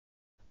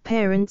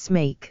parents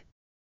make.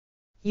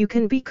 You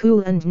can be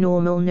cool and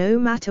normal no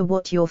matter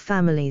what your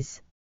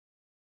family's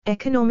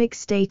economic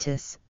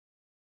status.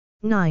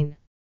 9.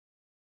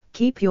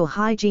 Keep your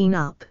hygiene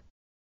up.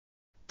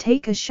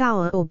 Take a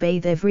shower or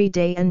bathe every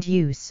day and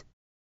use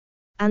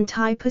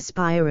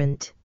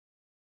antiperspirant.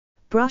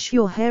 Brush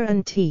your hair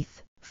and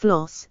teeth,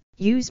 floss,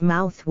 use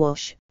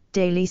mouthwash,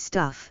 daily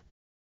stuff.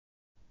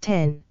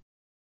 10.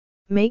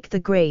 Make the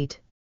grade.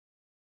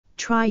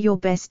 Try your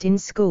best in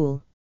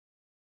school.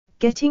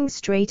 Getting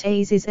straight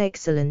A's is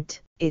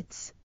excellent,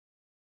 it's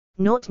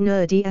not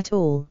nerdy at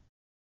all.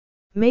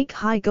 Make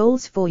high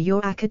goals for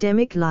your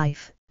academic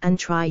life, and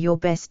try your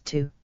best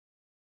to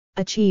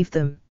achieve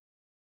them.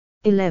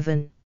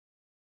 11.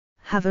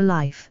 Have a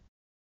life.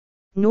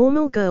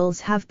 Normal girls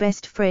have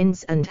best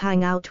friends and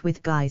hang out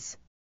with guys.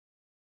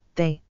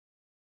 They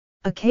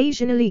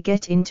occasionally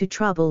get into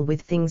trouble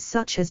with things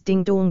such as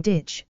ding-dong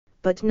ditch,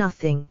 but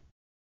nothing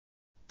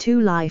Too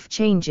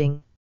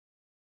life-changing.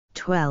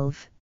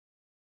 12.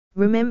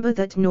 Remember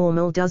that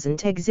normal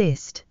doesn't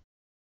exist.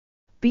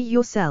 Be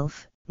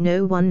yourself,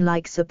 no one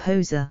likes a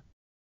poser.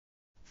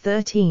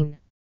 13.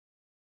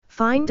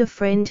 Find a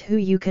friend who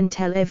you can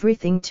tell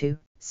everything to,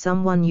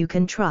 someone you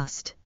can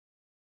trust.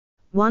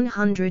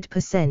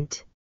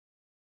 100%.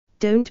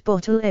 Don't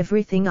bottle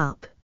everything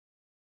up.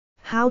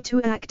 How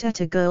to act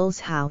at a girl's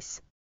house.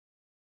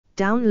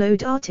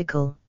 Download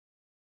article.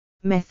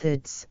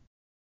 Methods.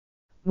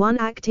 1.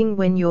 Acting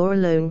when you're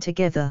alone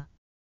together.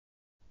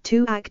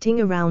 2. Acting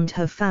around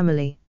her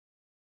family.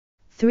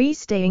 3.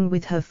 Staying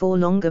with her for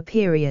longer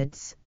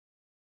periods.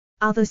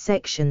 Other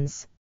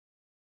sections.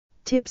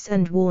 Tips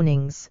and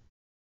warnings.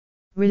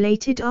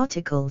 Related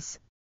articles.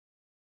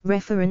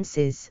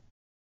 References.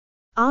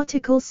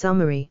 Article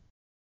summary.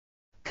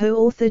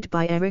 Co-authored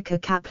by Erica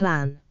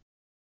Kaplan.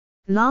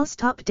 Last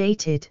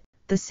updated,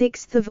 the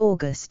 6th of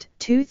August,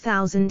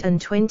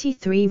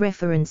 2023.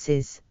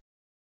 References.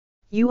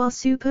 You are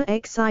super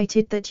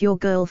excited that your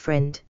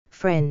girlfriend,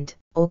 friend,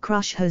 or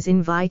crush has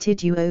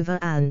invited you over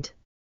and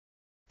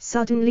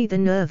suddenly the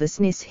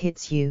nervousness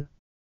hits you.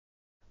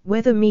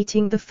 Whether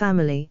meeting the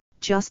family,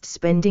 just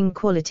spending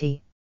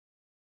quality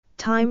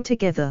time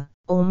together,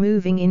 or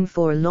moving in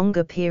for a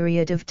longer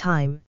period of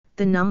time,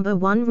 the number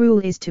one rule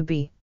is to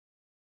be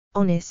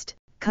honest,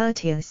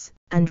 courteous,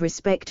 and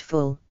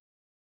respectful.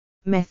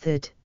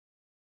 Method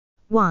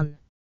 1.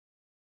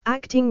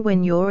 Acting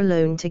when you're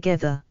alone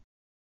together.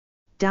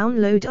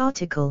 Download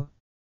article.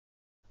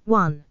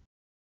 1.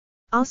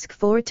 Ask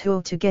for a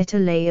tour to get a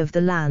lay of the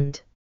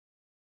land.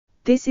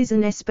 This is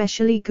an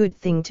especially good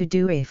thing to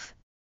do if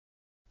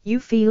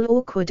you feel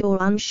awkward or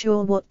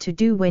unsure what to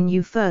do when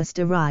you first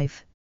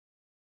arrive.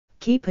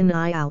 Keep an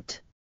eye out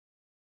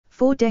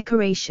for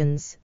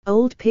decorations,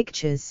 old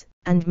pictures,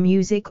 and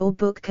music or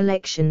book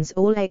collections,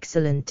 all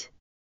excellent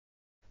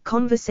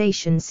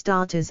conversation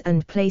starters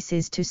and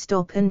places to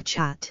stop and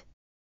chat.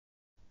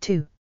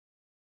 2.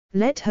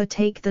 Let her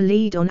take the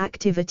lead on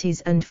activities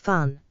and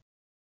fun.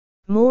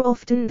 More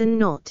often than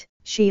not,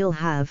 she'll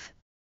have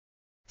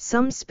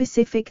some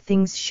specific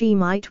things she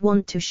might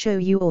want to show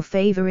you or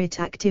favorite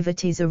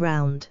activities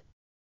around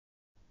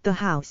the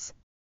house.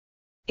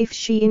 If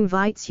she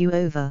invites you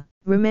over,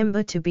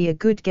 remember to be a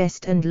good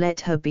guest and let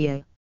her be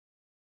a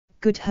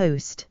good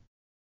host.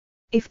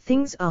 If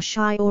things are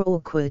shy or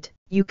awkward,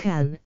 you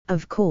can,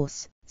 of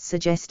course,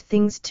 suggest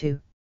things to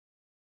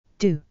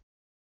do.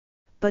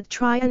 But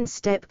try and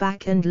step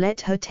back and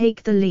let her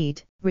take the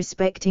lead,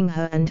 respecting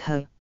her and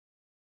her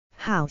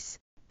house,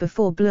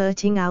 before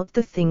blurting out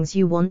the things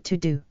you want to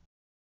do.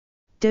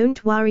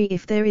 Don't worry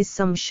if there is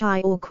some shy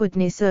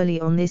awkwardness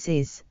early on, this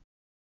is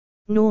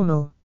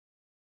normal.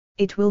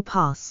 It will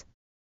pass.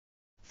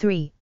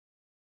 3.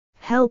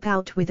 Help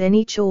out with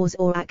any chores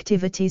or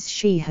activities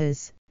she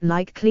has,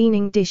 like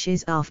cleaning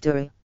dishes after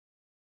a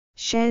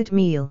shared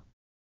meal.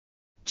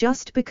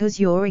 Just because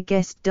you're a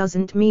guest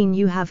doesn't mean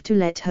you have to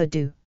let her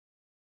do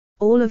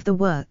all of the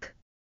work.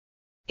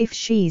 If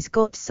she's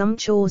got some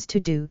chores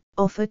to do,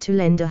 offer to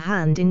lend a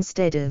hand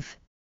instead of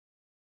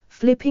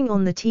flipping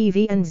on the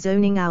TV and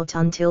zoning out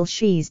until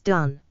she's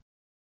done.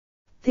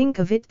 Think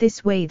of it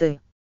this way: the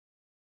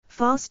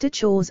faster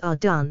chores are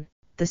done,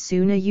 the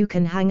sooner you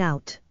can hang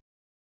out.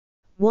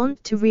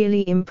 Want to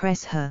really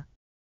impress her?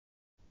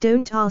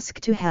 Don't ask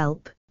to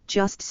help,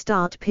 just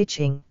start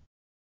pitching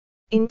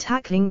in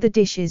tackling the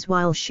dishes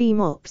while she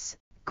mops,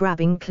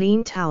 grabbing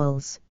clean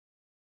towels,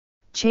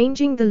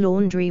 changing the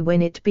laundry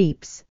when it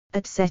beeps,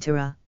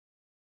 etc.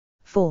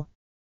 4.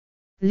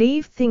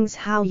 Leave things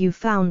how you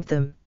found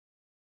them.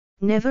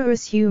 Never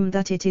assume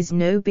that it is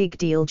no big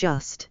deal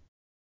just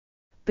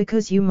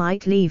because you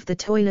might leave the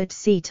toilet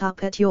seat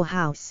up at your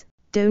house.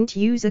 Don't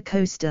use a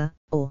coaster,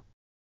 or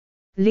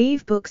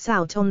leave books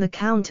out on the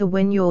counter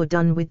when you're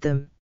done with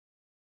them.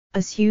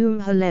 Assume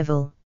her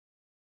level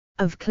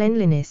of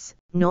cleanliness,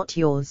 not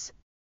yours.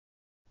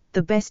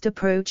 The best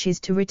approach is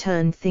to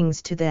return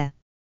things to their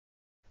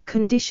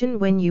condition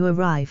when you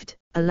arrived,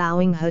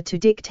 allowing her to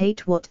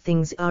dictate what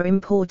things are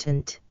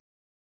important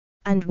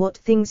and what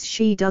things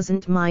she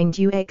doesn't mind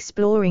you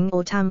exploring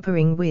or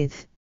tampering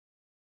with.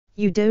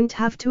 You don't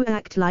have to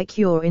act like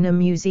you're in a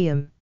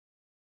museum.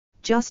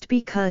 Just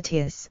be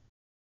courteous.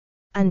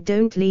 And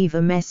don't leave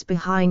a mess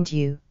behind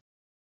you.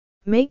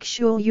 Make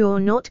sure you're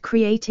not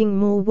creating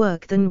more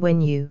work than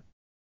when you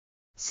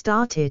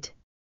started.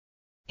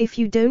 If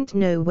you don't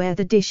know where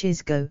the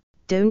dishes go,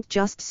 don't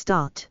just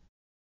start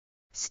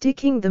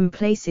sticking them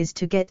places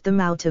to get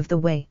them out of the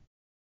way.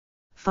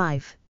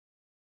 5.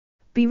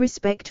 Be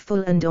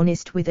respectful and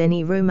honest with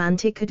any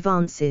romantic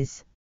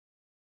advances.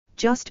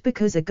 Just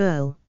because a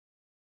girl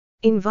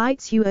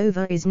invites you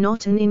over is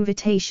not an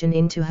invitation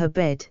into her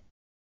bed.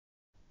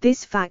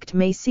 This fact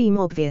may seem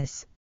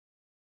obvious,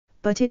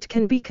 but it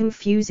can be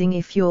confusing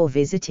if you're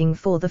visiting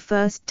for the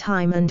first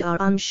time and are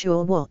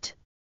unsure what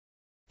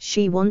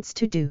she wants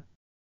to do.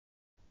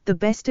 The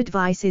best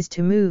advice is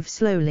to move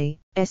slowly,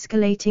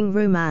 escalating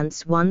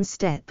romance one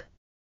step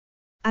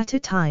at a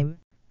time,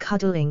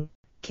 cuddling,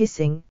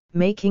 kissing,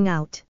 making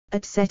out,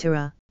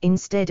 etc.,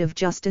 instead of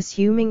just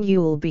assuming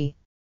you'll be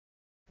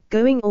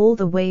going all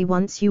the way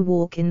once you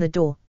walk in the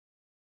door.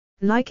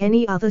 Like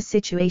any other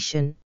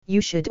situation,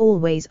 you should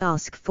always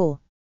ask for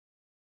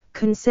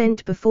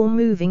consent before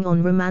moving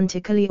on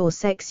romantically or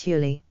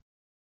sexually.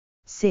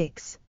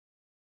 6.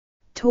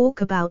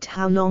 Talk about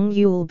how long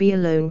you'll be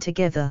alone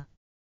together.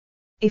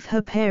 If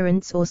her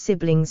parents or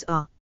siblings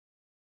are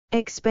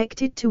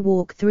expected to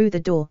walk through the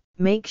door,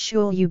 make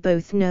sure you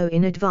both know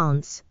in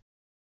advance.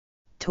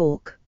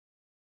 Talk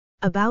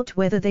about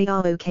whether they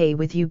are okay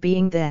with you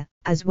being there,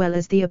 as well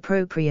as the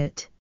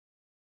appropriate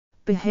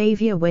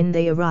behavior when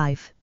they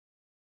arrive.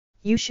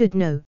 You should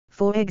know,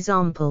 for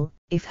example,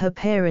 if her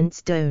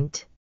parents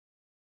don't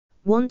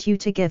want you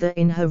together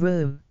in her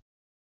room.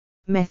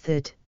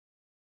 Method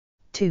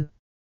 2.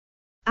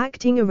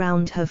 Acting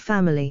around her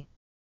family.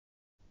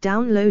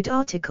 Download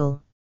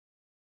article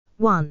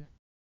 1.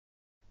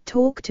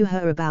 Talk to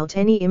her about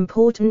any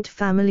important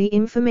family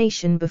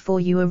information before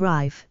you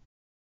arrive.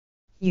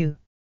 You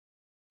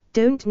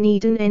don't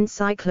need an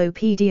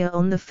encyclopedia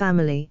on the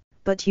family,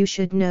 but you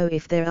should know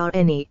if there are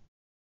any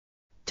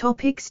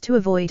topics to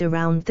avoid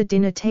around the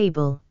dinner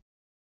table.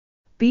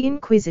 Be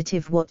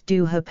inquisitive. What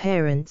do her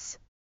parents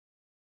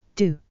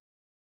do?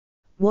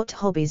 What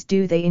hobbies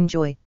do they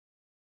enjoy?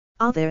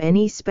 Are there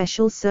any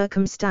special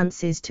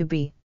circumstances to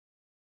be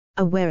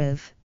aware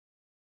of?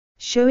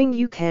 Showing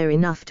you care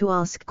enough to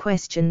ask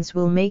questions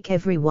will make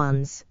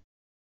everyone's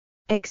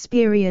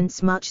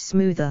experience much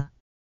smoother.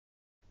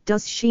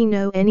 Does she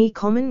know any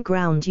common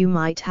ground you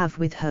might have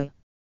with her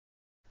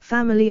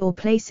family or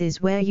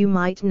places where you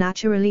might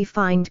naturally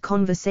find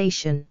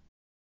conversation?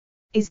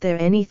 Is there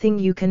anything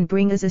you can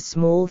bring as a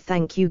small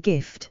thank you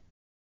gift?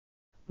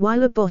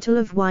 While a bottle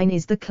of wine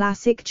is the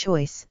classic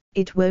choice,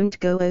 it won't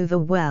go over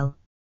well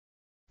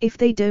if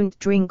they don't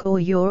drink or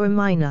you're a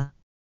minor.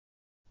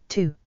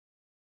 2.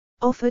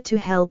 Offer to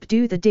help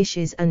do the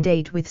dishes and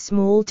aid with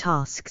small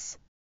tasks.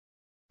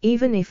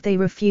 Even if they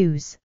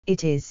refuse,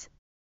 it is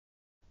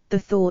the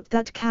thought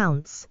that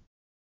counts.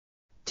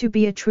 To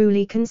be a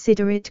truly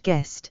considerate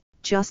guest,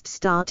 just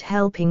start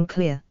helping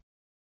clear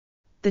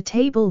the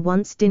table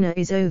once dinner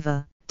is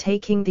over,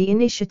 taking the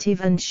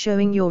initiative and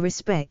showing your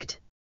respect.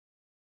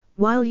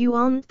 While you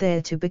aren't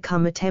there to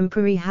become a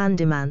temporary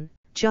handyman,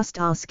 just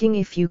asking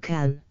if you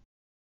can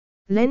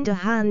lend a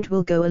hand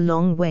will go a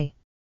long way.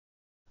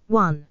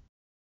 1.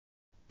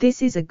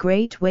 This is a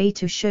great way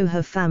to show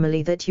her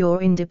family that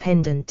you're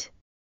independent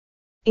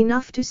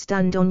enough to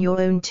stand on your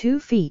own 2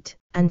 feet,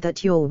 and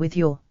that you're with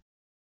your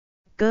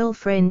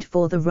girlfriend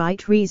for the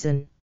right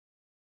reason.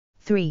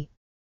 3.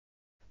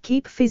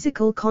 Keep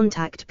physical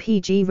contact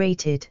PG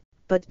rated,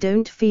 but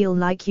don't feel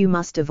like you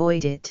must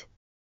avoid it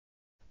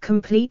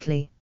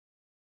completely.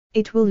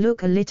 It will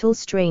look a little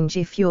strange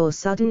if you're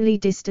suddenly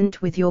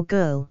distant with your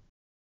girl.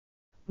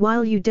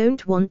 While you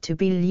don't want to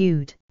be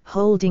lewd,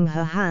 holding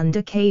her hand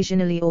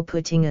occasionally or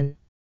putting an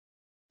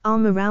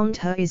arm around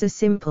her is a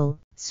simple,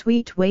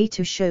 sweet way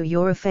to show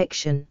your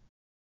affection.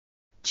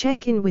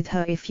 Check in with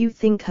her if you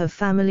think her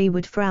family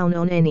would frown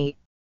on any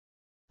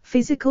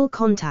physical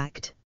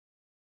contact.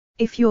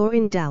 If you're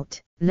in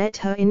doubt, let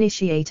her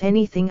initiate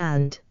anything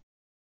and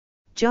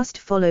just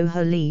follow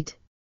her lead.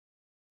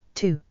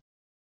 2.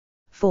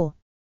 4.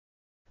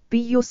 Be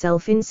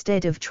yourself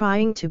instead of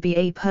trying to be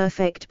a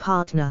perfect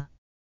partner.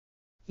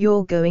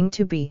 You're going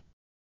to be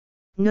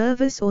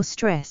nervous or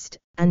stressed,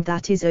 and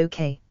that is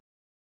okay.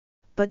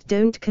 But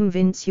don't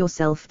convince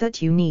yourself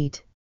that you need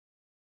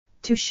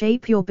to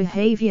shape your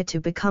behavior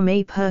to become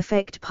a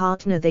perfect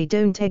partner. They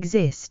don't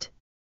exist.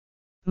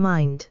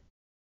 Mind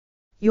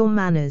your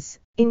manners,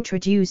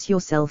 introduce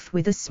yourself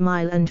with a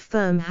smile and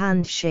firm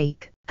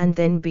handshake, and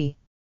then be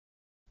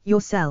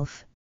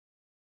yourself.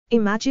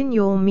 Imagine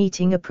you're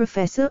meeting a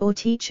professor or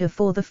teacher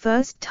for the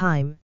first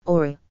time,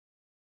 or a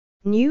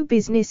new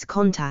business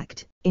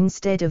contact,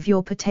 instead of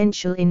your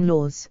potential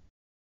in-laws.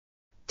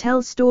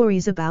 Tell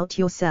stories about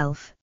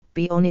yourself,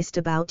 be honest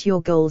about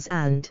your goals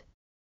and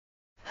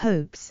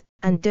hopes,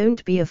 and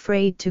don't be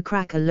afraid to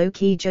crack a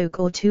low-key joke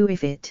or 2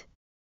 if it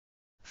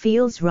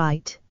feels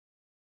right.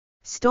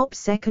 Stop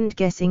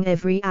second-guessing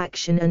every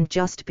action and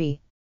just be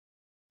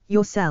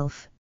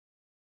yourself.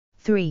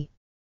 3.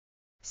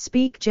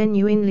 Speak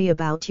genuinely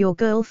about your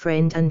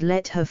girlfriend and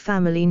let her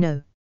family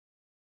know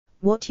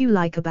what you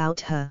like about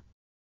her.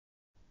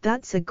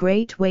 That's a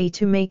great way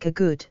to make a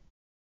good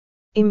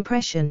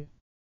impression.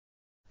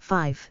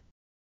 5.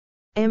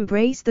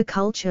 Embrace the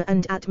culture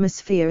and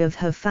atmosphere of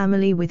her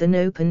family with an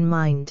open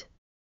mind.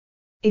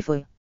 If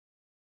a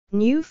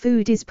new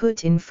food is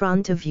put in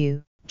front of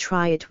you,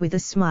 try it with a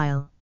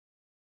smile.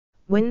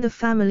 When the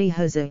family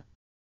has a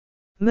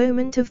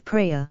moment of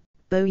prayer,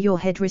 bow your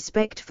head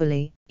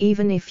respectfully,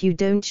 even if you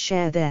don't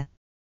share their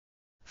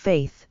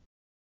faith.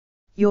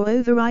 Your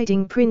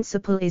overriding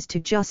principle is to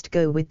just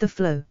go with the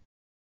flow.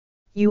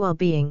 You are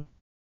being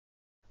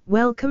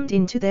welcomed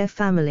into their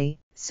family,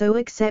 so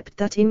accept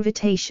that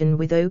invitation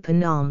with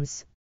open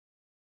arms.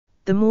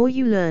 The more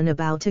you learn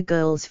about a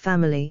girl's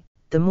family,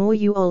 the more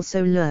you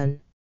also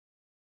learn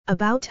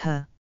about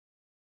her.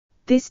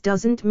 This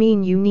doesn't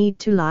mean you need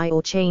to lie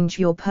or change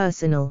your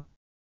personal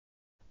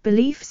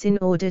beliefs in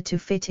order to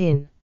fit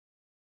in.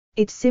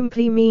 It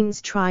simply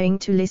means trying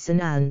to listen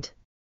and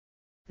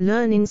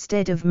learn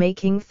instead of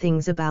making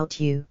things about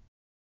you.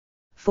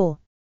 4.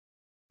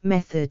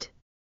 Method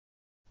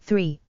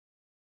 3.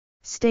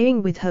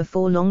 Staying with her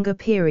for longer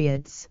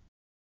periods.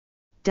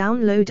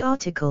 Download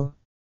article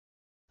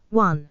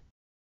 1.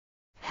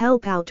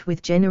 Help out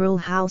with general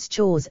house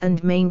chores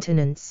and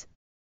maintenance.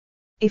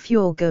 If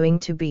you're going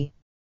to be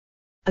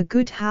a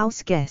good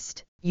house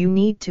guest, you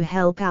need to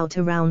help out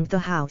around the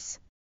house.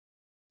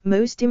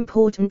 Most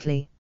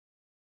importantly,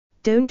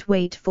 don't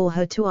wait for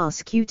her to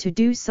ask you to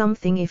do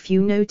something if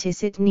you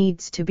notice it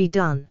needs to be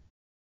done.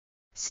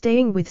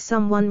 Staying with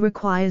someone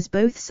requires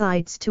both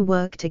sides to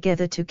work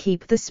together to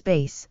keep the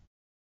space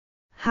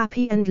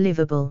happy and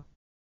livable.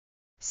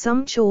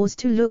 Some chores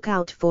to look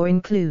out for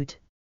include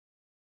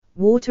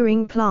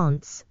watering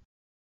plants,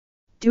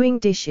 doing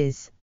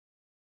dishes,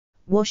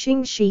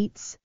 washing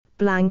sheets,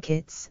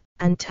 blankets,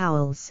 and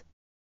towels,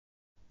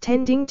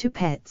 tending to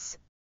pets,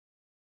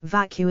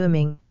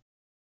 vacuuming.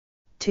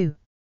 2.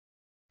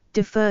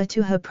 Defer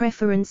to her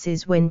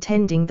preferences when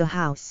tending the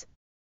house.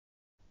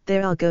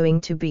 There are going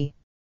to be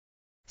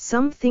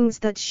some things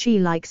that she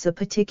likes a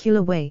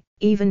particular way,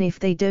 even if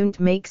they don't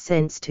make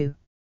sense to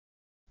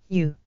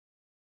you.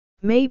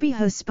 Maybe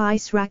her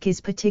spice rack is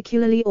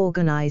particularly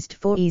organized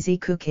for easy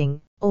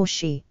cooking, or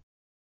she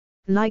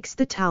likes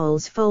the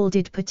towels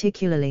folded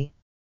particularly.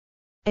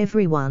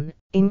 Everyone,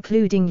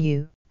 including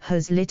you,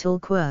 has little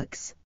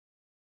quirks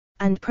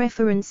and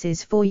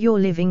preferences for your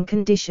living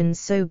conditions,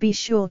 so be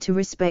sure to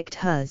respect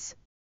hers.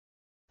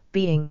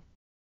 Being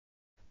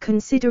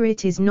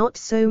considerate is not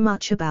so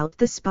much about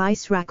the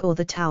spice rack or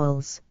the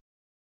towels.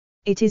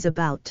 It is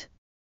about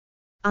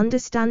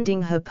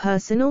understanding her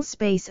personal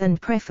space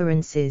and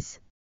preferences.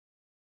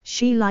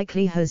 She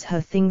likely has her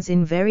things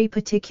in very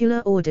particular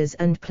orders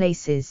and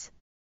places.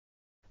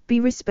 Be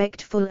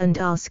respectful and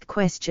ask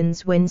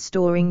questions when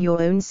storing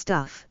your own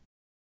stuff.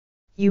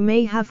 You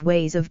may have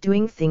ways of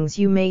doing things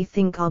you may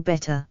think are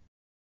better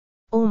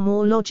or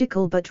more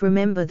logical, but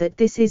remember that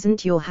this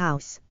isn't your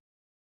house.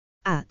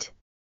 At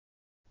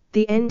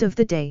the end of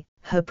the day,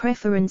 her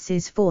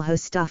preferences for her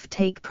stuff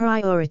take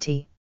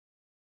priority.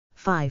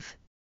 5.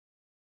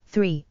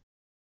 3.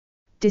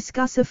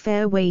 Discuss a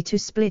fair way to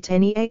split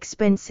any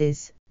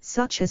expenses,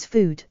 such as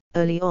food,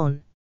 early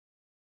on.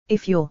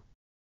 If you're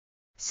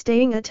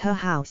staying at her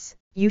house,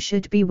 you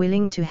should be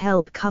willing to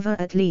help cover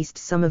at least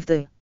some of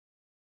the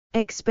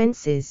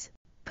expenses,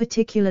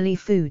 particularly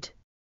food.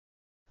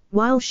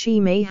 While she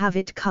may have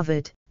it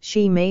covered,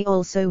 she may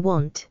also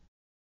want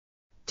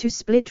to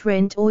split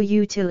rent or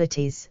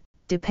utilities,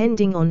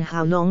 depending on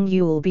how long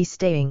you'll be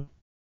staying.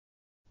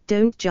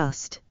 Don't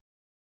just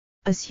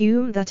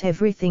assume that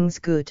everything's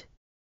good.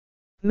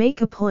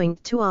 Make a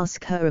point to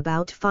ask her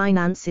about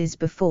finances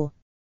before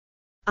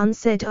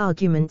unsaid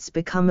arguments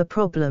become a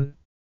problem.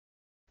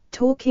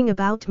 Talking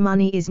about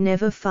money is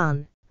never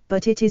fun,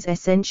 but it is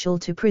essential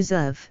to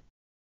preserve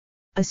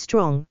a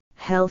strong,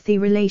 healthy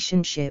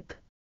relationship.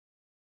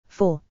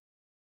 4.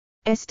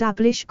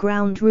 Establish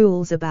ground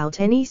rules about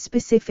any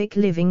specific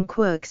living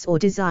quirks or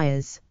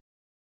desires.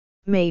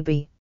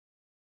 Maybe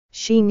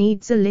she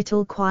needs a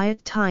little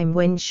quiet time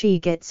when she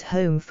gets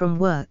home from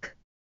work.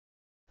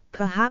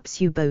 Perhaps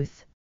you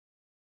both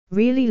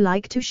really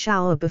like to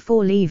shower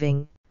before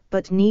leaving,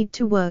 but need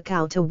to work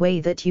out a way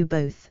that you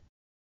both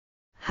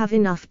have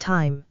enough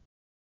time.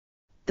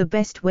 The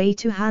best way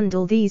to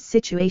handle these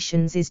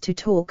situations is to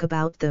talk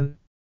about them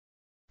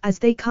as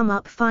they come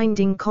up,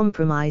 finding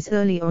compromise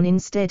early on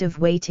instead of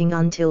waiting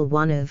until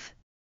one of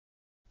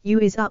you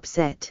is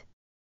upset.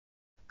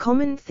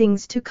 Common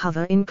things to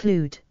cover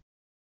include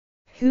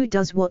who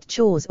does what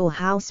chores or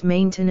house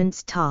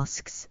maintenance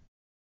tasks,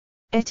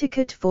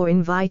 etiquette for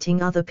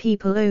inviting other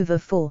people over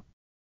for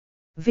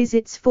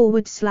visits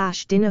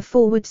 /dinner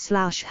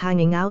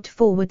 /hanging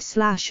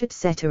out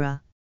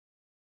etc.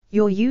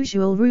 Your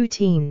usual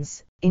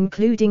routines,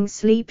 including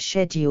sleep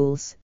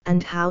schedules,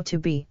 and how to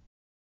be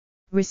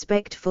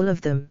respectful of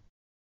them.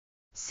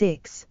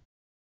 6.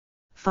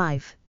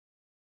 5.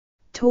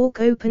 Talk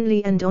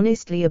openly and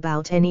honestly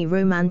about any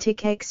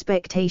romantic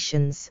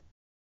expectations.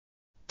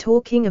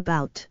 Talking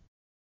about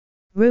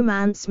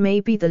romance may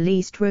be the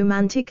least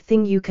romantic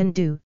thing you can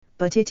do,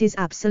 but it is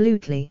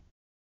absolutely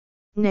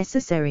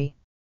necessary.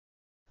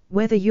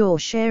 Whether you're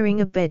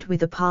sharing a bed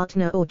with a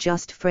partner or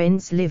just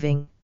friends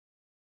living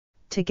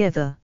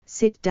together,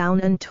 sit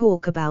down and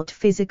talk about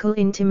physical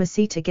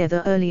intimacy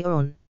together early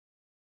on.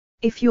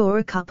 If you're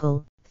a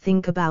couple,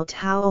 think about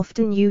how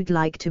often you'd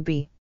like to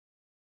be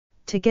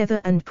together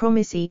and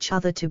promise each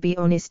other to be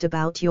honest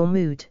about your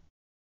mood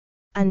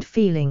and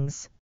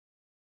feelings.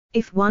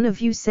 If one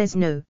of you says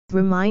no,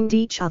 remind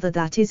each other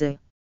that is a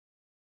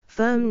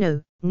firm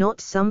no,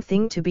 not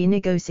something to be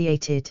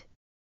negotiated.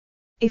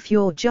 If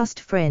you're just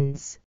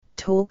friends,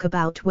 talk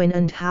about when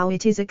and how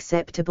it is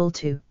acceptable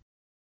to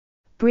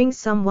bring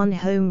someone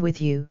home with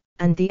you,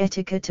 and the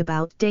etiquette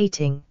about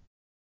dating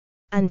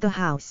and the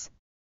house.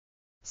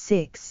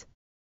 6.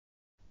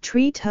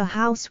 Treat her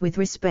house with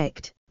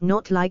respect,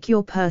 not like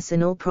your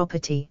personal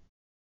property.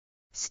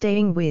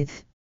 Staying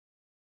with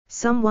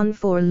someone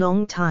for a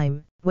long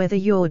time, whether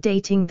you're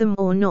dating them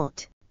or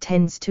not,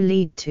 tends to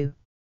lead to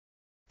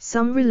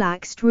some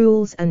relaxed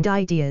rules and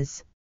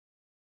ideas.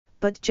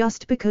 But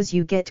just because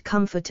you get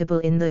comfortable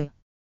in the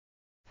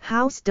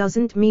house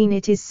doesn't mean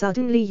it is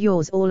suddenly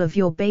yours. All of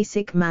your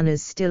basic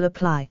manners still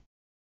apply.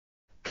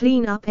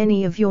 Clean up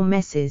any of your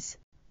messes,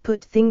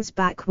 put things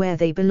back where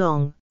they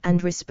belong,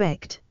 and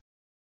respect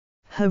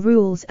her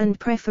rules and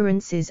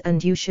preferences,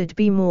 and you should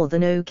be more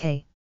than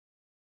okay.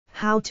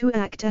 How to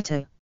act at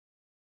a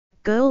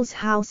girl's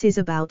house is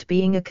about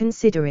being a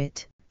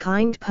considerate,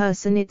 kind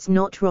person. It's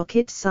not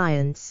rocket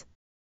science.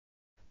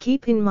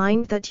 Keep in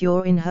mind that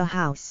you're in her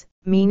house,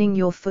 meaning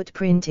your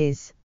footprint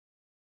is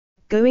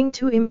going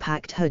to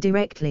impact her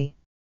directly.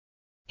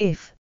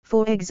 If,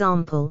 for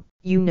example,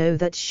 you know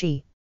that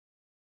she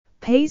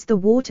pays the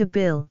water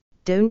bill,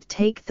 don't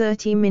take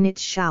 30-minute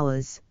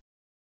showers.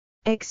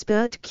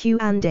 Expert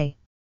Q&A.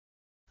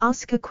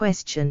 Ask a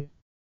question.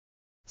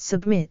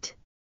 Submit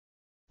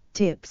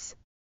tips.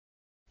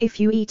 If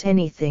you eat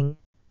anything,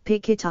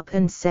 pick it up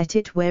and set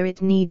it where it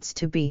needs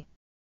to be.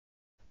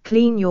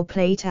 Clean your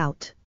plate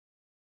out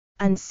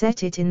and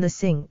set it in the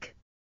sink.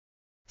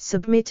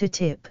 Submit a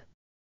tip.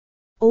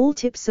 All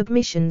tip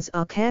submissions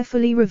are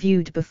carefully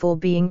reviewed before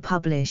being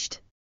published.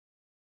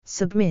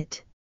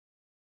 Submit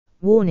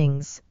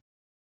warnings.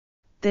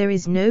 There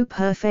is no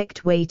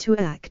perfect way to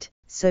act,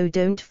 so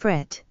don't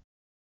fret.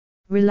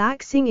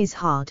 Relaxing is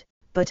hard,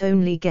 but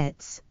only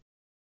gets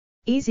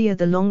easier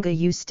the longer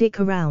you stick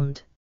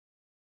around.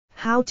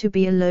 How to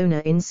be a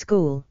loner in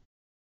school.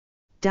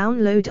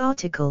 Download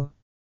article.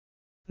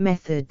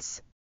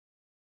 Methods.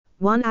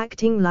 1.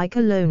 Acting like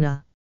a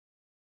loner.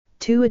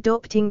 2.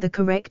 Adopting the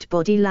correct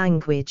body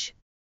language.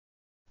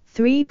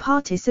 3.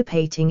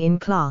 Participating in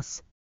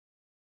class.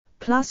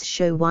 Plus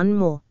show one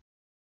more.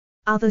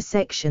 Other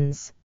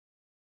sections.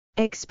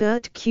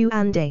 Expert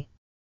Q&A.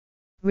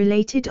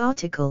 Related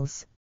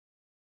articles.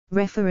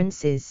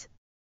 References.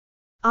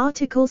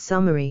 Article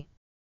summary.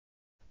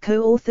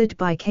 Co-authored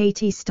by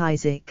Katie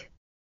Styzik.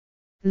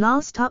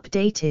 Last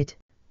updated,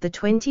 the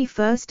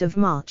 21st of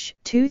March,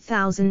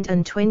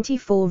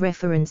 2024.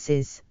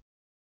 References.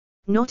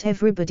 Not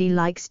everybody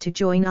likes to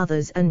join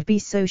others and be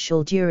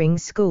social during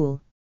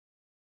school.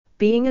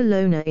 Being a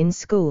loner in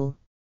school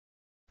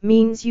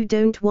means you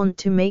don't want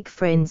to make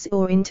friends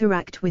or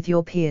interact with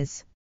your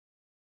peers.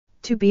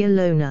 To be a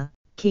loner,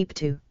 keep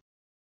to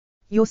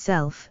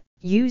yourself,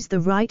 use the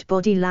right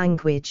body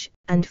language,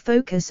 and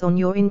focus on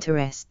your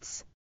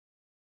interests.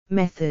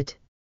 Method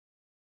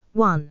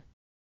 1.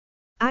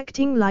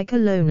 Acting like a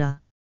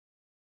loner.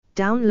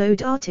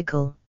 Download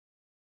article.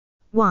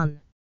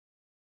 1.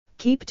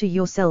 Keep to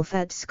yourself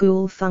at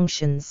school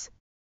functions.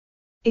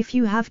 If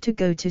you have to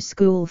go to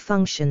school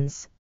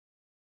functions,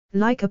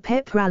 like a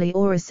pep rally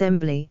or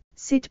assembly,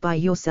 sit by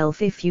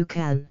yourself if you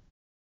can.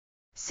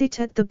 Sit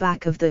at the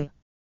back of the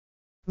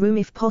room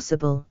if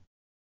possible.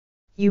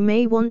 You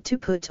may want to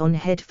put on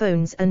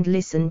headphones and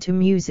listen to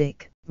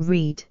music,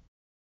 read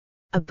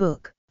a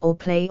book, or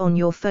play on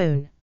your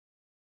phone.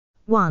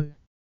 1.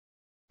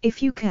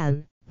 If you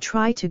can,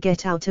 try to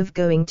get out of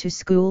going to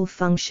school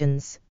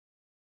functions.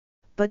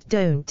 But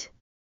don't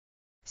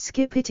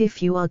skip it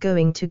if you are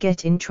going to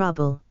get in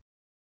trouble.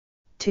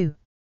 2.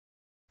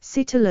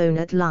 Sit alone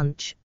at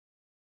lunch.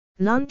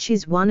 Lunch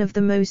is one of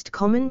the most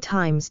common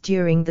times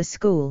during the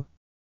school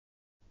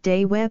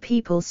day where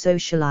people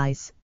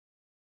socialize.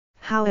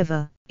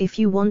 However, if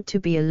you want to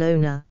be a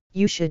loner,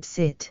 you should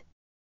sit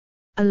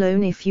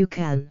alone if you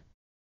can.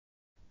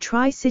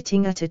 Try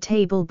sitting at a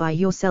table by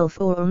yourself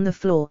or on the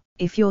floor,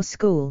 if your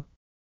school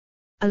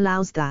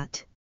allows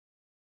that.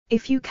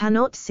 If you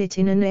cannot sit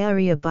in an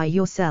area by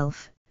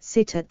yourself,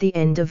 sit at the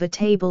end of a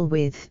table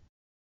with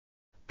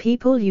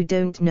people you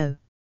don't know.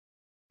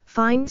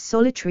 Find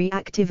solitary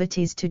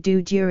activities to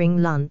do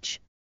during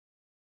lunch.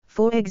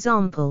 For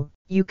example,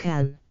 you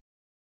can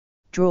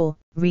draw,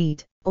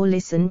 read, or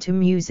listen to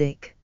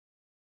music.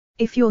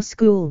 If your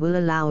school will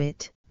allow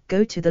it,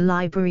 go to the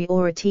library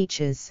or a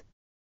teacher's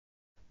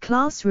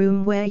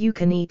classroom where you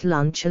can eat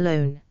lunch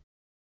alone.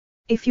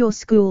 If your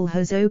school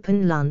has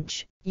open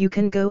lunch, you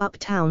can go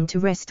uptown to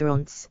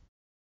restaurants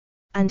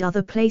and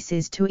other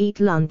places to eat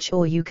lunch,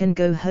 or you can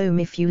go home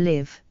if you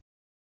live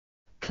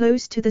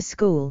close to the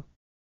school.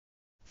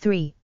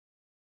 3.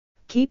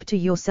 Keep to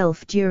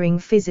yourself during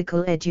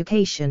physical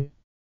education.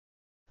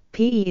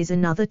 PE is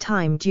another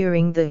time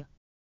during the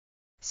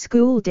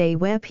school day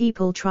where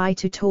people try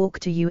to talk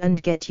to you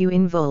and get you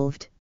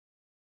involved.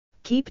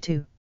 Keep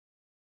to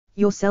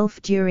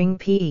yourself during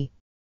PE.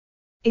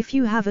 If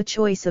you have a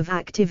choice of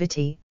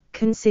activity,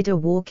 consider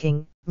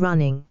walking,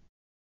 running,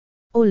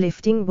 or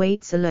lifting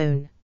weights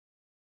alone.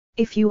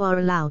 If you are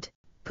allowed,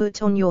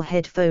 put on your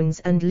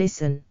headphones and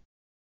listen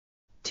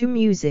to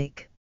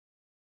music.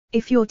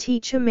 If your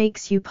teacher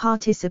makes you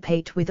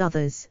participate with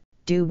others,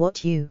 do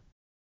what you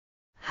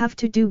have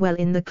to do well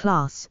in the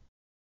class.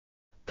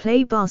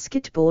 Play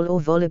basketball or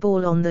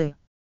volleyball on the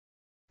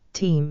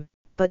team,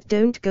 but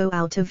don't go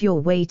out of your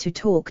way to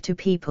talk to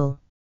people.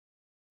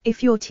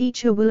 If your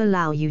teacher will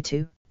allow you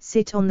to,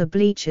 sit on the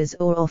bleachers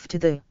or off to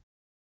the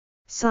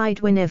side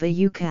whenever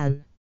you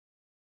can.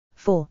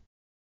 4.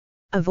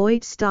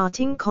 Avoid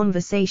starting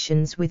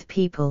conversations with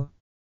people.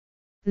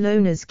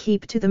 Loners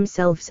keep to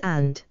themselves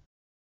and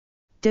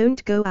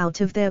don't go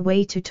out of their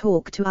way to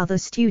talk to other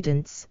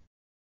students.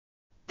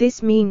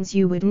 This means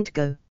you wouldn't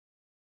go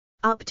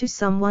up to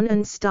someone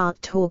and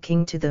start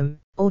talking to them,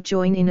 or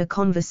join in a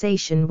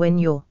conversation when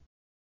you're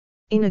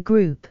in a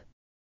group.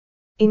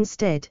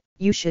 Instead,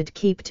 you should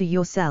keep to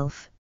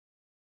yourself.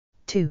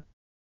 2.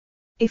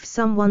 If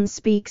someone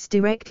speaks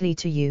directly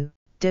to you,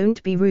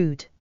 don't be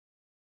rude.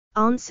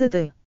 Answer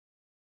the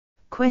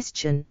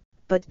question,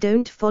 but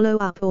don't follow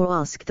up or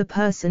ask the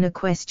person a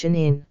question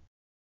in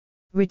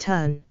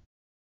return.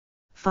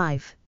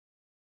 5.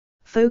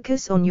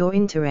 Focus on your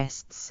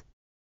interests.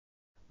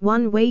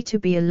 One way to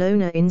be a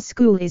loner in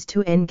school is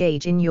to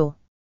engage in your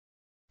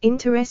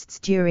interests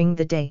during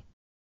the day.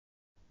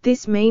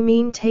 This may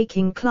mean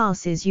taking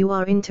classes you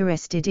are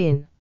interested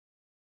in,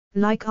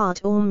 like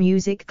art or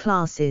music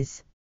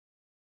classes.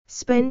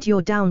 Spend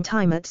your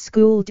downtime at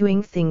school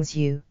doing things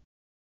you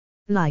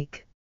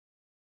like.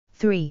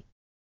 3.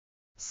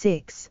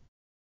 6.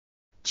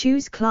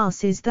 Choose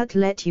classes that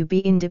let you be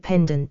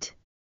independent.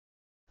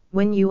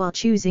 When you are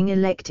choosing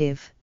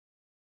elective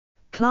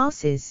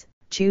classes,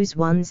 choose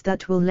ones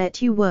that will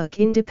let you work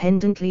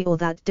independently or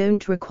that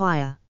don't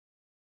require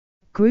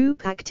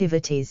group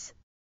activities.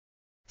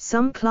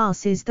 Some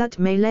classes that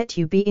may let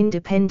you be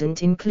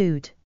independent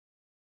include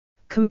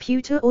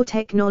computer or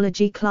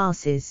technology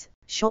classes,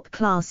 shop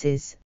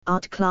classes,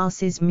 art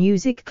classes,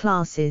 music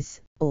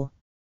classes, or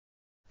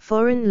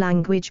foreign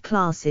language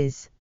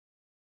classes.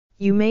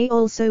 You may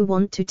also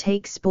want to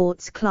take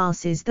sports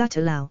classes that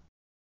allow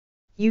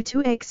you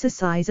to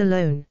exercise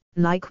alone,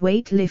 like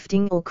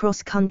weightlifting or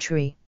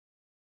cross-country.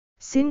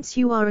 Since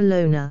you are a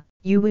loner,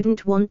 you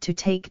wouldn't want to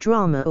take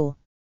drama or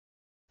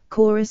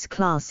chorus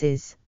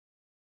classes.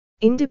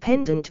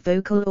 Independent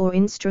vocal or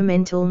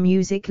instrumental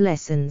music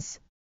lessons,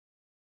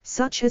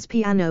 such as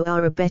piano,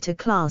 are a better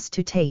class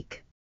to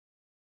take.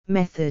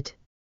 Method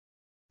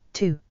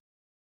 2.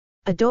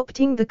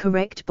 Adopting the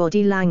correct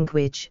body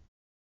language.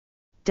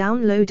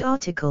 Download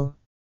article.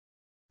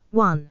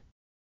 1.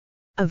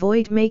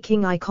 Avoid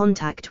making eye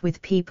contact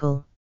with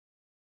people.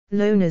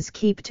 Loners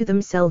keep to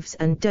themselves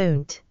and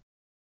don't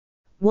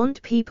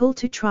want people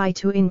to try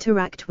to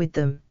interact with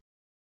them.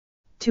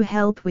 To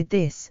help with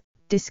this,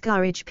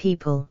 discourage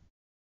people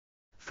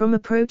from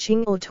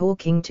approaching or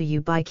talking to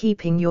you by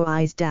keeping your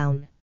eyes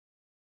down.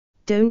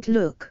 Don't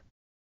look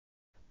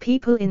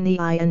people in the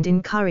eye and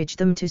encourage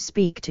them to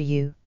speak to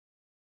you.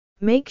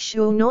 Make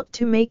sure not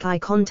to make eye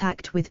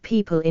contact with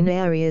people in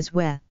areas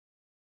where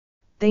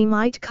they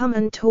might come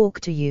and talk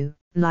to you,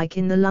 like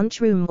in the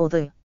lunchroom or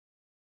the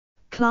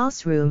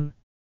classroom.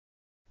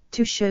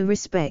 To show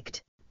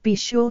respect, be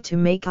sure to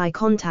make eye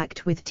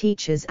contact with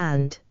teachers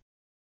and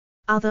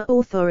other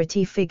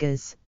authority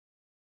figures.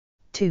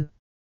 2.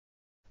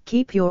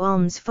 Keep your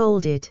arms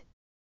folded.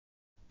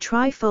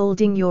 Try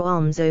folding your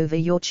arms over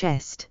your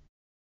chest.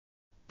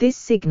 This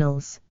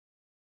signals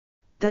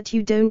that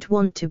you don't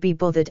want to be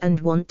bothered and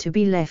want to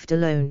be left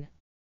alone.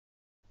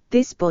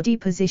 This body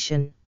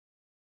position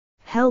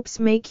helps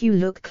make you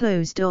look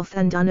closed off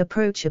and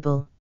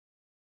unapproachable.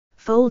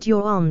 Fold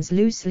your arms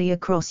loosely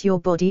across your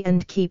body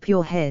and keep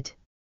your head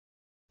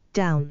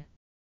down.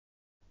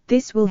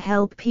 This will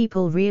help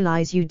people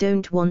realize you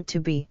don't want to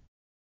be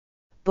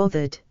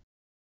bothered.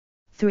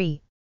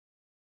 3.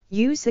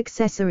 Use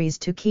accessories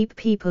to keep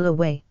people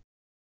away.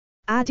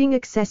 Adding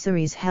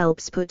accessories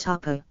helps put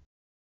up a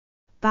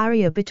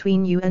barrier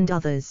between you and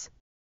others.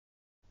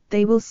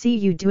 They will see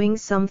you doing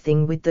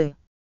something with the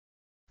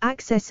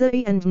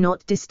accessory and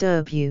not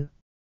disturb you.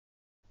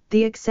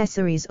 The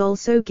accessories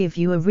also give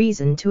you a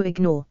reason to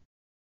ignore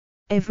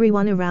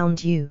everyone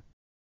around you.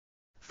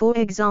 For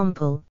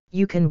example,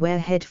 you can wear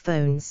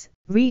headphones,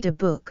 read a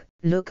book,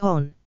 look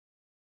on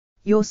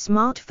your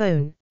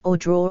smartphone, or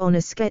draw on a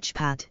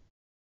sketchpad.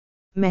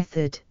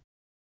 Method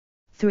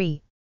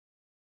 3.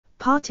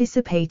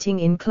 Participating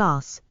in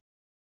class.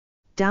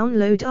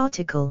 Download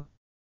article.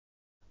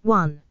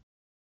 1.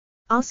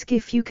 Ask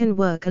if you can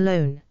work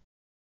alone.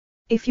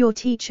 If your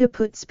teacher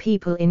puts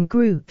people in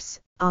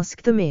groups,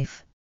 ask them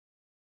if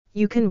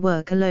you can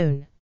work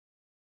alone.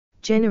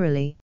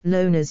 Generally,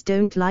 loners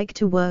don't like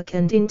to work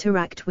and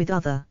interact with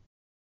other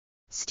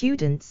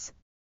students.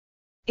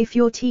 If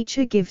your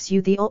teacher gives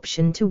you the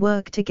option to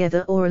work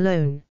together or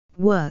alone,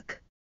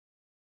 work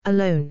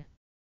alone.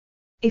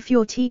 If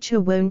your teacher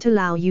won't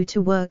allow you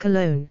to work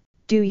alone,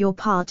 do your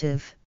part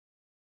of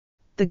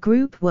the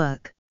group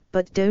work,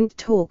 but don't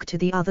talk to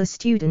the other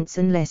students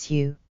unless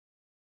you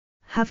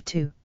have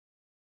to.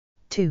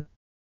 2.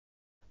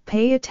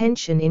 Pay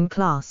attention in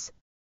class.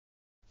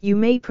 You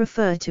may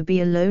prefer to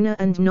be a loner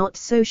and not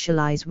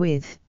socialize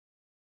with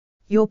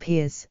your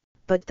peers,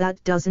 but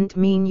that doesn't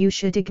mean you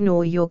should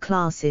ignore your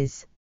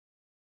classes.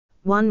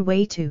 One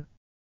way to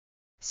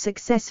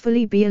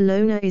Successfully be a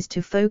loner is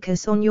to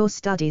focus on your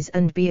studies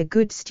and be a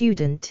good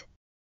student.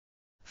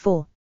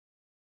 4.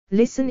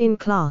 Listen in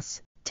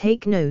class,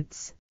 take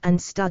notes,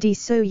 and study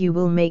so you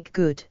will make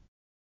good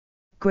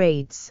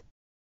grades.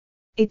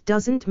 It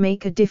doesn't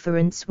make a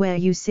difference where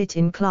you sit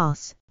in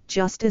class,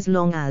 just as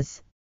long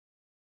as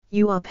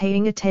you are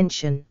paying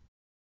attention.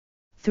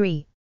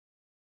 3.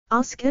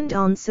 Ask and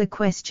answer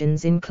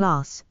questions in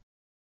class.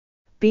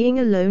 Being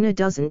a loner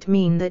doesn't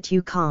mean that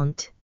you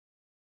can't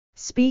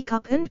speak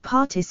up and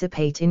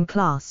participate in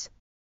class.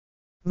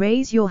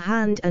 Raise your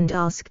hand and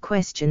ask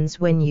questions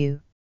when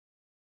you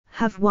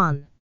have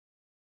one.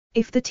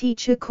 If the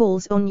teacher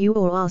calls on you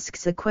or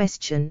asks a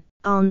question,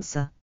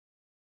 answer.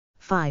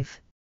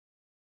 5.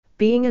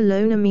 Being a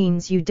loner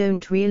means you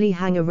don't really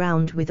hang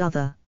around with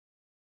other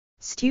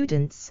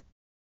students.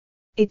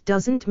 It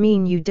doesn't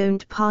mean you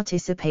don't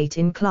participate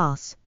in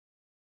class.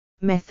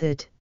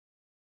 Method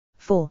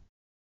 4.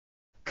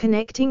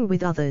 Connecting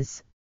with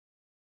others.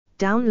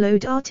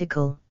 Download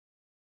article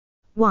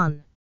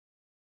 1.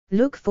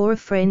 Look for a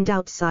friend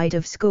outside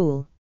of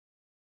school.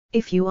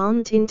 If you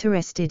aren't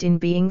interested in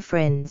being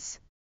friends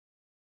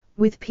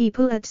with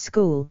people at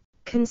school,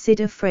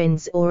 consider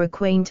friends or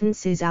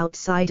acquaintances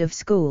outside of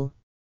school.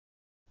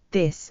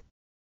 This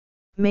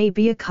may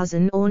be a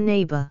cousin or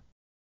neighbor.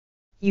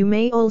 You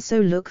may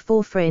also look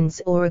for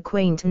friends or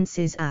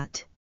acquaintances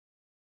at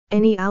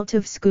any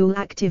out-of-school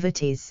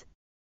activities.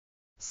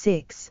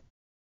 6.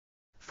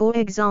 For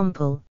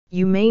example,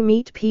 you may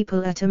meet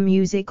people at a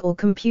music or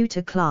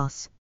computer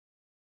class.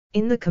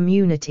 In the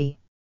community,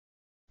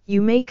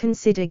 you may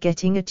consider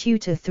getting a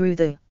tutor through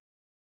the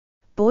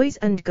Boys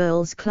and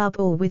Girls Club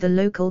or with a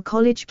local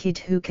college kid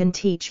who can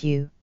teach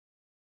you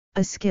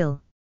a skill.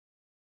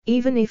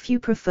 Even if you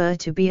prefer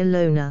to be a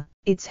loner,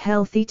 it's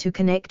healthy to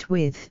connect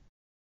with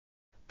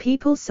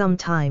people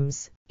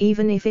sometimes,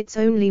 even if it's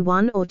only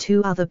one or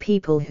two other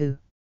people who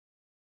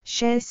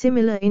share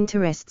similar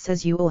interests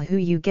as you or who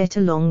you get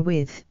along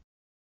with.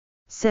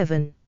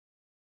 7.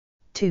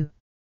 2.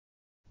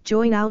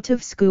 Join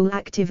out-of-school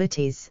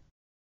activities.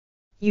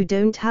 You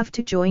don't have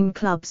to join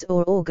clubs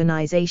or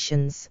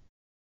organizations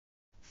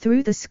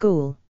through the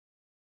school.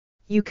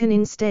 You can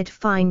instead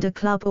find a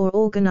club or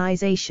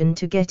organization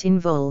to get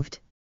involved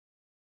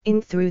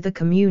in through the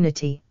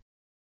community.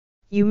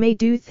 You may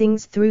do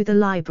things through the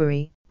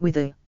library, with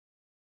a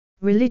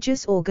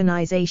religious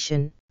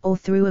organization, or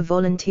through a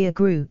volunteer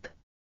group.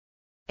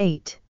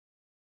 8.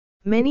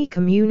 Many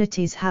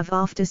communities have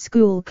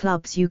after-school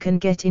clubs you can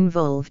get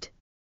involved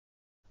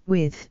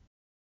with.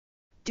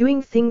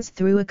 Doing things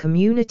through a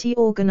community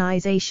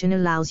organization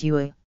allows you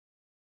a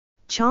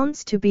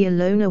chance to be a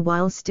loner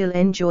while still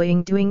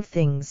enjoying doing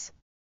things.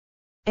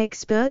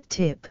 Expert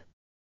tip.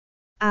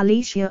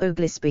 Alicia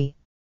Oglesby,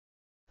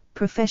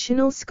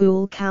 professional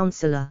school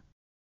counselor.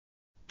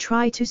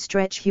 Try to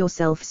stretch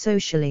yourself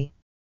socially.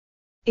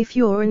 If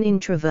you're an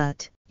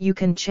introvert, you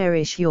can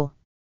cherish your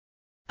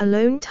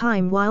alone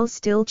time while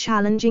still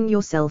challenging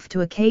yourself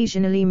to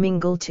occasionally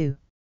mingle too.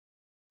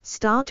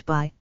 Start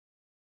by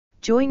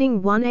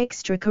joining one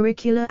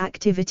extracurricular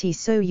activity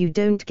so you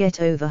don't get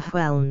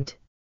overwhelmed.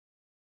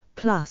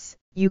 Plus,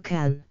 you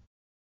can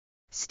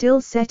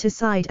still set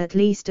aside at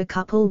least a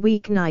couple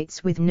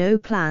weeknights with no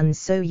plans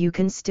so you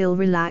can still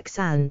relax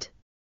and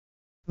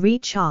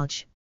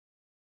recharge.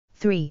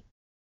 3.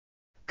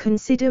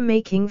 Consider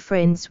making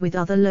friends with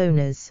other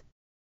loners.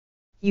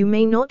 You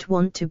may not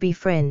want to be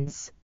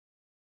friends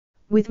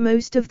with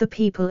most of the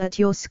people at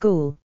your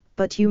school,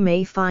 but you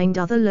may find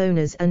other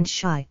loners and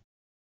shy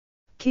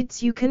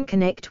kids you can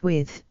connect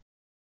with.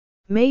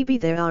 Maybe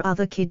there are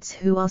other kids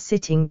who are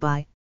sitting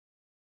by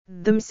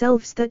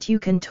themselves that you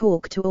can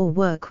talk to or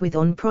work with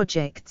on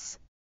projects.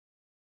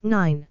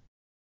 9.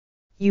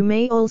 You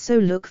may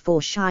also look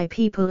for shy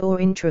people or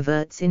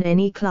introverts in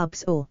any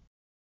clubs or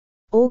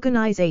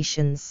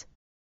organizations.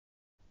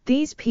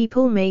 These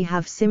people may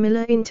have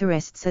similar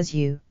interests as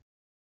you.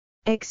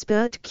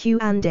 Expert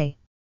Q&A.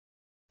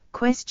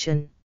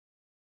 Question.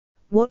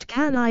 What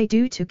can I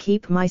do to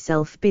keep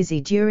myself busy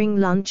during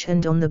lunch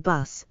and on the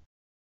bus?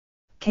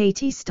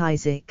 Katie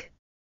Styzik,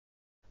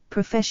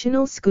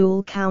 professional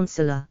school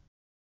counselor.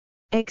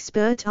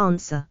 Expert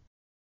answer.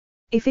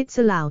 If it's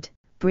allowed,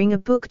 bring a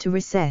book to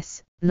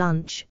recess,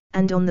 lunch,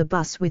 and on the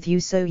bus with you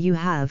so you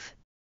have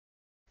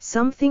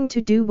something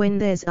to do when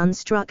there's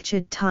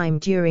unstructured time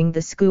during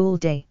the school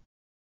day.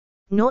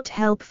 Not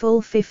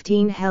helpful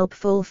 15.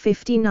 Helpful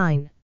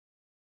 59.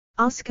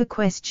 Ask a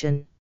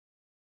question.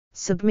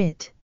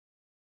 Submit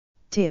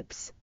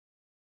tips.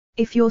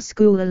 If your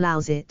school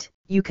allows it,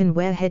 you can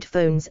wear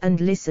headphones and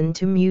listen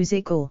to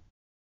music or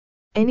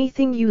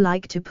anything you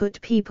like to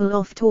put people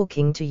off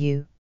talking to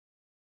you.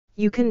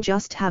 You can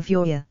just have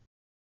your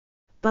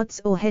earbuds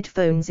or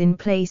headphones in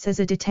place as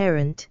a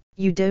deterrent.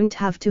 You don't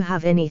have to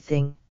have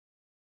anything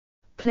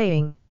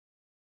playing.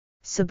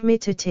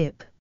 Submit a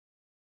tip.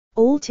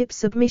 All tip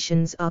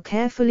submissions are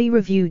carefully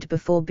reviewed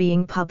before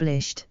being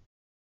published.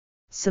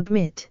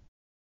 Submit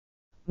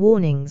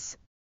warnings.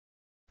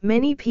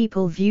 Many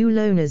people view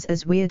loners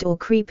as weird or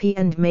creepy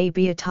and may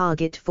be a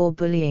target for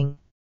bullying.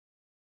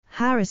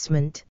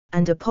 harassment,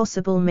 and a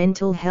possible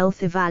mental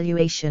health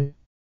evaluation.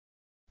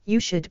 You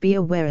should be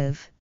aware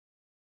of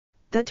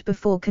that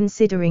before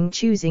considering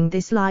choosing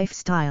this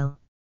lifestyle.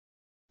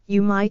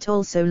 You might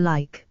also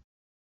like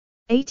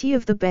 80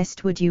 of the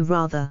best would you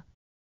rather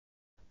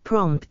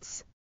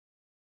prompts.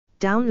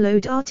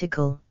 Download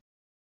article.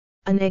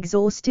 An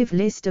exhaustive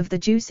list of the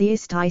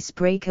juiciest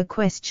icebreaker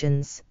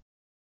questions.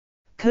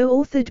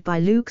 Co-authored by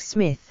Luke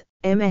Smith,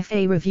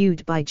 MFA,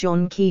 reviewed by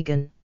John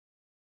Keegan.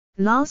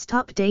 Last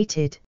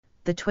updated,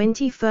 the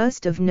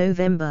 21st of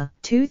November,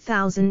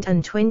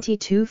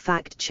 2022.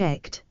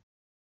 Fact-checked.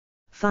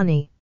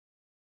 Funny.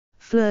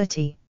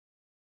 Flirty.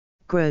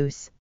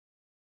 Gross.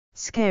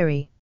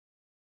 Scary.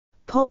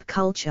 Pop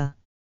culture.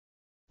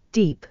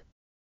 Deep.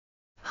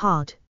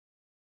 Hard.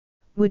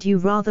 Would you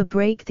rather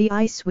break the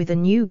ice with a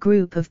new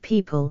group of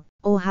people,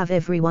 or have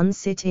everyone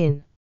sit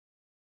in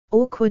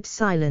awkward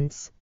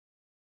silence?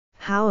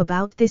 How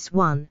about this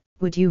one?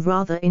 Would you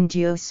rather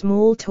endure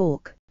small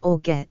talk, or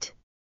get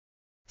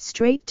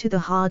straight to the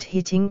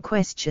hard-hitting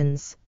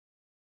questions?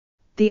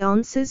 The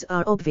answers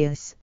are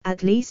obvious,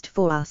 at least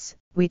for us,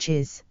 which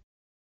is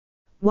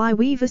why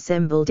we've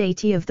assembled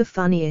 80 of the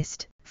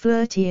funniest,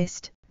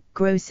 flirtiest,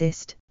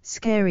 grossest,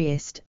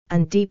 scariest,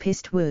 and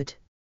deepest would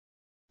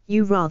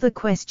you rather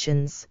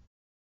questions.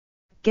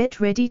 Get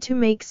ready to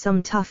make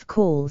some tough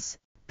calls,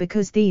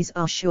 because these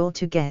are sure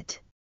to get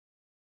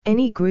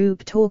any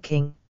group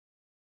talking.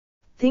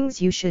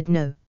 Things you should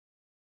know.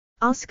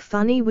 Ask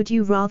funny would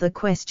you rather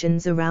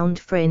questions around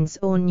friends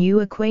or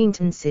new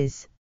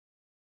acquaintances.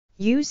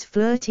 Use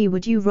flirty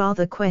would you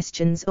rather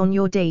questions on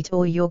your date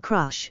or your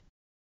crush.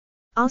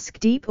 Ask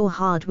deep or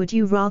hard would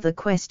you rather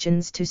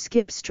questions to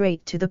skip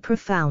straight to the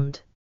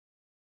profound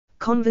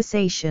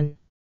conversation.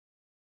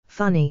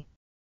 Funny.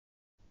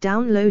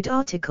 Download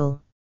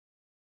article.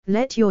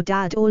 Let your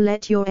dad or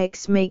let your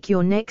ex make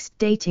your next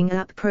dating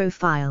app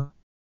profile.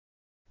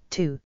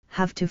 2.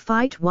 Have to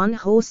fight one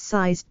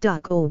horse-sized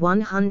duck or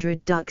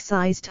 100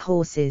 duck-sized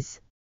horses.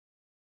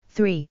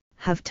 3.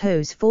 Have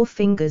toes for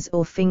fingers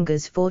or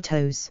fingers for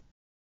toes.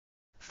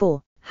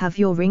 4. Have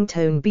your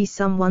ringtone be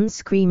someone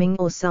screaming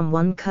or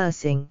someone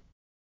cursing.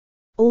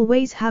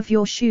 Always have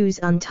your shoes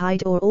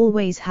untied or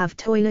always have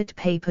toilet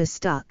paper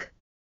stuck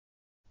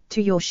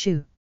to your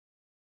shoe.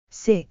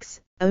 6.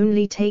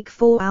 Only take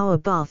 4-hour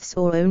baths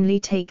or only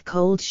take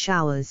cold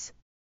showers.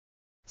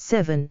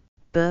 7.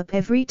 Burp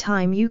every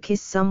time you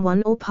kiss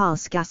someone or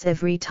pass gas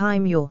every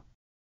time you're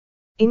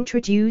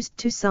introduced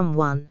to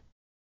someone.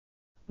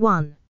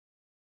 1.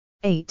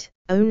 8.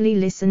 Only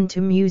listen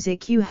to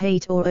music you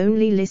hate or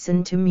only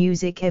listen to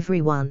music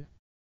everyone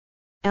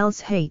else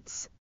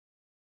hates.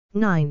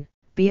 9.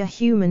 Be a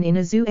human in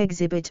a zoo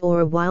exhibit or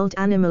a wild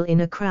animal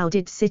in a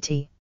crowded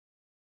city.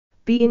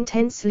 Be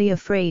intensely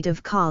afraid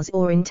of cars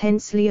or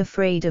intensely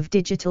afraid of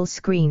digital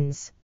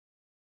screens.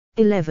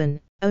 11.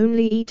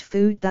 Only eat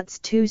food that's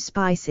too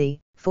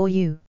spicy for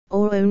you,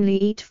 or only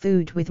eat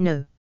food with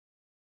no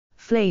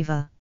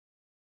flavor.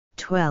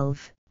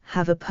 12.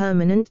 Have a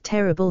permanent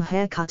terrible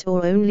haircut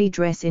or only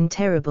dress in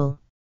terrible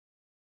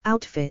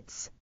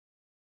outfits.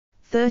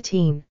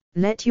 13.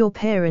 Let your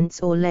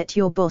parents or let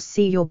your boss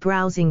see your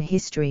browsing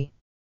history.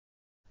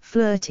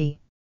 Flirty.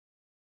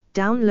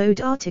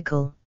 Download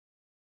article.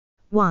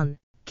 1.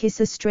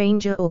 Kiss a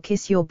stranger or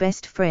kiss your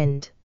best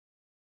friend.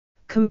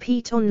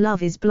 Compete on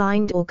Love is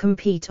Blind or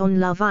compete on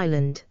Love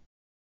Island.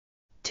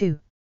 2.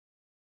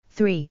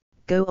 3.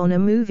 Go on a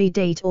movie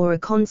date or a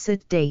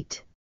concert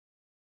date.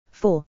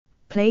 4.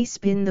 Play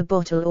Spin the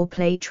Bottle or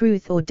play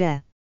Truth or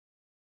Dare.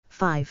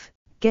 5.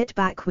 Get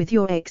back with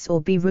your ex or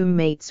be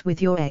roommates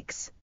with your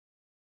ex.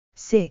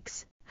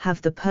 6.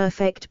 Have the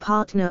perfect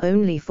partner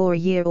only for a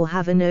year or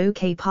have an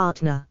okay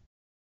partner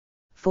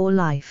for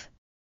life.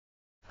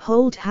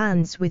 Hold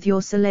hands with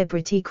your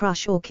celebrity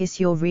crush or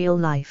kiss your real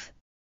life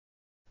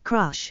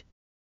crush.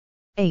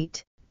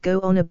 8.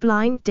 Go on a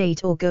blind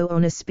date or go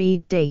on a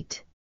speed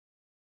date.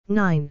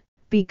 9.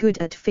 Be good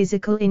at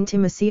physical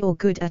intimacy or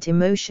good at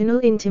emotional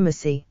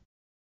intimacy.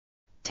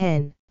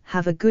 10.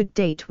 Have a good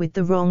date with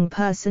the wrong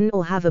person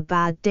or have a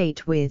bad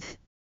date with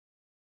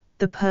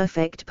the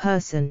perfect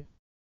person.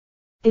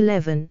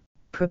 11.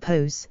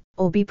 Propose,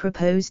 or be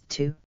proposed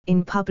to,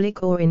 in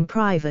public or in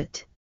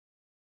private.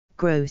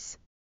 Gross.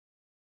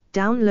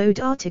 Download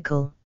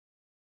article.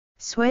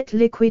 Sweat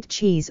liquid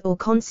cheese or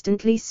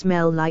constantly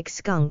smell like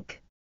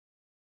skunk.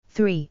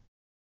 3.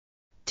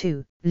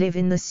 2. Live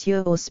in the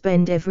sewer or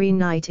spend every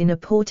night in a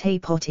porta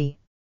potty.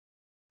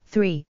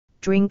 3.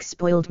 Drink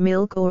spoiled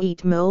milk or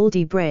eat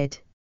moldy bread.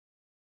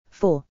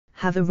 4.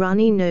 Have a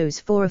runny nose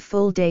for a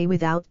full day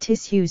without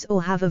tissues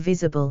or have a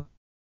visible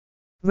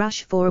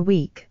rash for a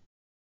week.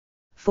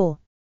 4.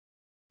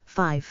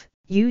 5.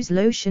 Use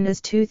lotion as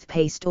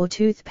toothpaste or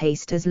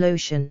toothpaste as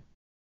lotion.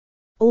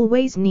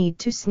 Always need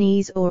to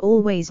sneeze or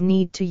always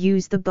need to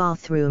use the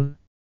bathroom.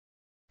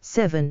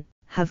 7.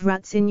 Have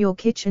rats in your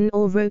kitchen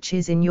or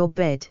roaches in your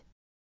bed.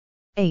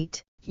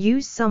 8.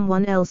 Use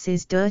someone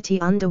else's dirty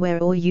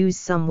underwear or use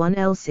someone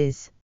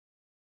else's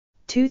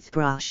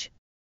toothbrush.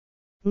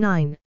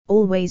 9.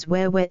 always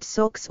wear wet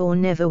socks or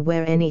never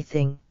wear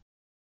anything.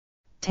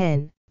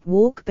 10.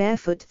 Walk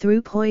barefoot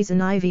through poison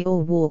ivy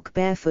or walk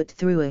barefoot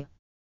through a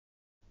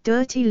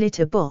dirty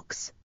litter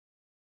box.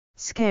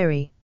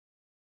 Scary.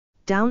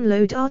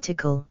 Download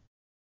article.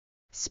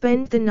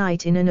 Spend the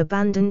night in an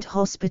abandoned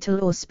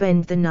hospital or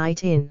spend the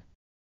night in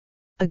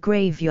a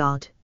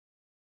graveyard.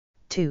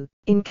 2.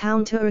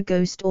 Encounter a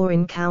ghost or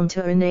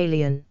encounter an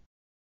alien.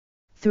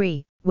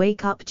 3.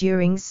 Wake up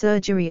during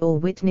surgery or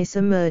witness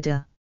a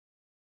murder.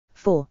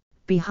 4.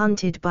 Be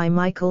hunted by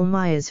Michael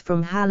Myers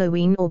from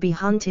Halloween or be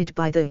hunted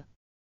by the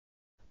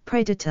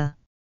Predator.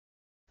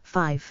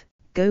 5.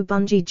 Go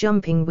bungee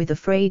jumping with a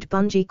frayed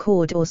bungee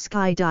cord or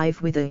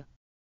skydive with a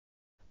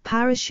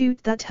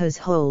parachute that has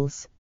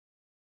holes.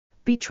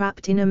 Be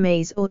trapped in a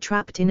maze or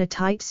trapped in a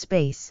tight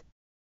space.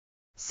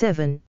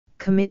 7.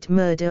 Commit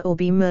murder or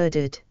be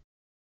murdered.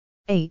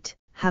 8.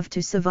 Have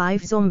to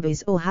survive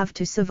zombies or have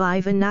to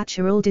survive a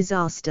natural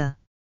disaster.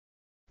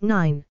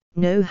 9.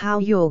 Know how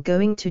you're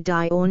going to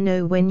die or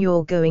know when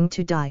you're going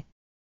to die.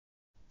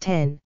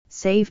 10.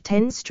 Save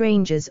 10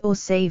 strangers or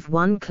save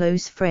one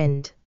close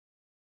friend.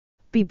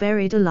 Be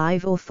buried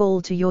alive or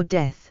fall to your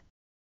death.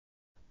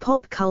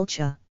 Pop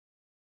culture.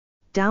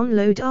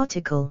 Download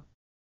article.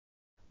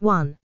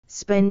 1.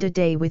 Spend a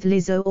day with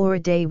Lizzo or a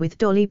day with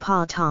Dolly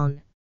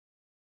Parton.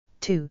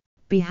 2.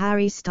 Be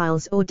Harry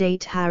Styles or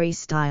date Harry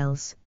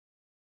Styles.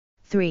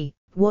 3.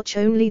 Watch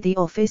only The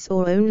Office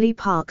or only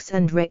Parks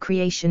and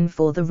Recreation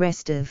for the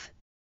rest of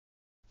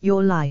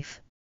your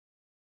life.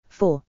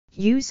 4.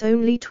 Use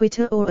only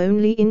Twitter or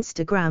only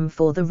Instagram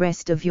for the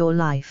rest of your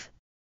life.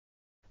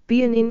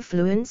 Be an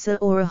influencer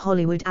or a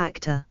Hollywood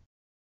actor.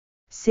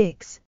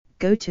 6.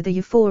 Go to the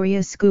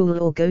Euphoria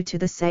School or go to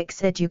the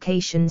Sex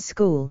Education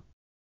School.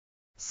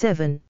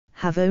 7.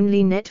 Have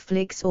only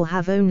Netflix or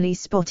have only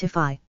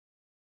Spotify.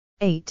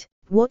 8.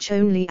 Watch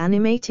only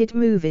animated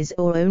movies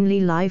or only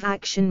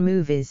live-action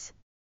movies.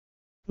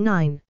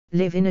 9.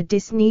 Live in a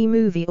Disney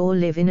movie or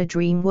live in a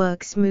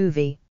DreamWorks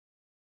movie.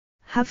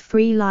 Have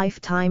free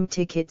lifetime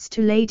tickets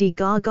to Lady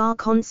Gaga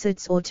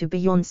concerts or to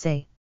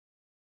Beyoncé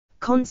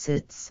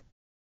concerts.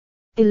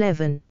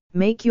 11.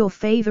 Make your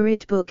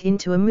favorite book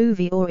into a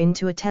movie or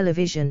into a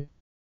television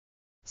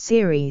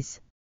series.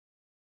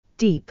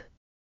 Deep.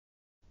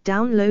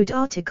 Download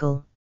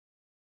article.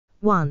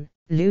 1.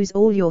 Lose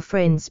all your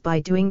friends by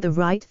doing the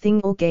right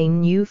thing or gain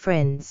new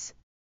friends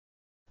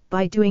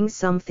by doing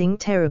something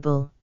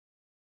terrible.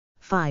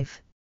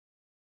 5.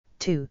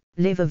 2.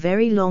 Live a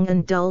very long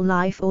and dull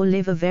life or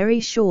live a very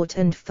short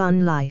and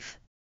fun life.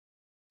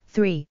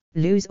 3.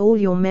 Lose all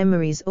your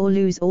memories or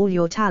lose all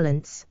your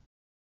talents.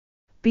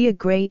 Be a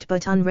great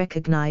but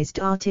unrecognized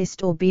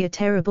artist or be a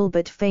terrible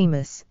but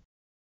famous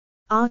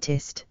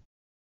artist.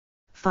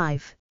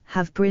 5.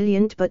 Have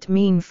brilliant but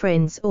mean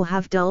friends or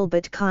have dull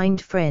but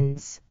kind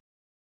friends.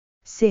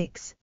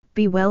 6.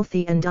 Be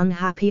wealthy and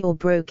unhappy or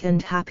broke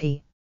and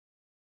happy.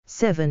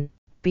 7.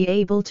 Be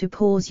able to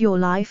pause your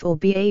life or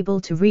be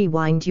able to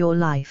rewind your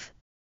life.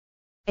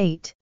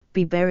 8.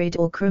 Be buried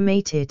or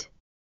cremated.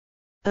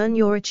 Earn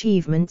your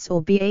achievements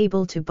or be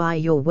able to buy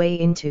your way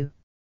into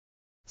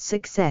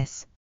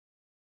success.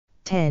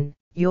 10.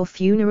 Your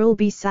funeral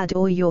be sad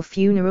or your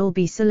funeral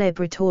be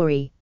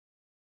celebratory.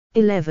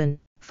 11.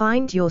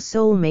 Find your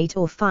soulmate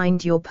or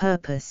find your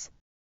purpose.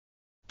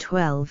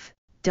 12.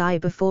 Die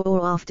before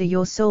or after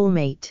your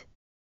soulmate.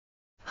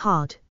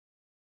 Hard.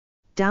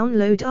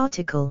 Download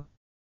article.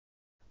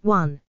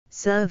 1.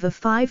 Serve a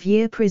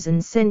 5-year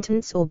prison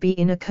sentence or be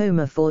in a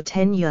coma for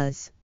 10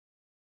 years.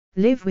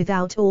 Live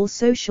without all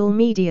social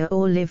media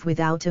or live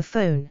without a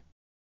phone.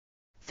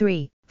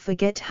 3.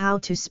 Forget how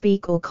to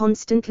speak or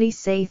constantly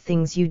say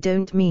things you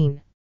don't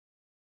mean.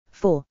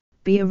 4.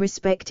 Be a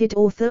respected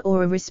author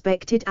or a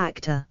respected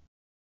actor.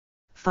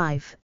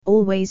 5.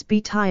 Always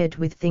be tired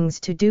with things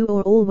to do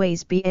or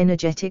always be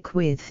energetic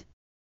with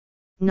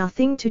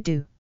nothing to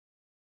do.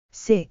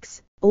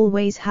 6.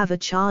 Always have a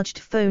charged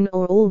phone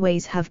or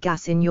always have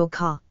gas in your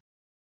car.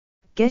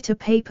 Get a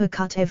paper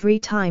cut every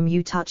time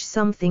you touch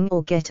something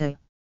or get a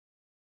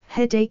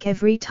headache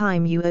every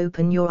time you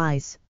open your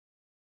eyes.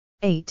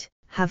 8.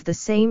 Have the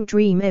same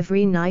dream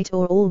every night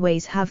or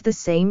always have the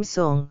same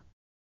song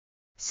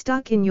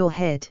stuck in your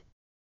head.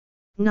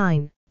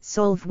 9.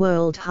 Solve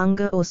world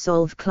hunger or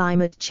solve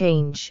climate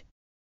change.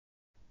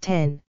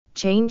 10.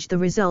 Change the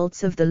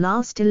results of the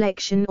last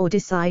election or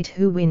decide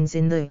who wins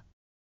in the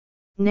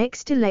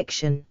next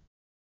election.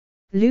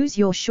 Lose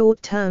your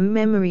short-term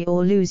memory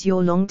or lose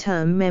your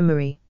long-term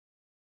memory.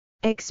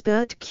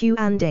 Expert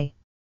Q&A.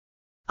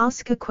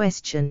 Ask a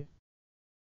question.